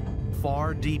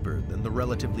 far deeper than the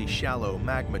relatively shallow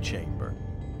magma chamber,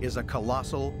 is a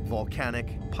colossal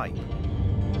volcanic pipe.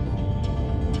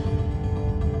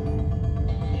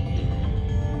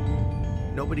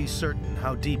 Nobody's certain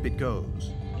how deep it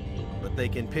goes, but they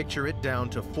can picture it down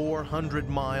to 400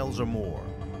 miles or more,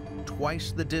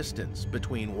 twice the distance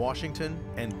between Washington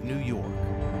and New York.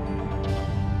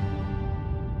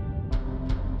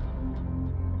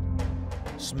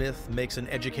 Smith makes an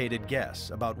educated guess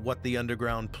about what the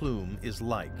underground plume is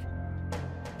like.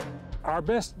 Our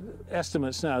best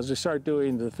estimates now, as we start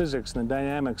doing the physics and the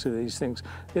dynamics of these things,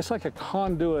 it's like a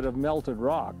conduit of melted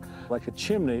rock, like a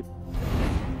chimney.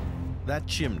 That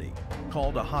chimney,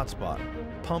 called a hotspot,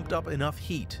 pumped up enough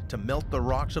heat to melt the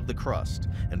rocks of the crust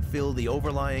and fill the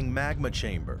overlying magma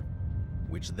chamber,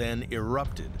 which then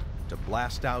erupted to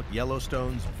blast out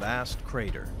Yellowstone's vast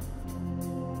crater.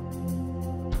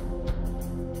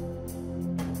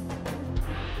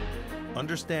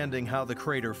 Understanding how the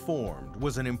crater formed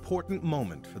was an important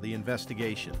moment for the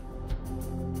investigation,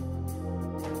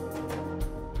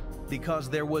 because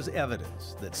there was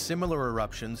evidence that similar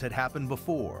eruptions had happened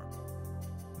before,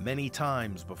 many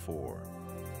times before.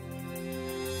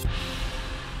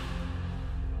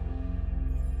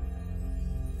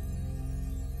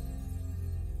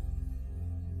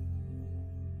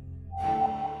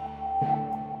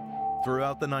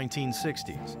 Throughout the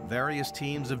 1960s, various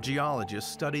teams of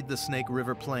geologists studied the Snake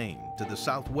River Plain to the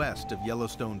southwest of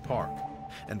Yellowstone Park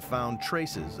and found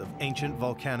traces of ancient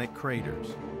volcanic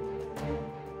craters.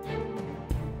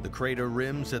 The crater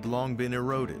rims had long been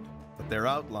eroded, but their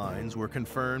outlines were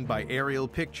confirmed by aerial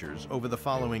pictures over the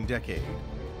following decade.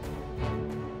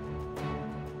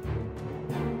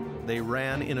 They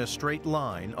ran in a straight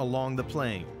line along the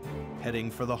plain,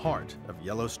 heading for the heart of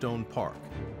Yellowstone Park.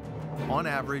 On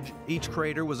average, each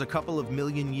crater was a couple of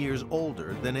million years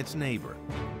older than its neighbor.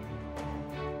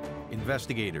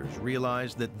 Investigators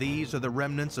realized that these are the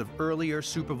remnants of earlier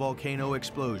supervolcano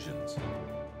explosions,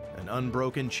 an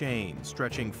unbroken chain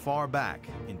stretching far back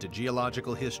into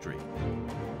geological history.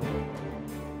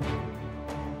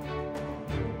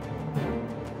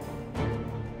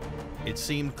 It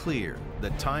seemed clear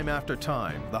that time after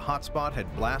time, the hotspot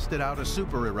had blasted out a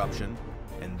super eruption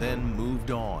and then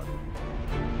moved on.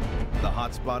 The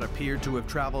hotspot appeared to have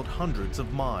traveled hundreds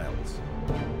of miles.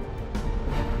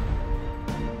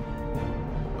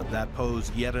 But that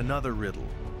posed yet another riddle.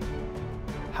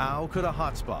 How could a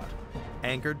hotspot,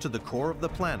 anchored to the core of the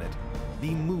planet, be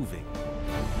moving?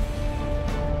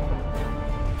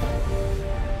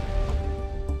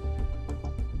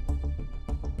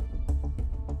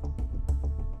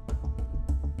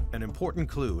 An important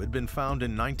clue had been found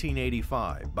in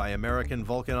 1985 by American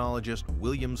volcanologist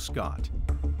William Scott.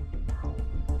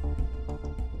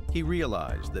 He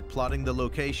realized that plotting the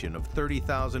location of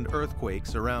 30,000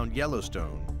 earthquakes around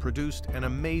Yellowstone produced an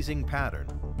amazing pattern.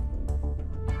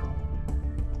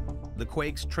 the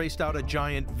quakes traced out a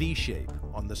giant V shape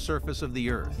on the surface of the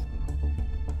Earth.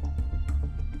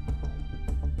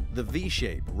 The V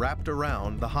shape wrapped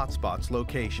around the hotspot's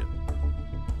location.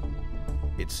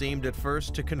 It seemed at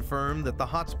first to confirm that the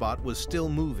hotspot was still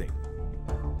moving,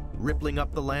 rippling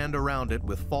up the land around it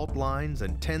with fault lines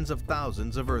and tens of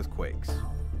thousands of earthquakes.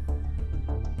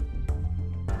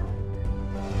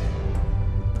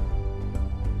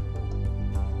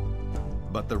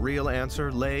 But the real answer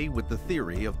lay with the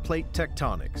theory of plate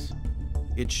tectonics.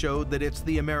 It showed that it's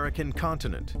the American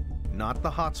continent, not the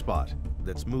hotspot,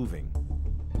 that's moving.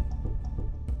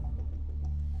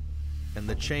 And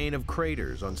the chain of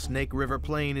craters on Snake River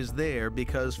Plain is there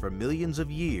because for millions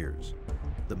of years,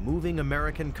 the moving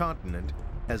American continent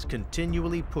has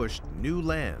continually pushed new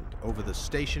land over the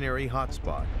stationary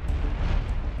hotspot.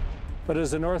 But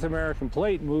as the North American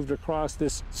plate moved across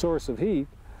this source of heat,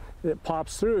 it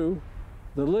pops through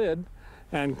the lid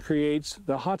and creates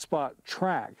the hotspot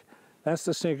track. That's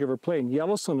the Snake River Plain.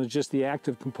 Yellowstone is just the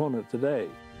active component today.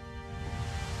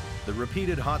 The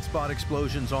repeated hotspot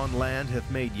explosions on land have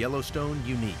made Yellowstone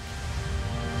unique.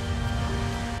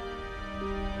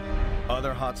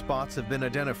 Other hotspots have been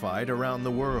identified around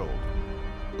the world,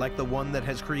 like the one that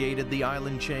has created the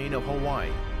island chain of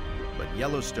Hawaii. But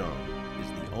Yellowstone is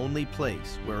the only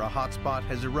place where a hotspot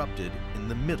has erupted in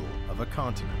the middle of a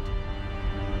continent.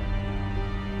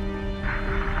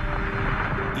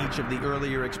 Each of the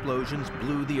earlier explosions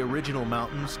blew the original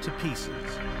mountains to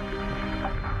pieces.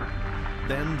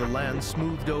 Then the land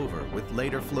smoothed over with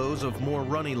later flows of more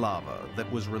runny lava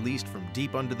that was released from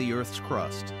deep under the Earth's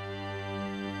crust.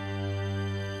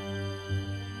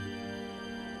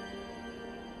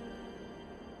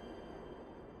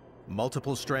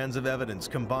 Multiple strands of evidence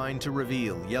combined to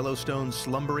reveal Yellowstone's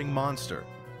slumbering monster,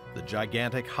 the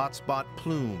gigantic hotspot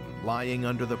plume lying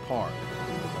under the park.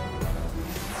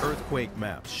 Earthquake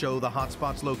maps show the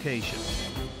hotspot's location.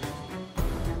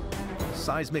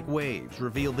 Seismic waves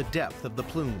reveal the depth of the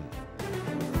plume.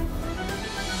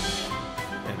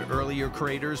 And earlier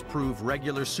craters prove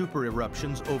regular super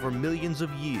eruptions over millions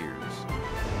of years.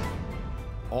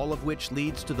 All of which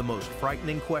leads to the most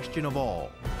frightening question of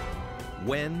all.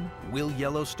 When will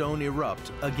Yellowstone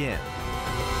erupt again?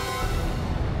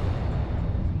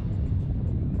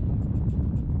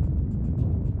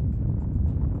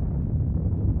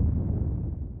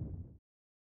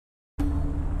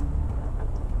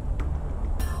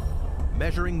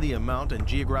 Measuring the amount and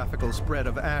geographical spread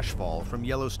of ashfall from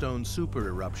Yellowstone's super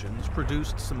eruptions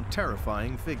produced some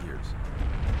terrifying figures.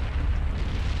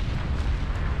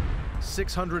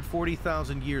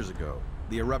 640,000 years ago,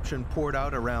 the eruption poured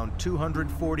out around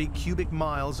 240 cubic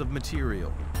miles of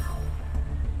material.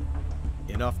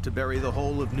 Enough to bury the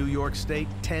whole of New York State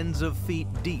tens of feet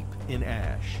deep in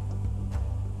ash.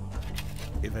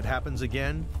 If it happens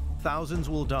again, thousands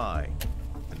will die,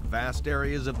 and vast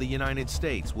areas of the United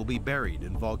States will be buried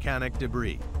in volcanic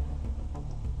debris.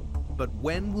 But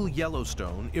when will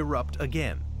Yellowstone erupt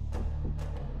again?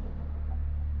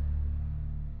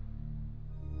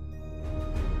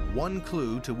 One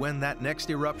clue to when that next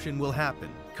eruption will happen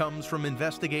comes from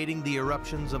investigating the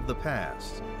eruptions of the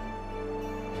past.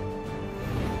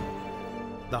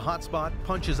 The hotspot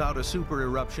punches out a super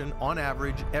eruption on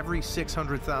average every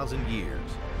 600,000 years.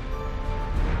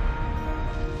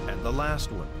 And the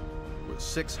last one was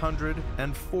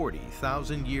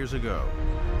 640,000 years ago.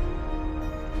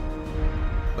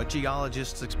 But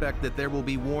geologists expect that there will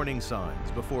be warning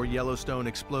signs before Yellowstone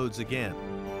explodes again.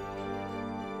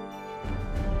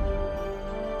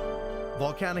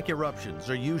 Volcanic eruptions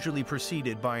are usually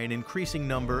preceded by an increasing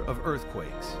number of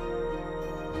earthquakes.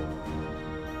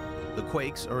 The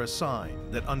quakes are a sign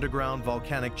that underground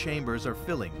volcanic chambers are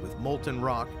filling with molten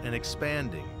rock and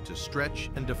expanding to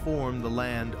stretch and deform the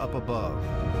land up above.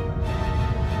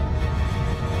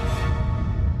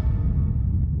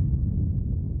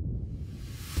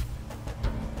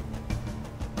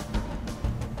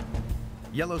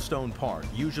 Yellowstone Park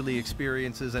usually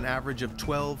experiences an average of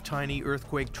 12 tiny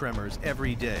earthquake tremors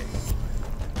every day.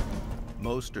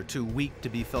 Most are too weak to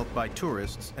be felt by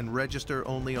tourists and register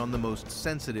only on the most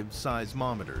sensitive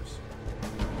seismometers.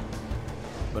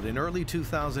 But in early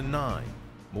 2009,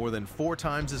 more than 4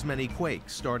 times as many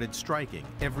quakes started striking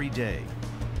every day.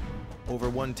 Over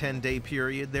one 10-day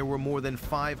period, there were more than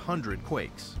 500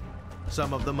 quakes,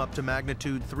 some of them up to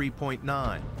magnitude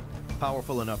 3.9.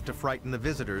 Powerful enough to frighten the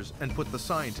visitors and put the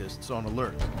scientists on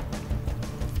alert.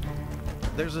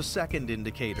 There's a second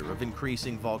indicator of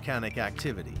increasing volcanic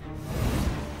activity.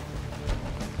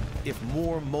 If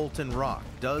more molten rock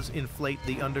does inflate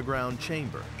the underground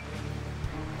chamber,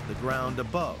 the ground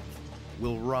above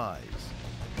will rise.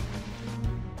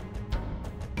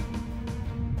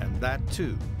 That,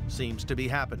 too, seems to be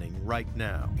happening right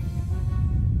now.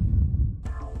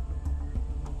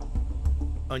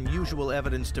 Unusual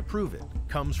evidence to prove it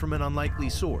comes from an unlikely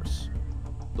source: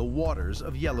 the waters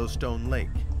of Yellowstone Lake.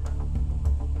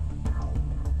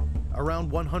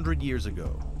 Around 100 years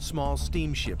ago, small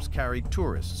steamships carried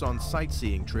tourists on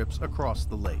sightseeing trips across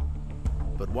the lake.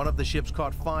 But one of the ships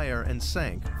caught fire and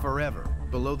sank forever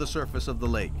below the surface of the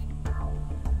lake.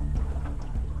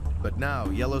 But now,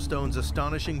 Yellowstone's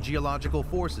astonishing geological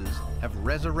forces have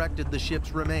resurrected the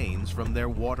ship's remains from their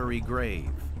watery grave.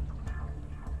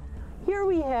 Here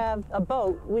we have a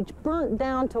boat which burnt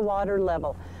down to water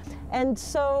level. And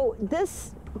so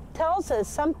this tells us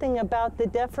something about the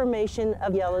deformation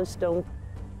of Yellowstone.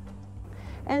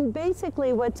 And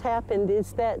basically what's happened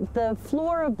is that the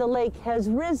floor of the lake has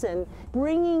risen,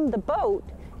 bringing the boat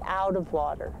out of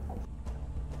water.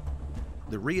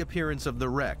 The reappearance of the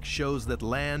wreck shows that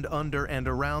land under and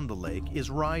around the lake is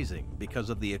rising because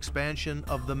of the expansion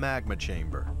of the magma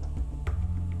chamber.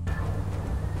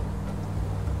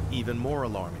 Even more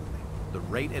alarmingly, the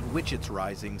rate at which it's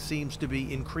rising seems to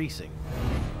be increasing.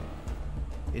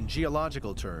 In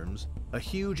geological terms, a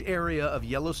huge area of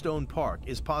Yellowstone Park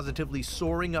is positively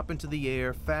soaring up into the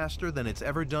air faster than it's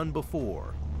ever done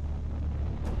before.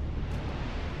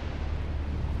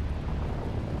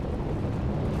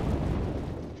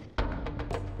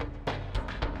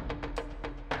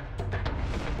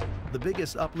 The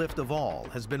biggest uplift of all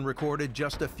has been recorded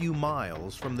just a few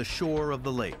miles from the shore of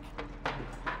the lake.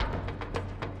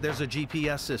 There's a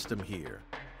GPS system here,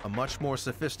 a much more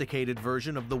sophisticated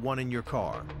version of the one in your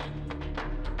car.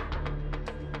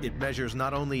 It measures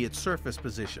not only its surface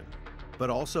position, but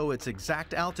also its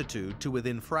exact altitude to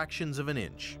within fractions of an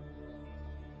inch.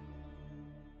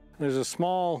 There's a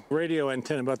small radio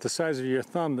antenna about the size of your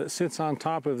thumb that sits on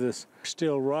top of this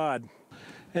steel rod.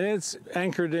 And it's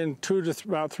anchored in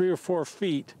about 3 or 4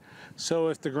 feet. So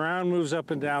if the ground moves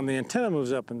up and down, the antenna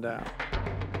moves up and down.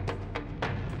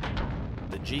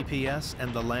 The GPS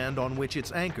and the land on which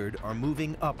it's anchored are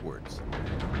moving upwards.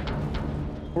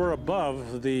 We're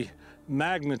above the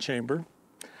magma chamber,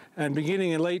 and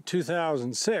beginning in late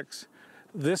 2006,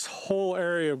 this whole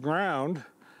area of ground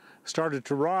started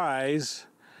to rise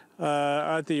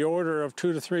at the order of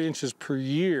 2 to 3 inches per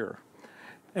year.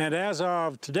 And as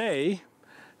of today,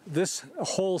 this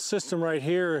whole system right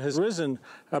here has risen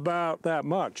about that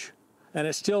much, and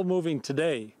it's still moving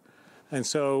today. And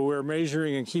so we're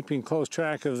measuring and keeping close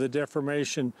track of the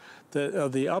deformation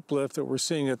of the uplift that we're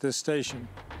seeing at this station.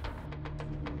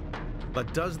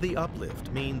 But does the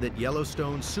uplift mean that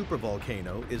Yellowstone's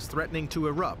supervolcano is threatening to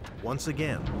erupt once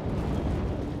again?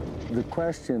 The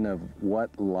question of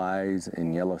what lies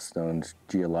in Yellowstone's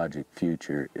geologic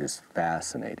future is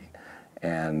fascinating.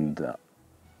 And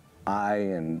I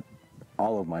and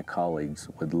all of my colleagues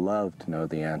would love to know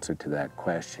the answer to that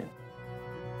question.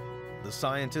 The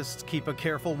scientists keep a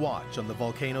careful watch on the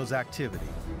volcano's activity.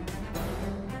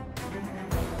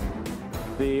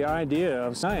 The idea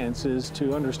of science is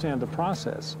to understand the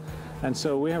process. And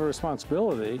so we have a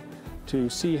responsibility to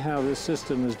see how this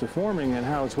system is deforming and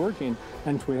how it's working.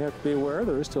 And we have to be aware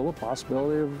there is still a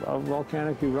possibility of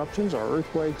volcanic eruptions or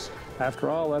earthquakes. After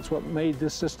all, that's what made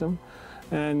this system.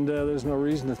 And there's no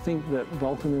reason to think that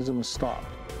volcanism has stopped.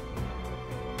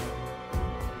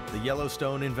 The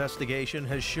Yellowstone investigation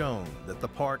has shown that the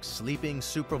park's sleeping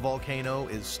supervolcano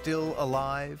is still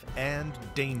alive and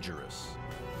dangerous.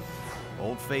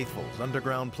 Old Faithful's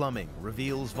underground plumbing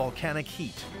reveals volcanic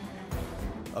heat.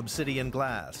 Obsidian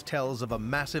glass tells of a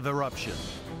massive eruption.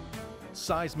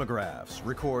 Seismographs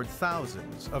record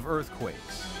thousands of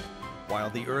earthquakes, while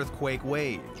the earthquake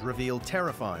waves reveal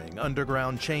terrifying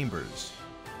underground chambers.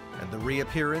 And the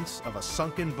reappearance of a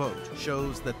sunken boat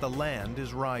shows that the land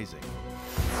is rising.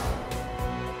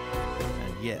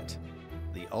 And yet,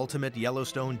 the ultimate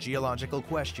Yellowstone geological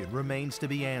question remains to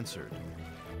be answered.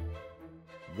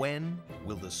 When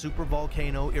will the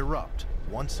supervolcano erupt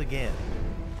once again?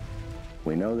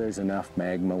 We know there's enough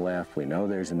magma left, we know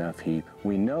there's enough heat,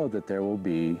 we know that there will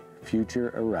be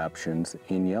future eruptions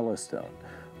in Yellowstone,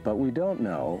 but we don't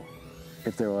know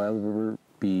if there will ever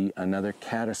be another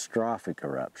catastrophic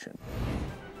eruption.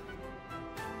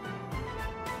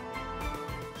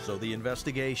 So the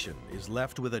investigation is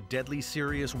left with a deadly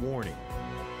serious warning.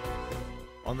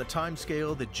 On the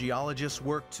timescale that geologists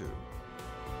work to,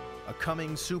 a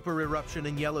coming super eruption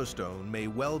in Yellowstone may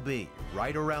well be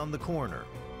right around the corner.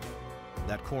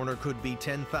 That corner could be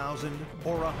 10,000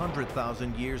 or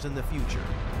 100,000 years in the future,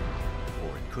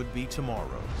 or it could be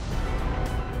tomorrow.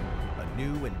 A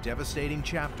new and devastating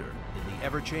chapter in the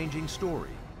ever-changing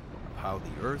story of how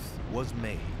the Earth was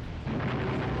made.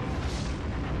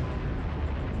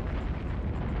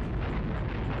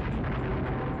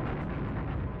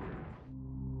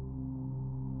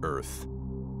 Earth,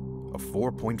 a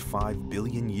 4.5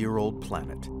 billion-year-old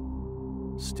planet,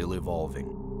 still evolving.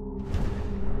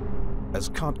 As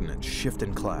continents shift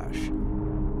and clash,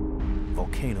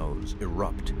 volcanoes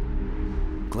erupt,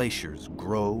 glaciers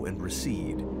grow and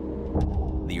recede,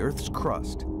 the Earth's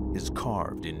crust is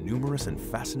carved in numerous and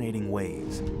fascinating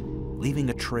ways, leaving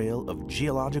a trail of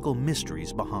geological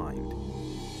mysteries behind.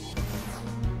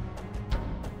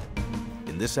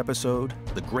 In this episode,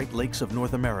 the Great Lakes of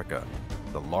North America,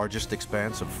 the largest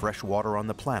expanse of fresh water on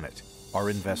the planet, are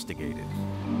investigated.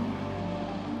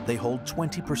 They hold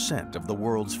 20% of the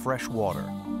world's fresh water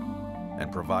and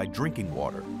provide drinking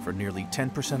water for nearly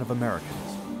 10% of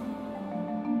Americans.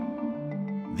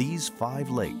 These 5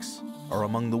 lakes are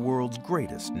among the world's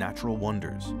greatest natural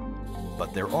wonders,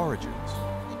 but their origins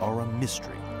are a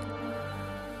mystery.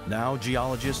 Now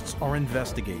geologists are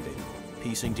investigating,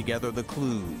 piecing together the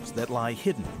clues that lie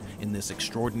hidden in this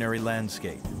extraordinary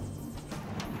landscape,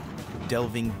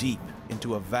 delving deep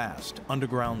into a vast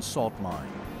underground salt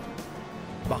mine,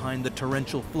 behind the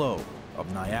torrential flow of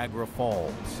Niagara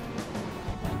Falls,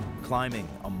 climbing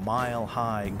a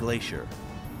mile-high glacier,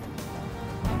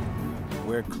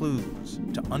 where clues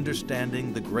to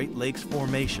understanding the Great Lakes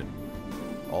formation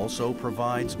also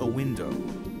provides a window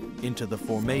into the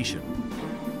formation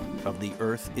of the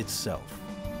Earth itself.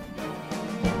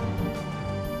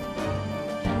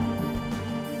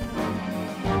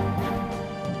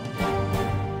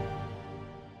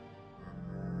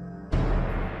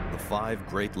 The 5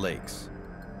 Great Lakes,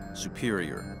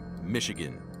 Superior,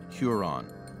 Michigan, Huron,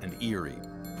 and Erie,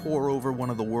 pour over one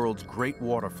of the world's great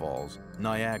waterfalls,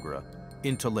 Niagara,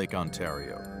 into Lake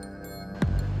Ontario.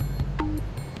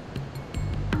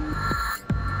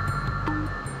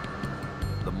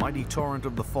 The mighty torrent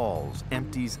of the falls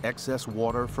empties excess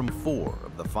water from 4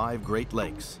 of the 5 Great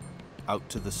Lakes out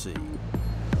to the sea.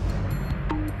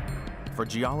 For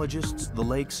geologists, the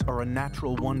lakes are a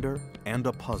natural wonder and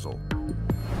a puzzle.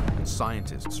 And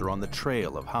scientists are on the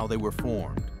trail of how they were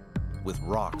formed, with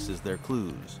rocks as their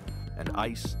clues, and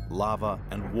ice, lava,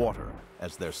 and water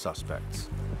as their suspects.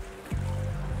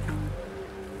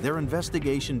 Their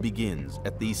investigation begins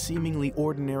at these seemingly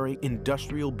ordinary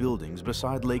industrial buildings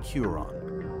beside Lake Huron.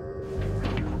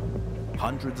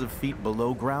 Hundreds of feet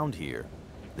below ground here,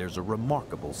 there's a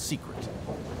remarkable secret.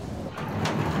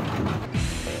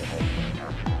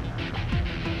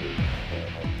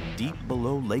 Deep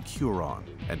below Lake Huron,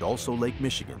 and also Lake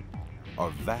Michigan,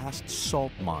 are vast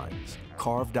salt mines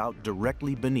carved out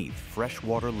directly beneath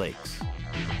freshwater lakes.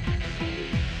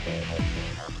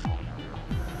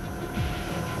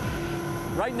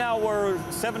 Right now we're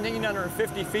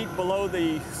 1,750 feet below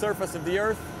the surface of the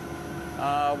Earth.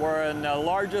 We're in the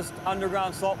largest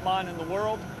underground salt mine in the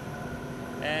world,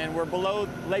 and we're below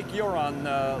Lake Huron,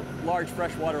 a large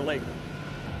freshwater lake.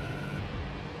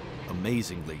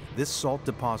 Amazingly, this salt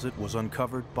deposit was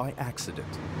uncovered by accident.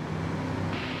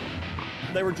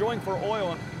 They were drilling for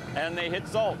oil, and they hit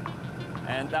salt,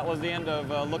 and that was the end of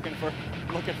looking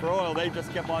for oil. They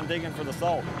just kept on digging for the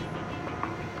salt.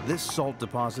 This salt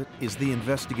deposit is the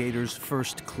investigators'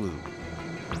 first clue.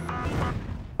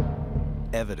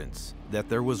 Evidence that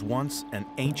there was once an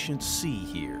ancient sea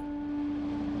here.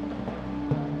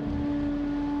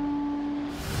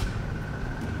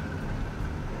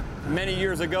 Many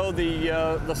years ago,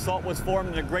 the salt was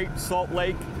formed in a great salt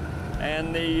lake,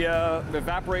 and the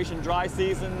evaporation dry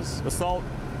seasons, the salt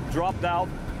dropped out,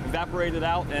 evaporated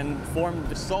out, and formed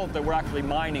the salt that we're actually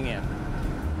mining in.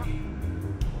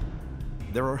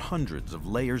 There are hundreds of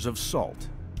layers of salt,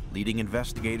 leading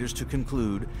investigators to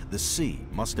conclude the sea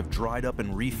must have dried up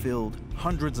and refilled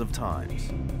hundreds of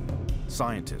times.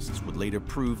 Scientists would later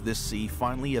prove this sea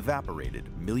finally evaporated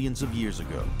millions of years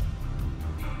ago.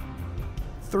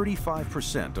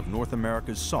 35% of North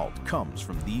America's salt comes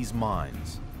from these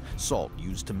mines. Salt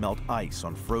used to melt ice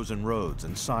on frozen roads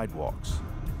and sidewalks.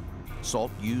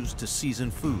 Salt used to season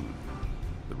food.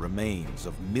 The remains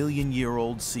of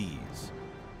million-year-old seas,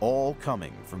 all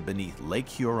coming from beneath Lake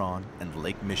Huron and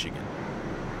Lake Michigan.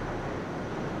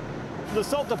 The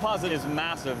salt deposit is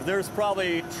massive. There's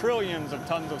probably trillions of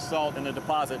tons of salt in the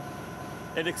deposit.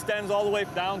 It extends all the way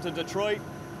down to Detroit.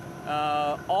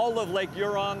 All of Lake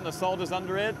Huron, the salt is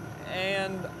under it,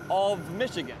 and all of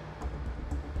Michigan.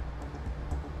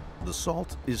 The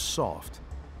salt is soft,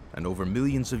 and over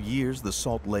millions of years, the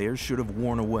salt layers should have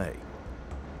worn away.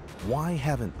 Why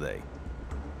haven't they?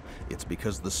 It's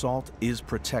because the salt is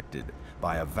protected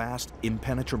by a vast,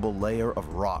 impenetrable layer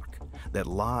of rock that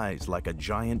lies like a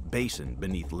giant basin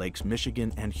beneath Lakes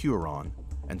Michigan and Huron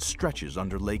and stretches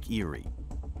under Lake Erie.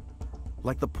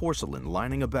 Like the porcelain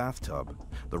lining a bathtub,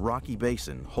 the rocky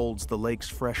basin holds the lake's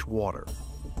fresh water.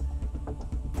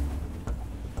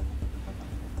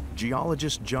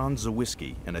 geologist John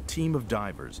Zawiski and a team of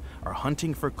divers are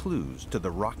hunting for clues to the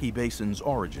rocky basin's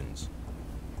origins.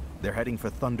 They're heading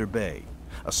for Thunder Bay,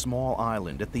 a small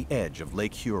island at the edge of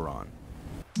Lake Huron.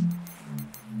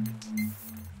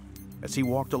 As he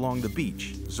walked along the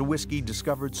beach, Zawiski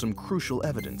discovered some crucial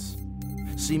evidence,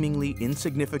 seemingly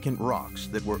insignificant rocks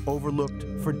that were overlooked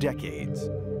for decades.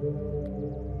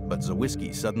 But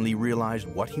Zawiski suddenly realized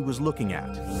what he was looking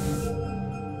at: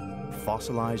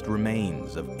 fossilized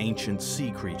remains of ancient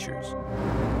sea creatures.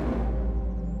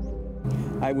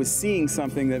 I was seeing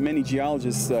something that many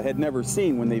geologists had never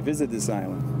seen when they visited this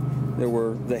island. There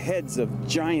were the heads of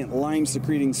giant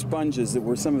lime-secreting sponges that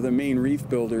were some of the main reef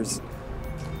builders.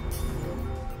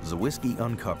 Zawiski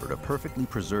uncovered a perfectly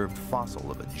preserved fossil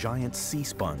of a giant sea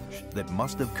sponge that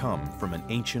must have come from an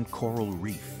ancient coral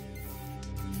reef.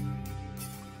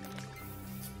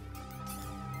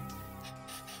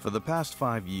 For the past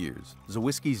 5 years,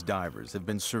 Zawiski's divers have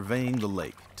been surveying the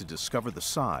lake to discover the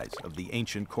size of the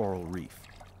ancient coral reef.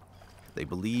 They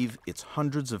believe it's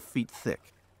hundreds of feet thick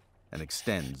and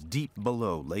extends deep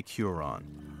below Lake Huron.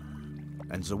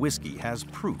 And Zawiski has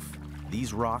proof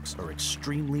these rocks are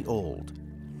extremely old.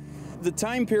 The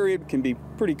time period can be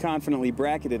pretty confidently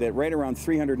bracketed at right around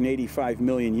 385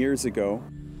 million years ago.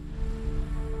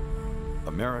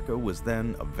 America was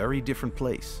then a very different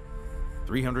place.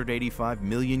 385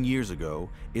 million years ago,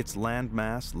 its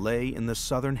landmass lay in the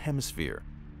southern hemisphere,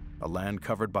 a land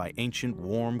covered by ancient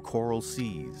warm coral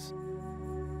seas.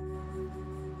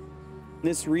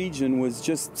 This region was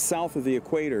just south of the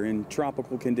equator in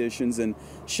tropical conditions, and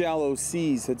shallow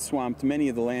seas had swamped many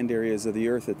of the land areas of the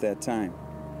Earth at that time.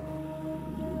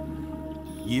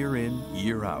 Year in,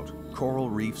 year out, coral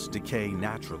reefs decay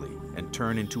naturally and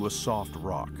turn into a soft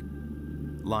rock,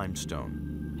 limestone.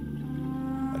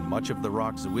 And much of the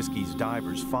rock Zawiski's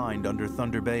divers find under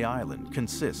Thunder Bay Island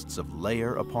consists of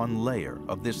layer upon layer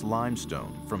of this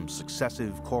limestone from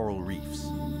successive coral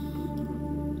reefs.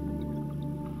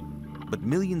 But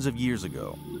millions of years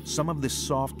ago, some of this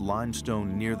soft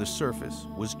limestone near the surface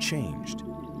was changed.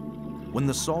 When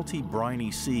the salty,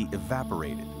 briny sea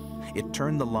evaporated, it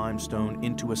turned the limestone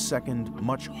into a second,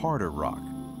 much harder rock,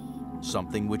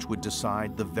 something which would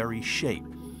decide the very shape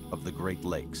of the Great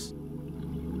Lakes.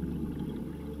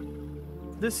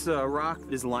 This rock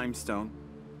is limestone.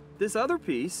 This other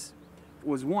piece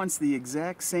was once the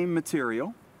exact same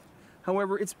material.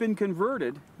 However, it's been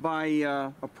converted by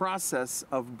a process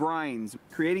of brines,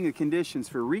 creating the conditions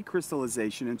for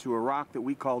recrystallization into a rock that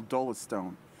we call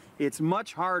dolostone. It's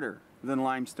much harder than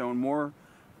limestone, more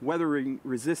weathering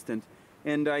resistant,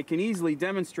 and I can easily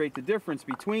demonstrate the difference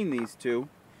between these two: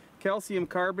 calcium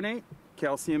carbonate,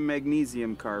 calcium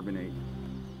magnesium carbonate.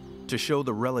 To show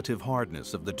the relative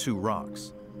hardness of the two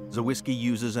rocks, Zawiski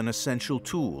uses an essential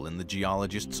tool in the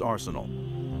geologist's arsenal.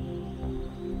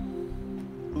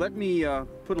 Let me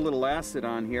put a little acid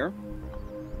on here.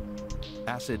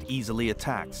 Acid easily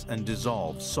attacks and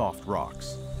dissolves soft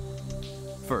rocks.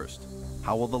 First,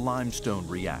 how will the limestone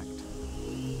react?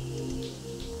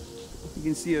 You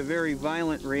can see a very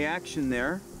violent reaction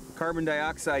there. Carbon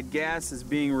dioxide gas is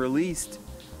being released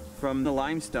from the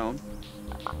limestone.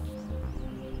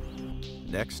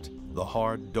 Next, the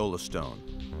hard dolostone.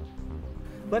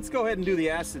 Let's go ahead and do the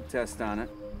acid test on it.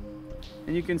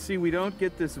 And you can see we don't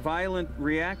get this violent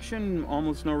reaction,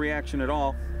 almost no reaction at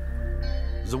all.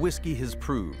 Zawiski has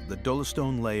proved the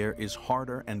dolostone layer is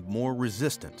harder and more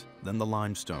resistant than the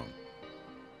limestone.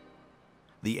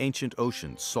 The ancient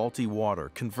ocean's salty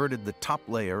water converted the top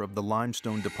layer of the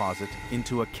limestone deposit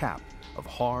into a cap of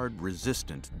hard,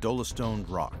 resistant dolostone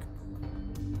rock.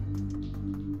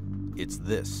 It's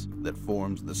this that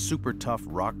forms the super tough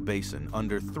rock basin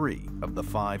under 3 of the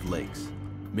 5 lakes: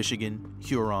 Michigan,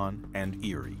 Huron, and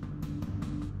Erie.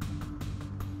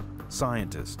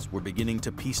 Scientists were beginning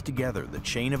to piece together the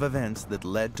chain of events that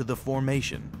led to the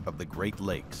formation of the Great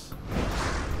Lakes.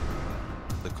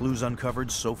 The clues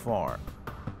uncovered so far: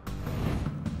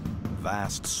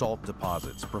 vast salt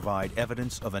deposits provide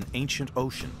evidence of an ancient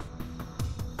ocean.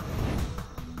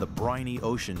 The briny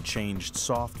ocean changed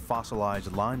soft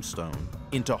fossilized limestone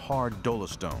into hard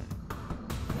dolostone.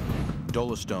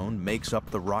 Dolostone makes up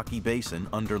the rocky basin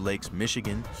under lakes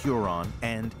Michigan, Huron,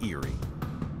 and Erie.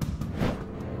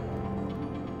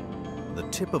 The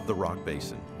tip of the rock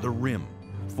basin, the rim,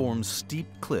 forms steep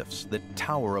cliffs that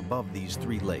tower above these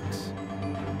 3 lakes.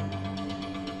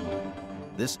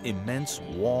 This immense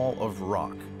wall of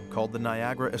rock, called the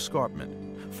Niagara Escarpment,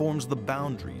 forms the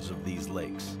boundaries of these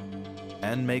lakes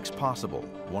and makes possible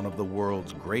one of the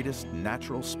world's greatest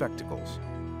natural spectacles,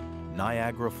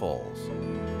 Niagara Falls.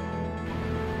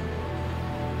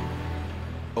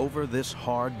 Over this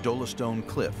hard dolostone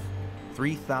cliff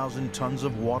 3,000 tons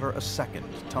of water a second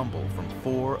tumble from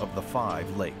 4 of the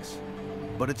 5 lakes.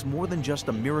 But it's more than just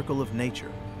a miracle of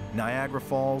nature. Niagara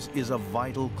Falls is a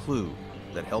vital clue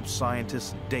that helps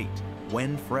scientists date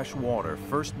when fresh water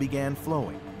first began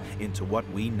flowing into what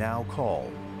we now call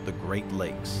the Great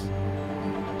Lakes.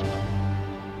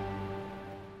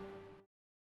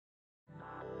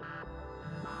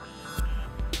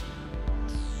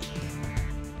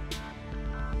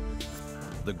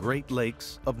 The Great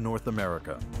Lakes of North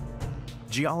America.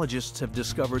 Geologists have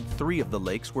discovered 3 of the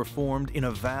lakes were formed in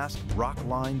a vast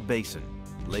rock-lined basin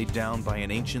laid down by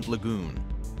an ancient lagoon.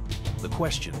 The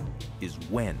question is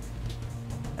when?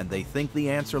 And they think the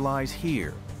answer lies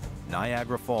here,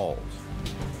 Niagara Falls.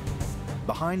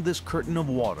 Behind this curtain of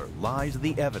water lies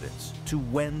the evidence to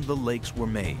when the lakes were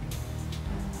made.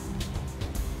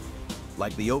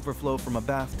 Like the overflow from a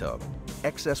bathtub,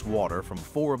 excess water from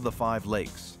 4 of the 5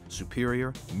 lakes,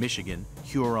 Superior, Michigan,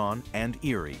 Huron, and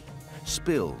Erie,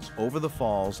 spills over the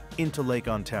falls into Lake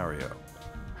Ontario.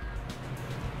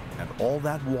 And all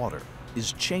that water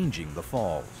is changing the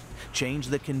falls, change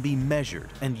that can be measured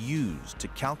and used to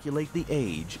calculate the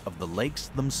age of the lakes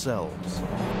themselves.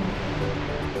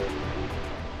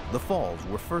 The falls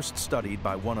were first studied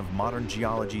by one of modern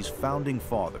geology's founding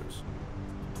fathers,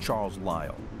 Charles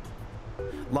Lyell.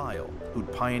 Lyell,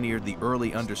 who'd pioneered the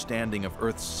early understanding of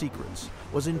Earth's secrets,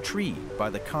 was intrigued by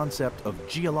the concept of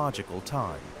geological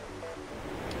time.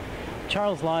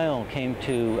 Charles Lyell came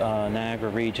to Niagara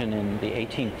region in the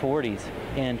 1840s,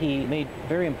 and he made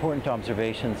very important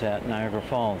observations at Niagara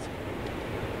Falls.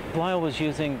 Lyell was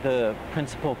using the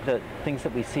principle that things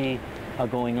that we see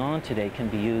going on today can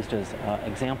be used as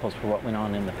examples for what went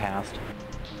on in the past.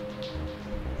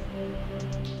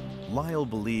 Lyell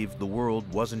believed the world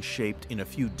wasn't shaped in a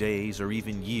few days or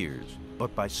even years,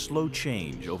 but by slow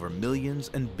change over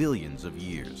millions and billions of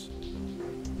years.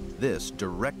 This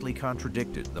directly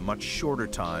contradicted the much shorter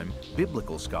time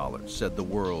biblical scholars said the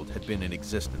world had been in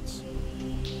existence.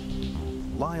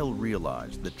 Lyell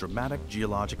realized that dramatic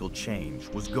geological change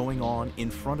was going on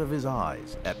in front of his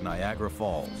eyes at Niagara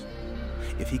Falls.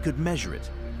 If he could measure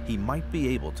it, he might be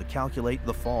able to calculate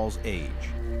the fall's age.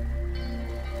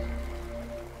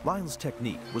 Lyell's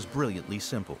technique was brilliantly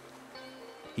simple.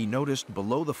 He noticed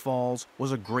below the falls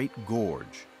was a great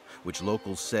gorge, which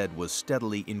locals said was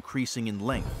steadily increasing in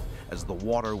length as the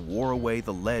water wore away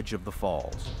the ledge of the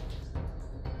falls.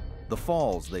 The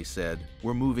falls, they said,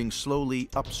 were moving slowly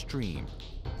upstream.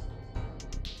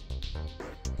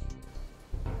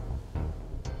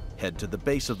 Head to the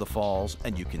base of the falls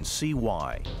and you can see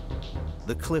why.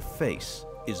 The cliff face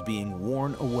is being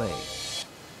worn away.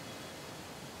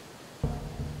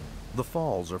 The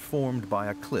falls are formed by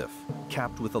a cliff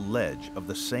capped with a ledge of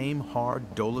the same hard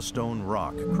dolostone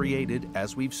rock created,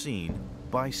 as we've seen,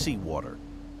 by seawater.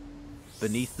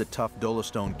 Beneath the tough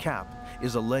dolostone cap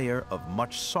is a layer of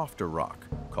much softer rock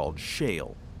called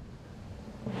shale.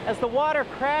 As the water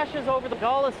crashes over the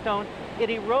dolostone, it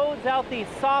erodes out these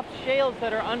soft shales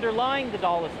that are underlying the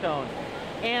dolostone,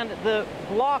 and the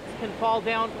blocks can fall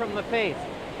down from the face.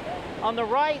 On the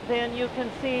right, then, you can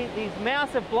see these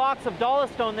massive blocks of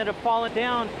dolostone that have fallen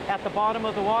down at the bottom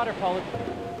of the waterfall.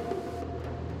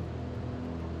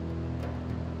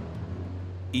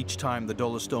 Each time the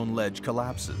dolostone ledge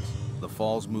collapses, the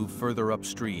falls move further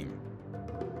upstream.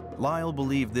 Lyell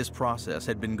believed this process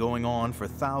had been going on for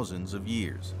thousands of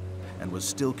years and was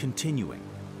still continuing.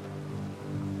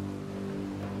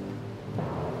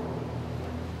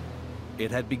 It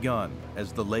had begun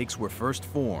as the lakes were first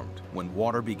formed when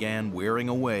water began wearing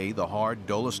away the hard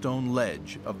dolostone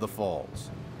ledge of the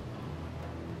falls.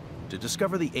 To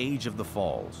discover the age of the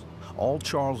falls, all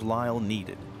Charles Lyell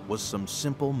needed was some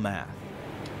simple math.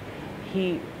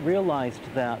 He realized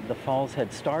that the falls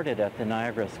had started at the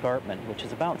Niagara Escarpment, which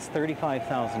is about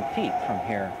 35,000 feet from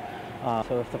here.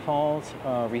 So if the falls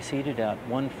receded at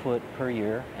 1 foot per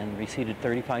year and receded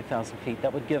 35,000 feet,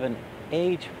 that would give an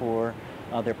age for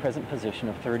their present position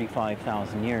of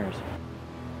 35,000 years.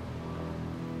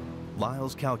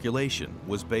 Lyell's calculation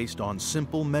was based on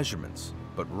simple measurements,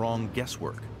 but wrong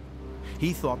guesswork.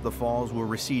 He thought the falls were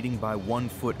receding by 1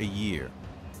 foot a year.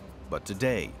 But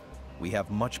today, we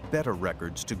have much better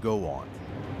records to go on.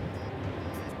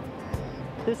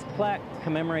 This plaque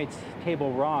commemorates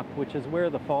Table Rock, which is where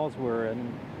the falls were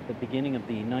in the beginning of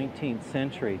the 19th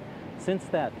century. Since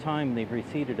that time, they've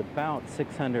receded about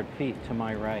 600 feet to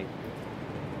my right.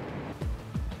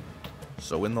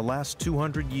 So in the last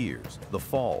 200 years, the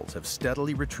falls have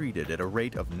steadily retreated at a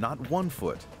rate of not 1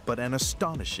 foot, but an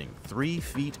astonishing 3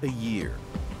 feet a year.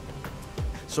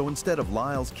 So instead of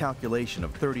Lyell's calculation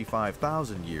of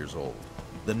 35,000 years old,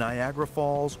 The Niagara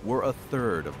Falls were a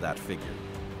third of that figure,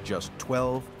 just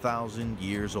 12,000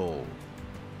 years old,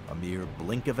 a mere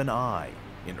blink of an eye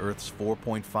in Earth's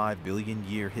 4.5 billion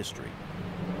year history.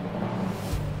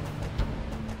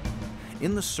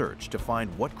 In the search to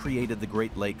find what created the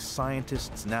Great Lakes,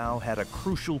 scientists now had a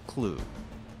crucial clue: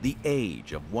 the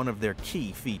age of one of their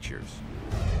key features.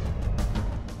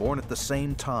 Born at the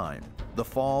same time, the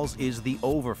falls is the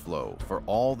overflow for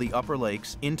all the upper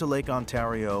lakes into Lake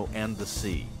Ontario and the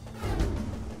sea.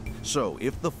 So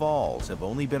if the falls have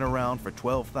only been around for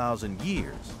 12,000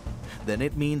 years, then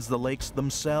it means the lakes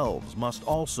themselves must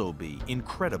also be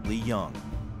incredibly young.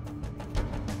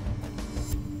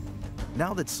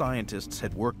 Now that scientists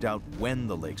had worked out when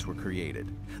the lakes were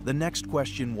created, the next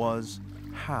question was,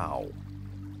 how?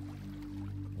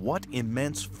 What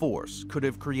immense force could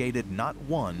have created not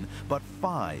one, but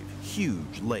 5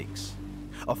 huge lakes?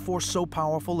 A force so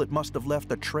powerful it must have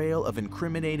left a trail of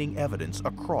incriminating evidence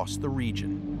across the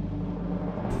region.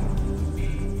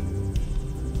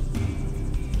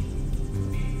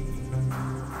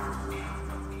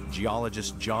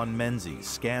 Geologist John Menzies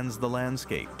scans the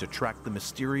landscape to track the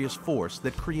mysterious force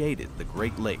that created the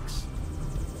Great Lakes.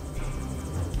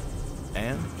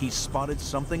 And he spotted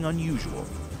something unusual.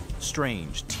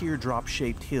 Strange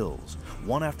teardrop-shaped hills,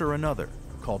 one after another,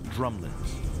 called drumlins.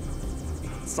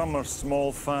 Some are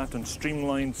small, fat, and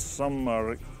streamlined. Some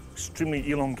are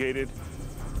extremely elongated.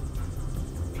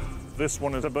 This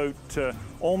one is about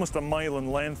almost a mile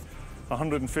in length,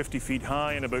 150 feet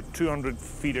high, and about 200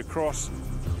 feet across.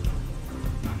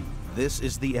 This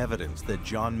is the evidence that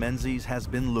John Menzies has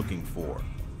been looking for.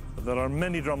 There are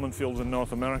many drumlin fields in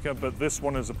North America, but this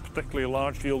one is a particularly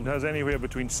large field. It has anywhere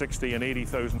between 60 and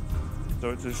 80,000. So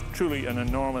it is truly an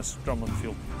enormous drumlin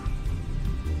field.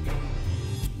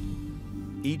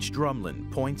 Each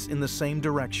drumlin points in the same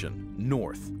direction,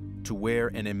 north, to where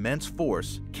an immense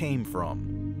force came from.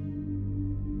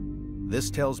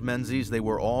 This tells Menzies they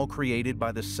were all created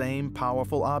by the same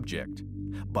powerful object.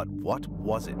 But what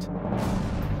was it?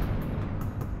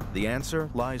 The answer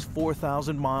lies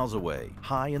 4,000 miles away,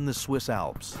 high in the Swiss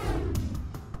Alps.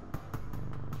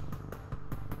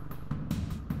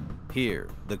 Here,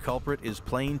 the culprit is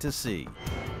plain to see: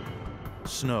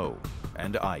 snow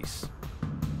and ice.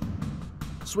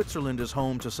 Switzerland is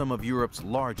home to some of Europe's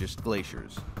largest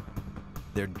glaciers.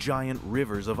 They're giant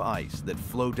rivers of ice that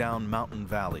flow down mountain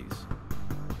valleys.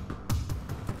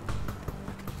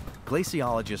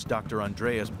 Glaciologist Dr.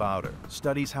 Andreas Bauder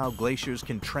studies how glaciers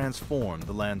can transform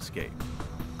the landscape.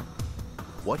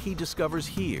 What he discovers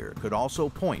here could also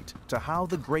point to how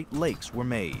the Great Lakes were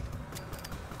made.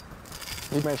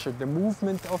 We measure the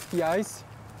movement of the ice.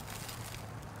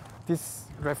 This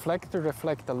reflector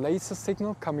reflects a laser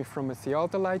signal coming from a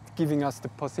theodolite, giving us the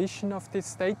position of this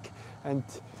stake, and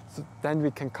so then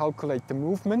we can calculate the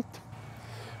movement.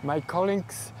 My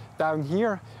colleagues down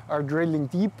here are drilling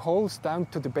deep holes down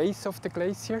to the base of the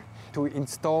glacier to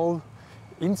install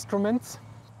instruments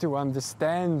to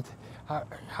understand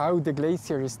how the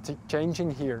glacier is changing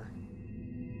here.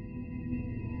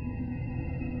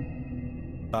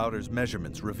 Bauder's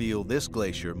measurements reveal this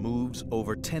glacier moves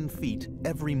over 10 feet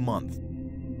every month.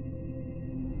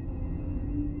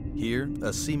 Here,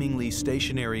 a seemingly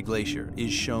stationary glacier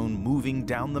is shown moving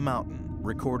down the mountain,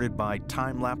 recorded by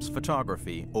time-lapse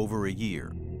photography over a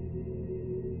year.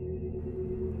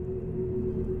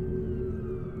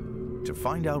 To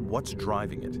find out what's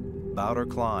driving it, Bauder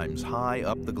climbs high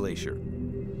up the glacier.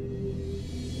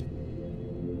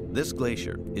 This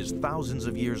glacier is thousands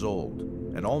of years old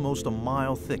and almost a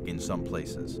mile thick in some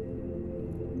places.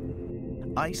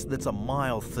 Ice that's a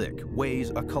mile thick weighs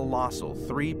a colossal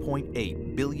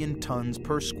 3.8 billion tons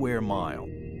per square mile.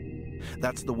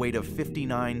 That's the weight of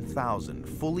 59,000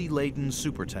 fully laden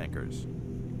supertankers.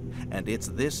 And it's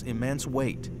this immense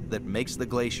weight that makes the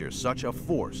glacier such a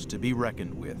force to be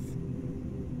reckoned with.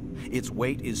 Its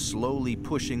weight is slowly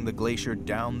pushing the glacier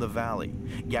down the valley,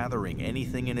 gathering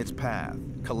anything in its path,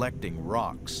 collecting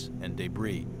rocks and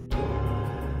debris.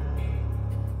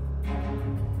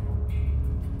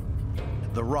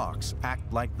 The rocks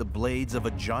act like the blades of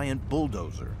a giant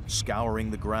bulldozer, scouring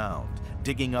the ground,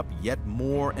 digging up yet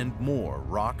more and more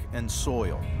rock and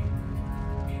soil.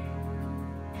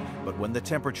 But when the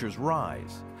temperatures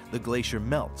rise, the glacier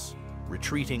melts,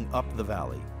 retreating up the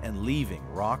valley and leaving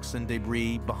rocks and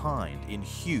debris behind in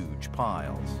huge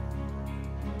piles.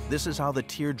 This is how the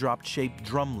teardrop-shaped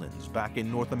drumlins back in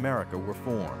North America were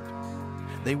formed.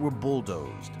 They were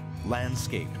bulldozed,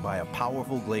 landscaped by a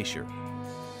powerful glacier.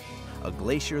 A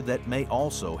glacier that may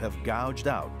also have gouged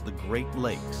out the Great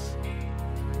Lakes.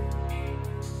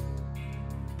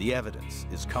 The evidence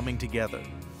is coming together.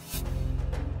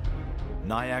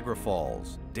 Niagara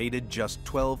Falls, dated just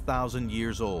 12,000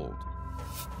 years old.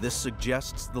 This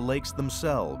suggests the lakes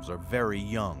themselves are very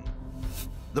young.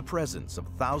 The presence of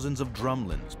thousands of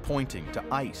drumlins pointing to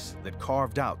ice that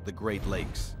carved out the Great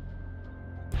Lakes.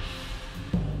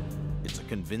 It's a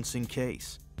convincing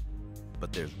case,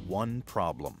 but there's one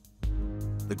problem.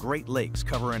 The Great Lakes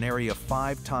cover an area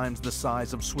 5 times the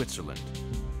size of Switzerland.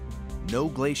 No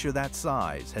glacier that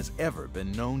size has ever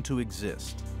been known to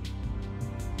exist.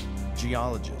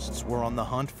 Geologists were on the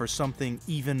hunt for something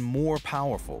even more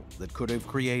powerful that could have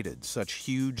created such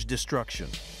huge destruction.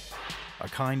 A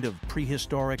kind of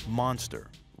prehistoric monster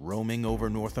roaming over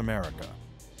North America.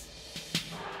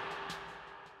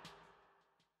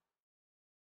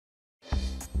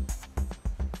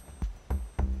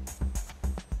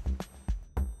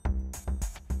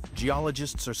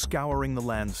 Geologists are scouring the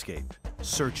landscape,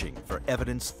 searching for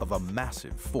evidence of a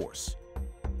massive force.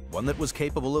 One that was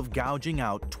capable of gouging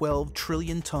out 12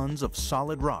 trillion tons of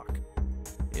solid rock,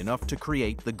 enough to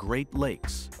create the Great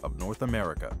Lakes of North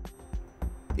America.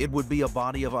 It would be a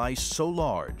body of ice so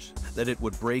large that it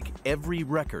would break every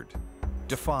record,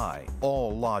 defy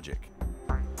all logic.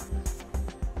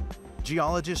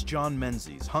 Geologist John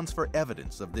Menzies hunts for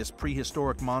evidence of this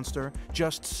prehistoric monster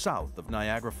just south of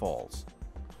Niagara Falls.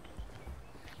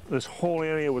 This whole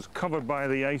area was covered by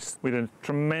the ice with a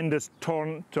tremendous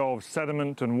torrent of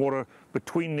sediment and water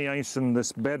between the ice and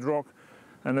this bedrock.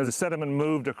 And as the sediment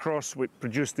moved across, it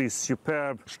produced these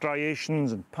superb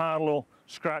striations and parallel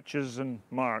scratches and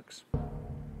marks.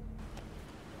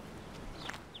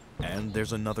 And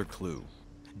there's another clue.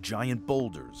 Giant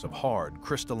boulders of hard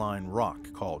crystalline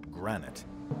rock called granite.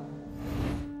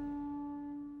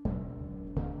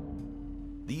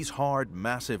 These hard,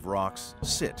 massive rocks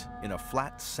sit in a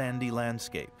flat, sandy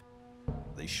landscape.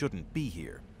 They shouldn't be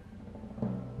here.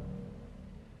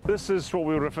 This is what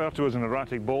we refer to as an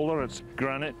erratic boulder. It's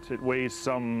granite. It weighs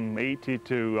some 80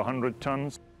 to 100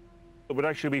 tons. It would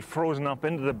actually be frozen up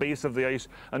into the base of the ice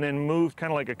and then moved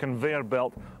kind of like a conveyor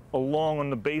belt along on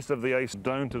the base of the ice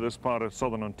down to this part of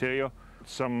southern Ontario,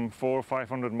 some 400 or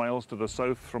 500 miles to the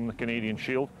south from the Canadian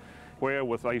Shield, where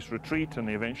with ice retreat and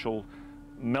the eventual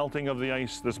melting of the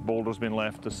ice, this boulder's been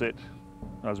left to sit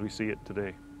as we see it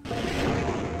today.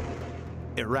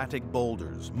 Erratic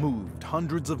boulders moved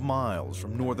hundreds of miles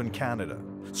from northern Canada,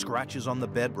 scratches on the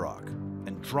bedrock,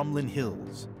 and drumlin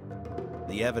hills.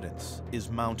 The evidence is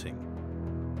mounting.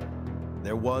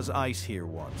 There was ice here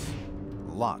once,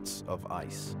 lots of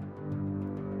ice.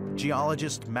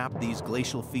 Geologists map these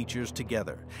glacial features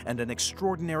together, and an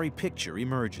extraordinary picture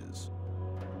emerges.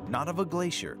 Not of a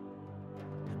glacier,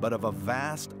 but of a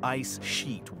vast ice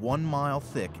sheet 1 mile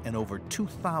thick and over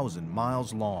 2,000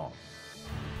 miles long.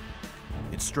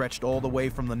 It stretched all the way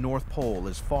from the North Pole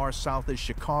as far south as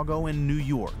Chicago and New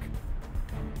York,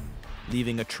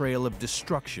 leaving a trail of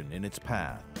destruction in its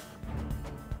path.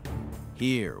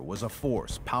 Here was a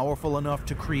force powerful enough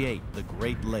to create the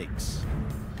Great Lakes.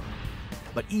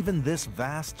 But even this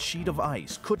vast sheet of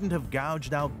ice couldn't have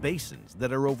gouged out basins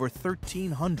that are over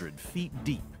 1,300 feet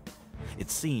deep. It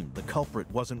seemed the culprit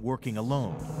wasn't working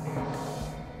alone.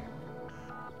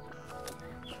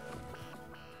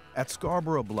 At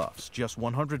Scarborough Bluffs, just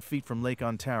 100 feet from Lake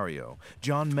Ontario,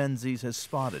 John Menzies has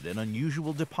spotted an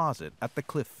unusual deposit at the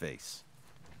cliff face.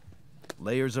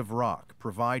 Layers of rock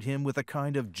provide him with a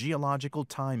kind of geological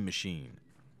time machine.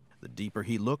 The deeper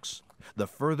he looks, the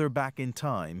further back in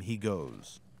time he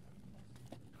goes.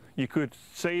 You could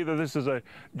say that this is a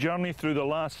journey through the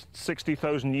last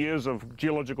 60,000 years of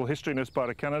geological history in this part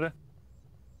of Canada.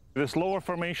 This lower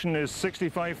formation is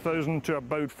 65,000 to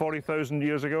about 40,000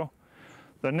 years ago.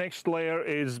 The next layer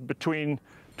is between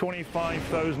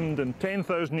 25,000 and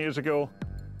 10,000 years ago.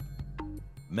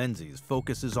 Menzies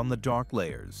focuses on the dark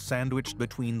layers sandwiched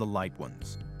between the light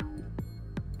ones.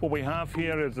 What we have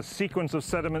here is a sequence of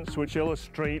sediments which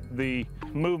illustrate the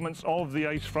movements of the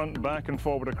ice front back and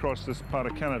forward across this part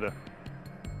of Canada.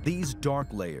 These dark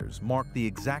layers mark the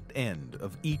exact end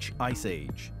of each ice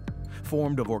age,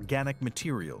 formed of organic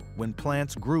material when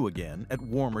plants grew again at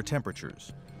warmer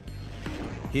temperatures.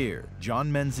 Here,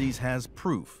 John Menzies has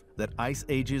proof that ice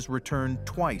ages return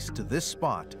twice to this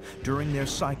spot during their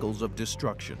cycles of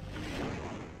destruction.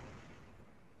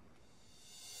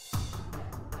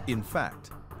 In fact,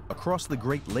 across the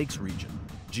Great Lakes region,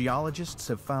 geologists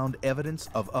have found evidence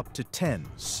of up to 10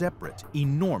 separate,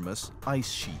 enormous ice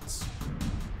sheets.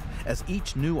 As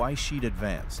each new ice sheet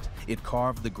advanced, it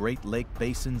carved the Great Lake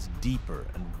basins deeper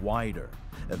and wider,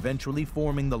 eventually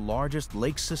forming the largest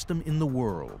lake system in the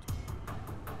world.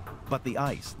 But the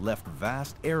ice left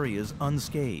vast areas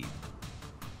unscathed.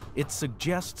 It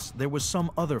suggests there was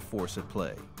some other force at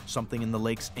play, something in the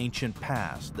lake's ancient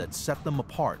past that set them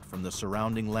apart from the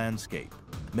surrounding landscape,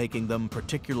 making them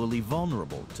particularly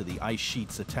vulnerable to the ice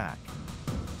sheet's attack.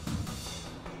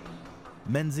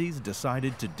 Menzies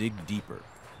decided to dig deeper,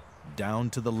 down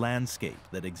to the landscape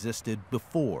that existed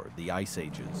before the ice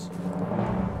ages.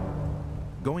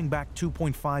 Going back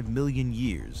 2.5 million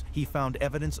years, he found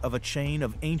evidence of a chain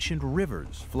of ancient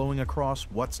rivers flowing across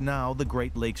what's now the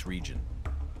Great Lakes region.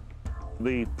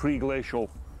 The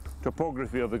pre-glacial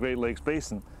topography of the Great Lakes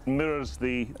Basin mirrors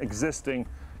the existing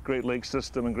Great Lakes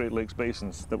system and Great Lakes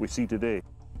basins that we see today.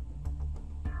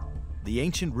 The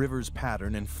ancient river's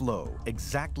pattern and flow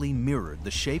exactly mirrored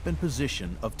the shape and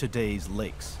position of today's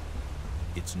lakes.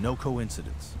 It's no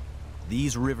coincidence.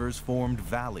 These rivers formed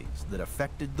valleys that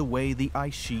affected the way the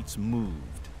ice sheets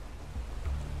moved.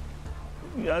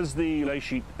 As the ice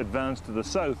sheet advanced to the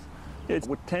south, it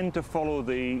would tend to follow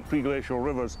the pre-glacial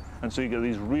rivers, and so you get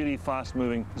these really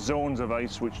fast-moving zones of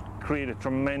ice which create a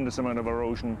tremendous amount of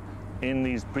erosion in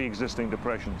these pre-existing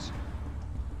depressions.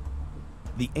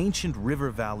 The ancient river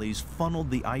valleys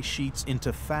funneled the ice sheets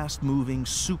into fast-moving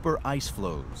super ice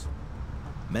flows.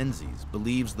 Menzies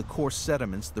believes the coarse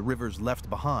sediments the rivers left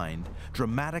behind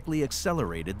dramatically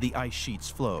accelerated the ice sheet's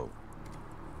flow.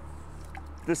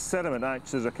 This sediment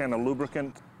acts as a kind of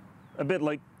lubricant, a bit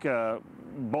like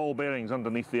ball bearings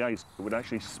underneath the ice. It would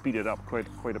actually speed it up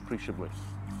quite appreciably.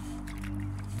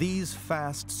 These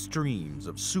fast streams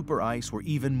of super ice were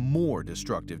even more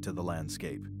destructive to the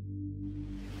landscape.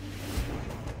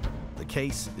 The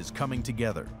case is coming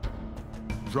together.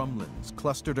 Drumlins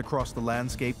clustered across the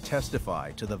landscape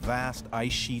testify to the vast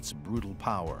ice sheet's brutal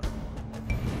power.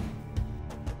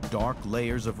 Dark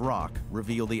layers of rock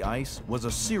reveal the ice was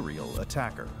a serial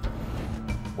attacker,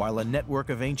 while a network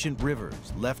of ancient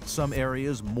rivers left some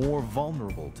areas more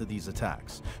vulnerable to these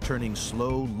attacks, turning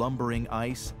slow, lumbering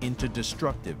ice into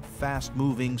destructive,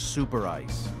 fast-moving super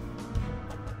ice.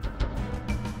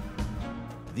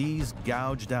 These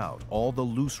gouged out all the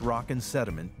loose rock and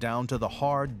sediment down to the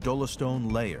hard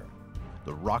dolostone layer,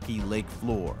 the rocky lake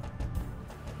floor.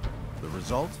 The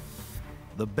result?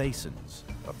 The basins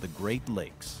of the Great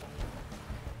Lakes.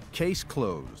 Case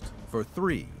closed for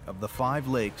 3 of the 5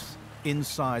 lakes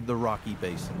inside the Rocky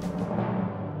Basin,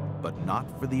 but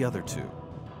not for the other 2.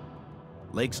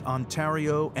 Lakes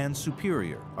Ontario and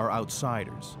Superior are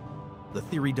outsiders. The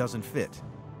theory doesn't fit.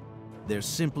 They're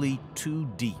simply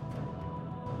too deep.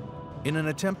 In an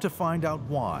attempt to find out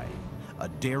why, a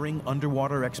daring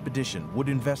underwater expedition would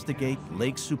investigate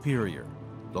Lake Superior,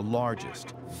 the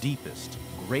largest, deepest,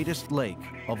 greatest lake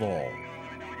of all.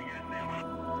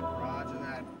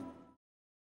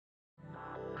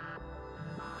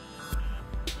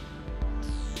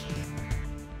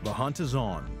 The hunt is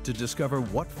on to discover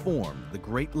what formed the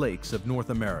Great Lakes of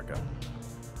North America.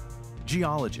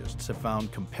 Geologists have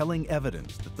found compelling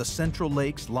evidence that the Central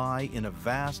Lakes lie in a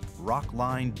vast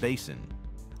rock-lined basin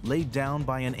laid down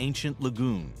by an ancient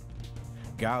lagoon,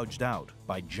 gouged out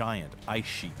by giant ice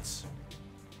sheets.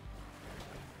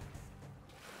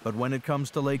 But when it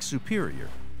comes to Lake Superior,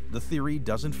 the theory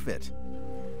doesn't fit.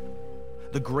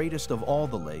 The greatest of all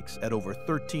the lakes at over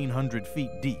 1,300 feet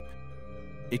deep,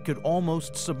 it could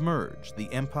almost submerge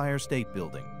the Empire State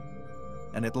Building,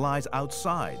 and it lies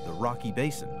outside the Rocky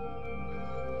Basin.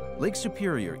 Lake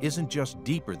Superior isn't just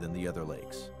deeper than the other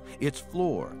lakes. Its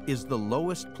floor is the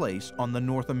lowest place on the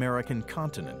North American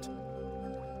continent.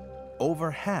 Over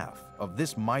half of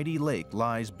this mighty lake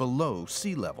lies below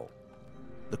sea level.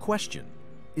 The question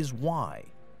is why?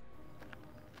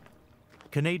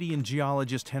 Canadian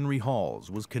geologist Henry Halls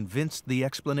was convinced the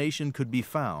explanation could be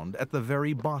found at the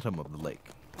very bottom of the lake.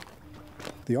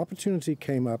 The opportunity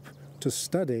came up to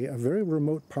study a very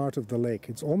remote part of the lake.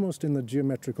 It's almost in the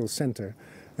geometrical center,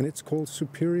 and it's called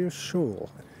Superior Shoal.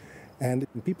 And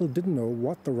people didn't know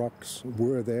what the rocks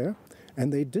were there,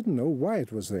 and they didn't know why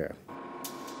it was there.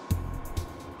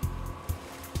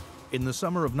 In the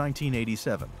summer of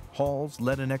 1987, Halls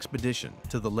led an expedition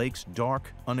to the lake's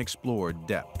dark, unexplored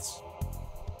depths.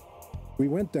 We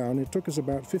went down. It took us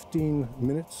about 15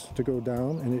 minutes to go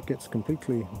down, and it gets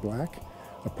completely black,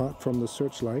 apart from the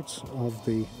searchlights of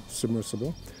the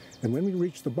submersible. And when we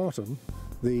reached the bottom,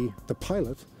 the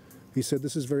pilot, he said,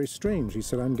 "This is very strange." He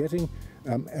said, "I'm getting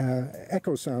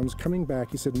echo sounds coming back,"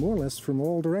 he said, "more or less from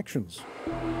all directions."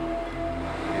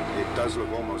 It does look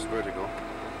almost vertical.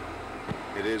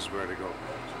 It is vertical.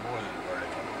 It's more than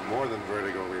vertical. More than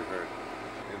vertical, we've heard.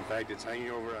 In fact, it's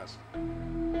hanging over us.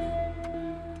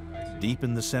 Deep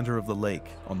in the center of the lake,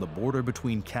 on the border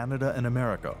between Canada and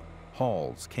America,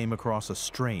 Halls came across a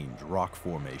strange rock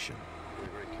formation. Be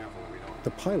very careful we don't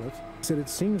The pilot said, it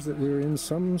seems that we're in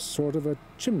some sort of a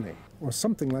chimney or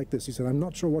something like this. He said, I'm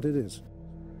not sure what it is.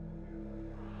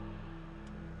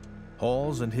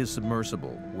 Halls and his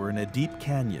submersible were in a deep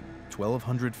canyon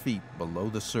 1,200 feet below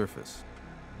the surface.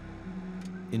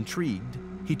 Intrigued,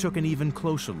 he took an even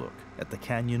closer look at the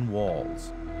canyon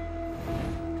walls.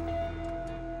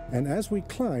 And as we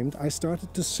climbed, I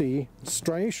started to see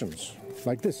striations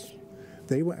like this.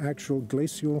 They were actual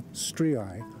glacial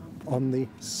striae on the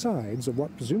sides of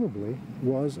what presumably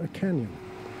was a canyon.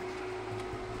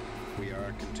 We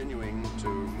are continuing to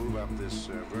move up this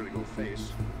vertical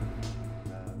face.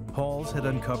 Halls had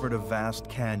uncovered a vast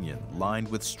canyon lined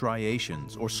with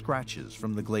striations or scratches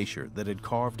from the glacier that had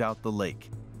carved out the lake.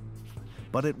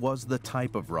 But it was the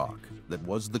type of rock that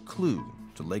was the clue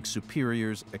to Lake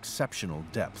Superior's exceptional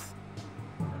depth.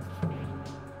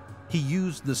 He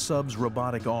used the sub's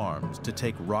robotic arms to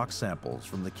take rock samples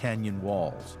from the canyon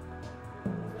walls.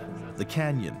 The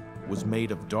canyon was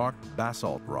made of dark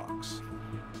basalt rocks.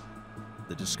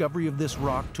 The discovery of this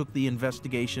rock took the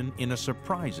investigation in a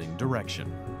surprising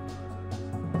direction.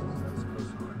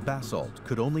 Basalt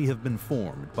could only have been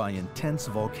formed by intense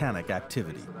volcanic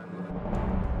activity.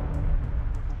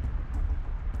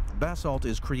 Basalt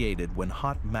is created when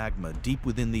hot magma deep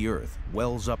within the earth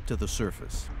wells up to the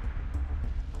surface.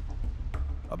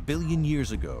 1 billion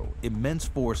years ago, immense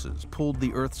forces pulled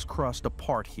the Earth's crust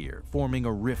apart here, forming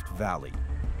a rift valley.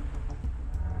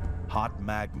 Hot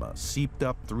magma seeped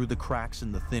up through the cracks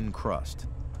in the thin crust.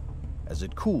 As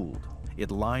it cooled,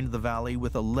 it lined the valley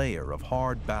with a layer of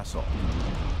hard basalt.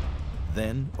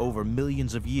 Then, over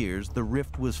millions of years, the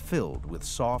rift was filled with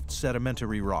soft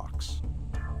sedimentary rocks.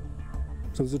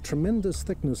 So there's a tremendous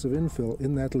thickness of infill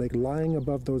in that lake lying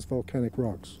above those volcanic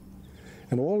rocks.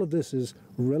 And all of this is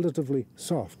relatively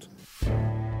soft.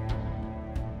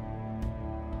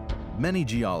 Many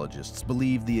geologists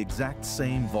believe the exact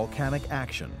same volcanic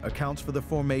action accounts for the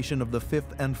formation of the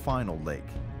fifth and final lake.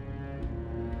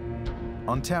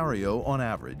 Ontario, on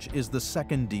average, is the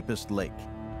second deepest lake.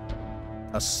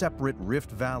 A separate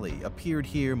rift valley appeared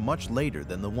here much later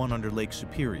than the one under Lake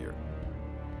Superior.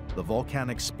 The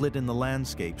volcanic split in the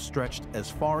landscape stretched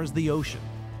as far as the ocean,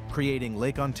 creating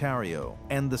Lake Ontario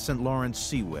and the St. Lawrence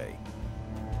Seaway.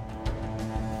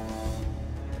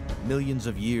 Millions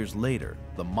of years later,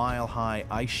 the mile-high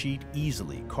ice sheet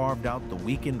easily carved out the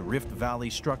weakened Rift Valley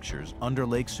structures under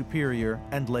Lake Superior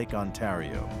and Lake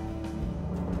Ontario.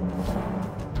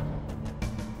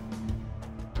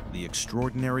 The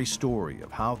extraordinary story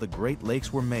of how the Great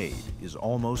Lakes were made is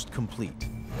almost complete.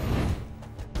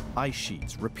 Ice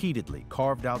sheets repeatedly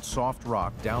carved out soft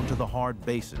rock down to the hard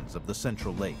basins of the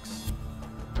Central Lakes.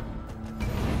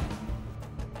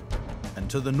 And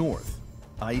to the north,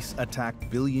 ice attacked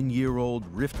billion-year-old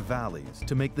rift valleys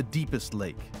to make the deepest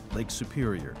lake, Lake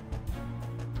Superior.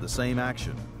 The same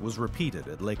action was repeated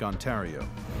at Lake Ontario.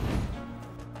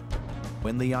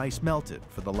 When the ice melted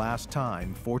for the last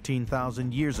time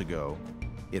 14,000 years ago,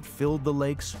 it filled the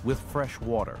lakes with fresh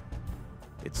water.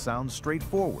 It sounds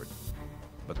straightforward,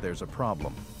 but there's a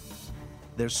problem.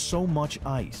 There's so much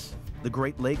ice, the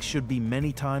Great Lakes should be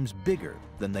many times bigger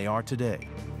than they are today.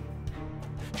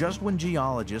 Just when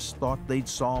geologists thought they'd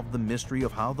solved the mystery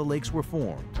of how the lakes were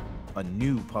formed, a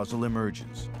new puzzle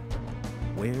emerges.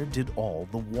 Where did all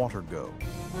the water go?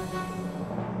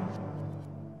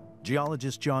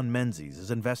 Geologist John Menzies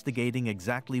is investigating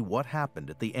exactly what happened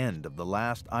at the end of the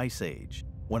last ice age,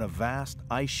 when a vast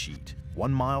ice sheet,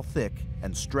 1 mile thick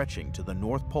and stretching to the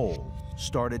North Pole,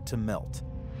 started to melt.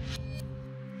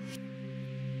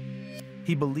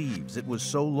 He believes it was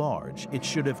so large it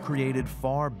should have created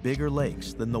far bigger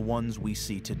lakes than the ones we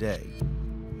see today.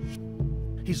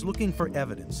 He's looking for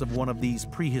evidence of one of these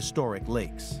prehistoric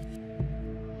lakes.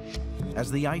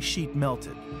 As the ice sheet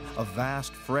melted, a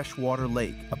vast freshwater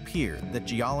lake appeared that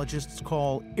geologists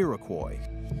call Iroquois.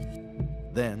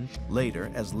 Then, later,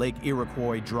 as Lake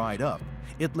Iroquois dried up,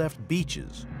 it left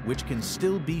beaches which can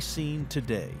still be seen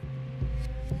today.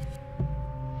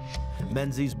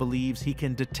 Menzies believes he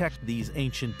can detect these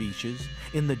ancient beaches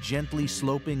in the gently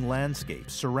sloping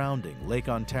landscape surrounding Lake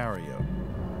Ontario.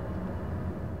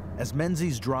 As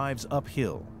Menzies drives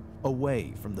uphill,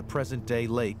 away from the present-day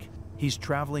lake, he's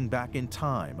traveling back in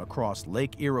time across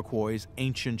Lake Iroquois'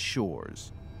 ancient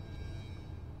shores.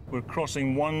 We're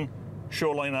crossing one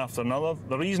shoreline after another.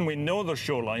 The reason we know they're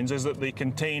shorelines is that they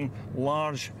contain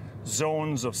large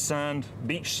zones of sand,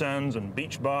 beach sands and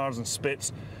beach bars and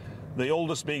spits. The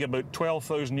oldest being about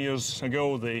 12,000 years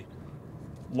ago, the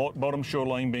bottom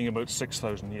shoreline being about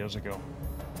 6,000 years ago.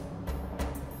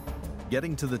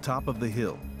 Getting to the top of the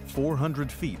hill,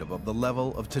 400 feet above the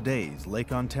level of today's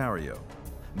Lake Ontario,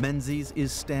 Menzies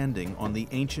is standing on the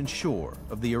ancient shore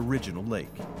of the original lake.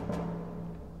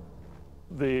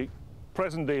 The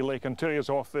present-day Lake Ontario is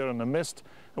off there in the mist,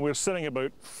 and we're sitting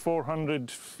about 400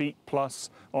 feet plus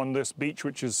on this beach,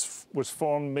 which was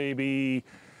formed maybe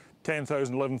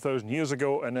 10,000, 11,000 years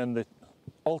ago, and then the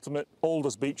ultimate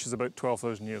oldest beach is about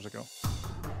 12,000 years ago.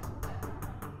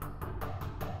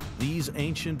 These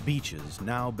ancient beaches,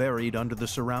 now buried under the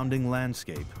surrounding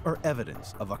landscape, are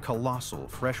evidence of a colossal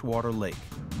freshwater lake.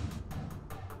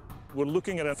 We're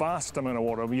looking at a vast amount of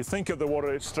water. When you think of the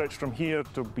water, it's stretched from here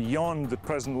to beyond the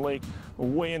present lake,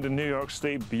 way into New York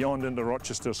State, beyond into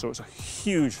Rochester, so it's a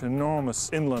huge,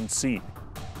 enormous inland sea.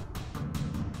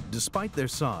 Despite their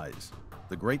size,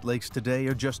 the Great Lakes today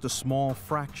are just a small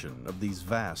fraction of these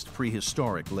vast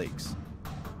prehistoric lakes.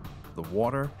 The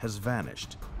water has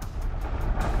vanished.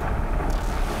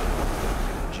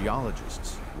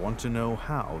 Geologists want to know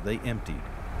how they emptied.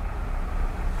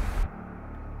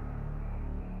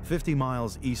 50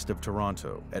 miles east of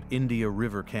Toronto, at India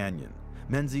River Canyon,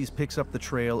 Menzies picks up the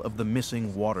trail of the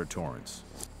missing water torrents.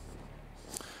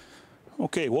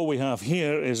 Okay, what we have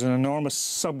here is an enormous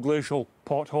subglacial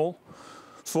pothole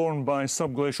formed by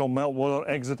subglacial meltwater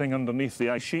exiting underneath the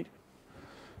ice sheet,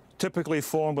 typically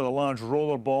formed with a large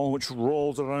roller ball which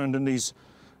rolls around in these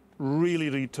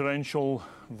really torrential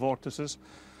vortices.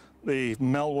 The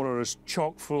meltwater is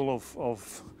chock full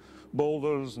of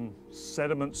boulders and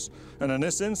sediments, and in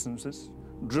this instance it's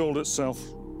drilled itself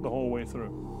the whole way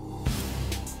through.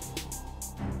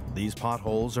 These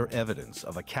potholes are evidence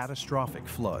of a catastrophic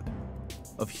flood,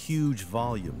 of huge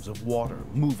volumes of water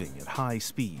moving at high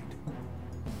speed.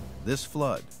 This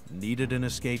flood needed an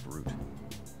escape route,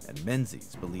 and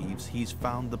Menzies believes he's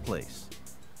found the place.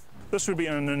 This would be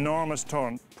an enormous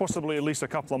torrent, possibly at least a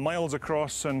couple of miles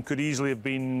across, and could easily have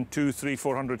been 200, 300,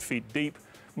 400 feet deep,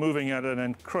 moving at an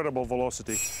incredible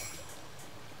velocity.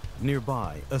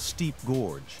 Nearby, a steep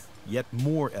gorge, yet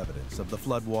more evidence of the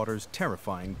floodwater's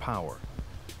terrifying power.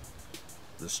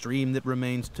 The stream that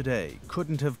remains today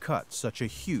couldn't have cut such a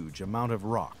huge amount of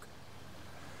rock.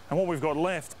 And what we've got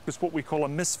left is what we call a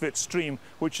misfit stream,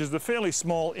 which is the fairly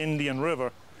small Indian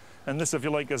River, and this, if you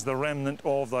like, is the remnant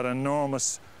of that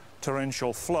enormous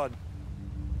torrential flood.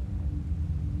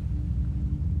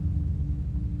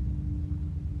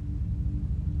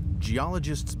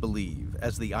 Geologists believe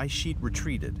as the ice sheet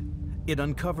retreated, it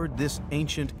uncovered this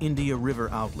ancient India River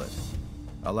outlet,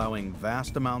 allowing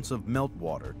vast amounts of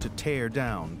meltwater to tear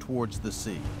down towards the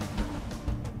sea.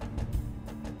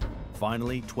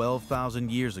 Finally,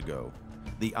 12,000 years ago,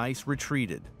 the ice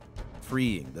retreated,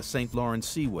 freeing the St. Lawrence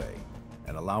Seaway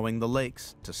and allowing the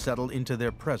lakes to settle into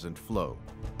their present flow.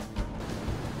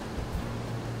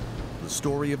 The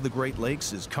story of the Great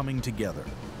Lakes is coming together.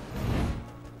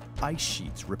 Ice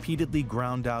sheets repeatedly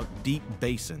ground out deep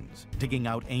basins, digging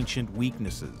out ancient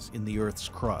weaknesses in the Earth's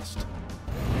crust.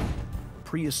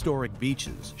 Prehistoric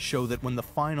beaches show that when the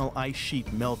final ice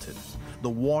sheet melted, the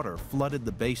water flooded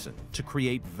the basin to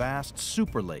create vast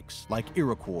superlakes like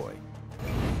Iroquois.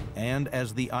 And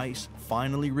as the ice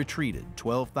finally retreated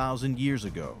 12,000 years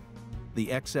ago,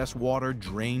 the excess water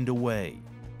drained away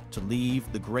to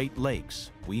leave the Great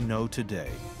Lakes we know today.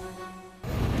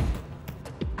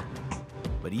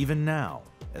 But even now,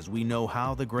 as we know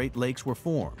how the Great Lakes were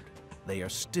formed, they are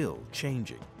still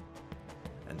changing.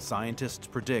 And scientists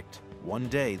predict one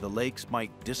day the lakes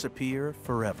might disappear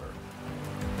forever.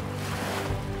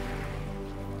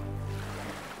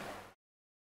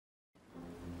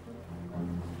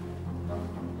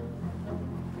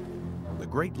 The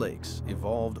Great Lakes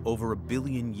evolved over 1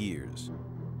 billion years.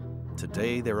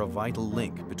 Today, they're a vital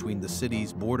link between the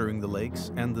cities bordering the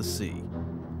lakes and the sea.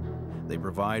 They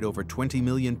provide over 20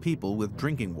 million people with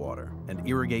drinking water and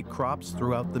irrigate crops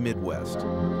throughout the Midwest.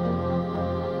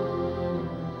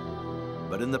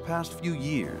 But in the past few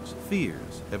years,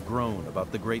 fears have grown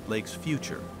about the Great Lakes'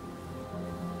 future.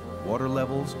 Water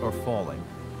levels are falling.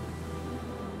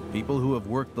 People who have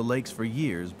worked the lakes for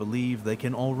years believe they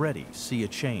can already see a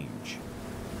change.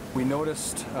 We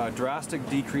noticed a drastic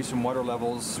decrease in water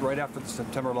levels right after the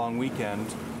September long weekend,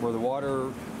 where the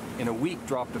water in a week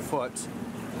dropped a foot,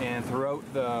 and throughout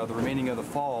the remaining of the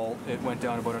fall, it went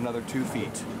down about another 2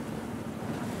 feet.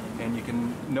 And you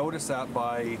can notice that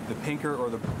by the pinker or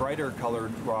the brighter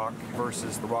colored rock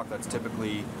versus the rock that's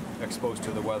typically exposed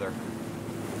to the weather.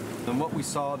 And what we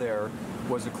saw there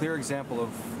was a clear example of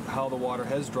how the water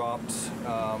has dropped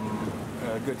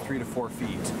a good 3 to 4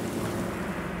 feet.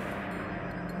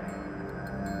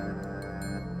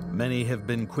 Many have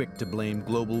been quick to blame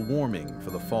global warming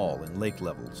for the fall in lake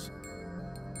levels.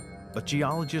 But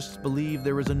geologists believe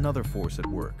there is another force at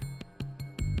work.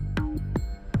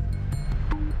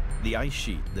 The ice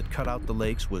sheet that cut out the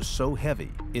lakes was so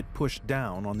heavy, it pushed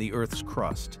down on the Earth's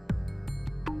crust.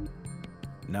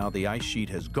 Now the ice sheet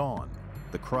has gone,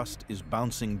 the crust is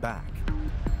bouncing back.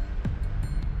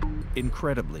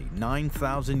 Incredibly,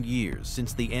 9,000 years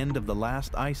since the end of the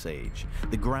last ice age,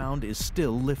 the ground is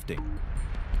still lifting.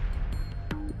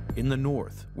 In the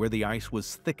north, where the ice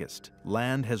was thickest,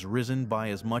 land has risen by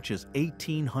as much as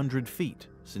 1,800 feet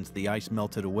since the ice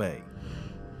melted away.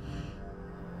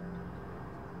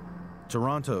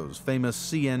 Toronto's famous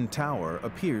CN Tower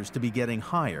appears to be getting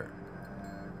higher.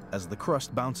 As the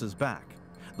crust bounces back,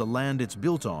 the land it's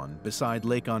built on beside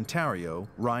Lake Ontario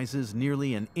rises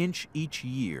nearly an inch each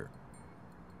year.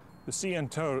 The CN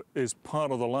Tower is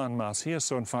part of the landmass here,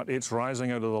 so in fact it's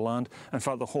rising out of the land. In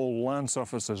fact, the whole land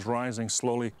surface is rising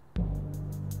slowly.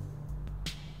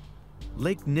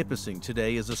 Lake Nipissing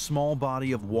today is a small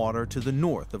body of water to the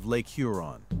north of Lake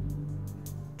Huron.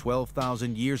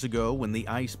 12,000 years ago, when the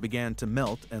ice began to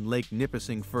melt and Lake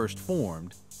Nipissing first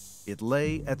formed, it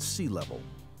lay at sea level.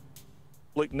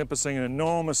 Lake Nipissing, an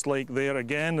enormous lake there.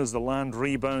 Again, as the land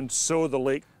rebounded, so the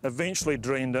lake eventually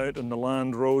drained out and the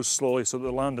land rose slowly, so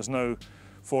the land is now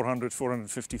 400,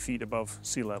 450 feet above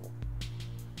sea level.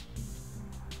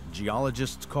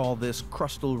 Geologists call this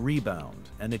crustal rebound,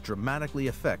 and it dramatically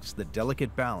affects the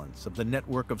delicate balance of the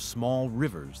network of small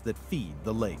rivers that feed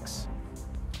the lakes.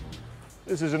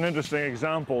 This is an interesting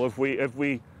example. If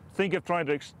we think of trying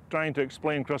to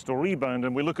explain crustal rebound,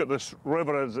 and we look at this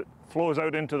river as it flows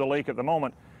out into the lake at the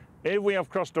moment, if we have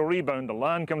crustal rebound, the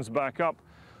land comes back up,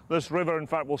 this river in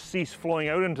fact will cease flowing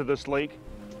out into this lake.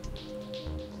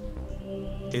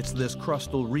 It's this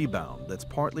crustal rebound that's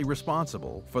partly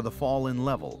responsible for the fall in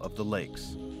level of the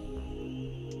lakes.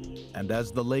 And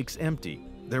as the lakes empty,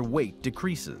 their weight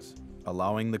decreases,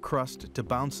 allowing the crust to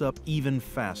bounce up even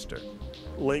faster.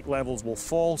 Lake levels will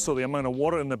fall, so the amount of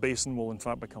water in the basin will in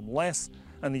fact become less,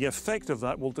 and the effect of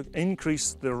that will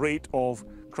increase the rate of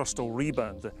crustal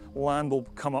rebound. The land will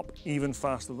come up even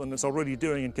faster than it's already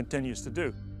doing and continues to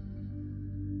do.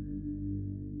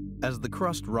 As the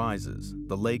crust rises,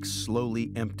 the lakes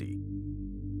slowly empty.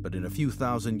 But in a few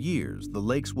thousand years, the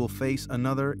lakes will face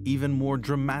another, even more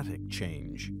dramatic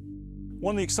change.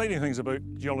 One of the exciting things about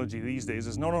geology these days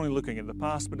is not only looking at the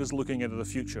past, but is looking into the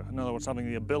future. In other words, having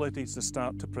the ability to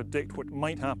start to predict what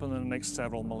might happen in the next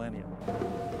several millennia.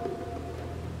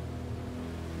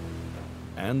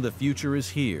 And the future is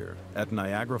here at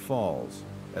Niagara Falls,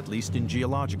 at least in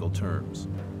geological terms.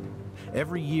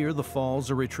 Every year, the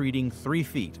falls are retreating 3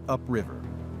 feet upriver.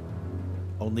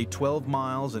 Only 12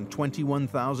 miles and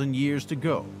 21,000 years to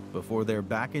go before they're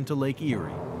back into Lake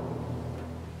Erie.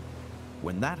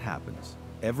 When that happens,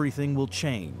 everything will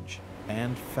change,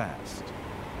 and fast.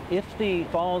 If the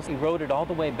falls eroded all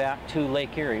the way back to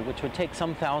Lake Erie, which would take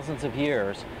some thousands of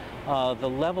years, the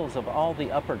levels of all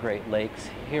the upper Great Lakes,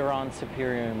 Huron,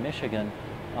 Superior, and Michigan,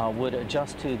 would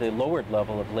adjust to the lowered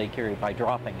level of Lake Erie by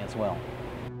dropping as well.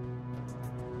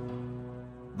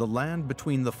 The land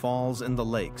between the falls and the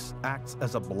lakes acts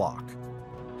as a block.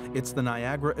 It's the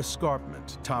Niagara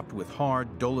Escarpment topped with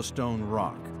hard dolostone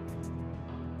rock.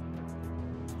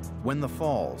 When the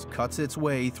falls cuts its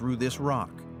way through this rock,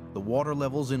 the water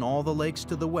levels in all the lakes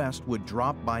to the west would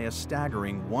drop by a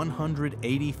staggering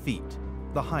 180 feet,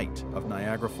 the height of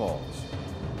Niagara Falls.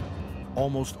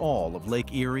 Almost all of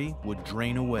Lake Erie would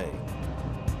drain away.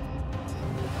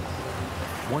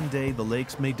 One day, the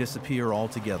lakes may disappear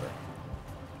altogether.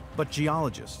 But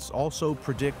geologists also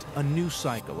predict a new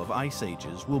cycle of ice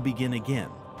ages will begin again.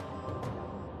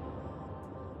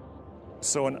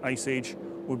 So an ice age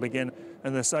would begin,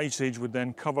 and this ice age would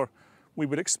then cover, we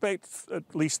would expect,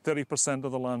 at least 30%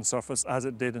 of the land surface as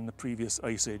it did in the previous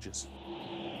ice ages.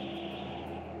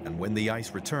 And when the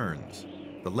ice returns,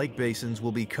 the lake basins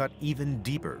will be cut even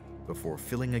deeper before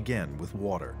filling again with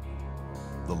water.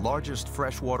 The largest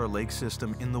freshwater lake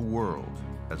system in the world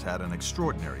has had an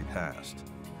extraordinary past.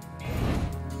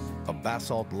 A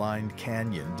basalt-lined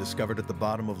canyon discovered at the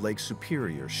bottom of Lake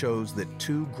Superior shows that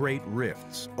 2 great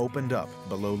rifts opened up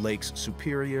below Lakes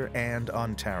Superior and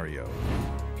Ontario.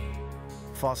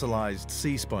 Fossilized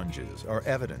sea sponges are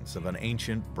evidence of an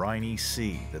ancient briny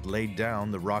sea that laid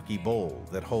down the rocky bowl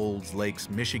that holds Lakes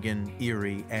Michigan,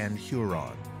 Erie, and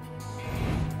Huron.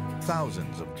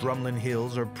 Thousands of drumlin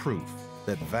hills are proof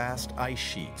that vast ice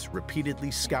sheets repeatedly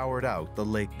scoured out the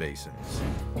lake basins.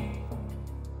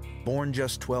 Born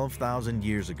just 12,000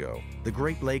 years ago, the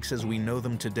Great Lakes as we know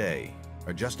them today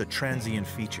are just a transient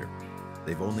feature.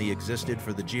 They've only existed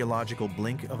for the geological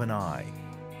blink of an eye.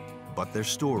 But their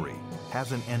story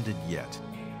hasn't ended yet.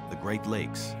 The Great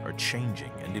Lakes are changing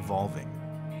and evolving,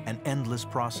 an endless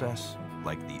process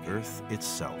like the Earth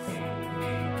itself.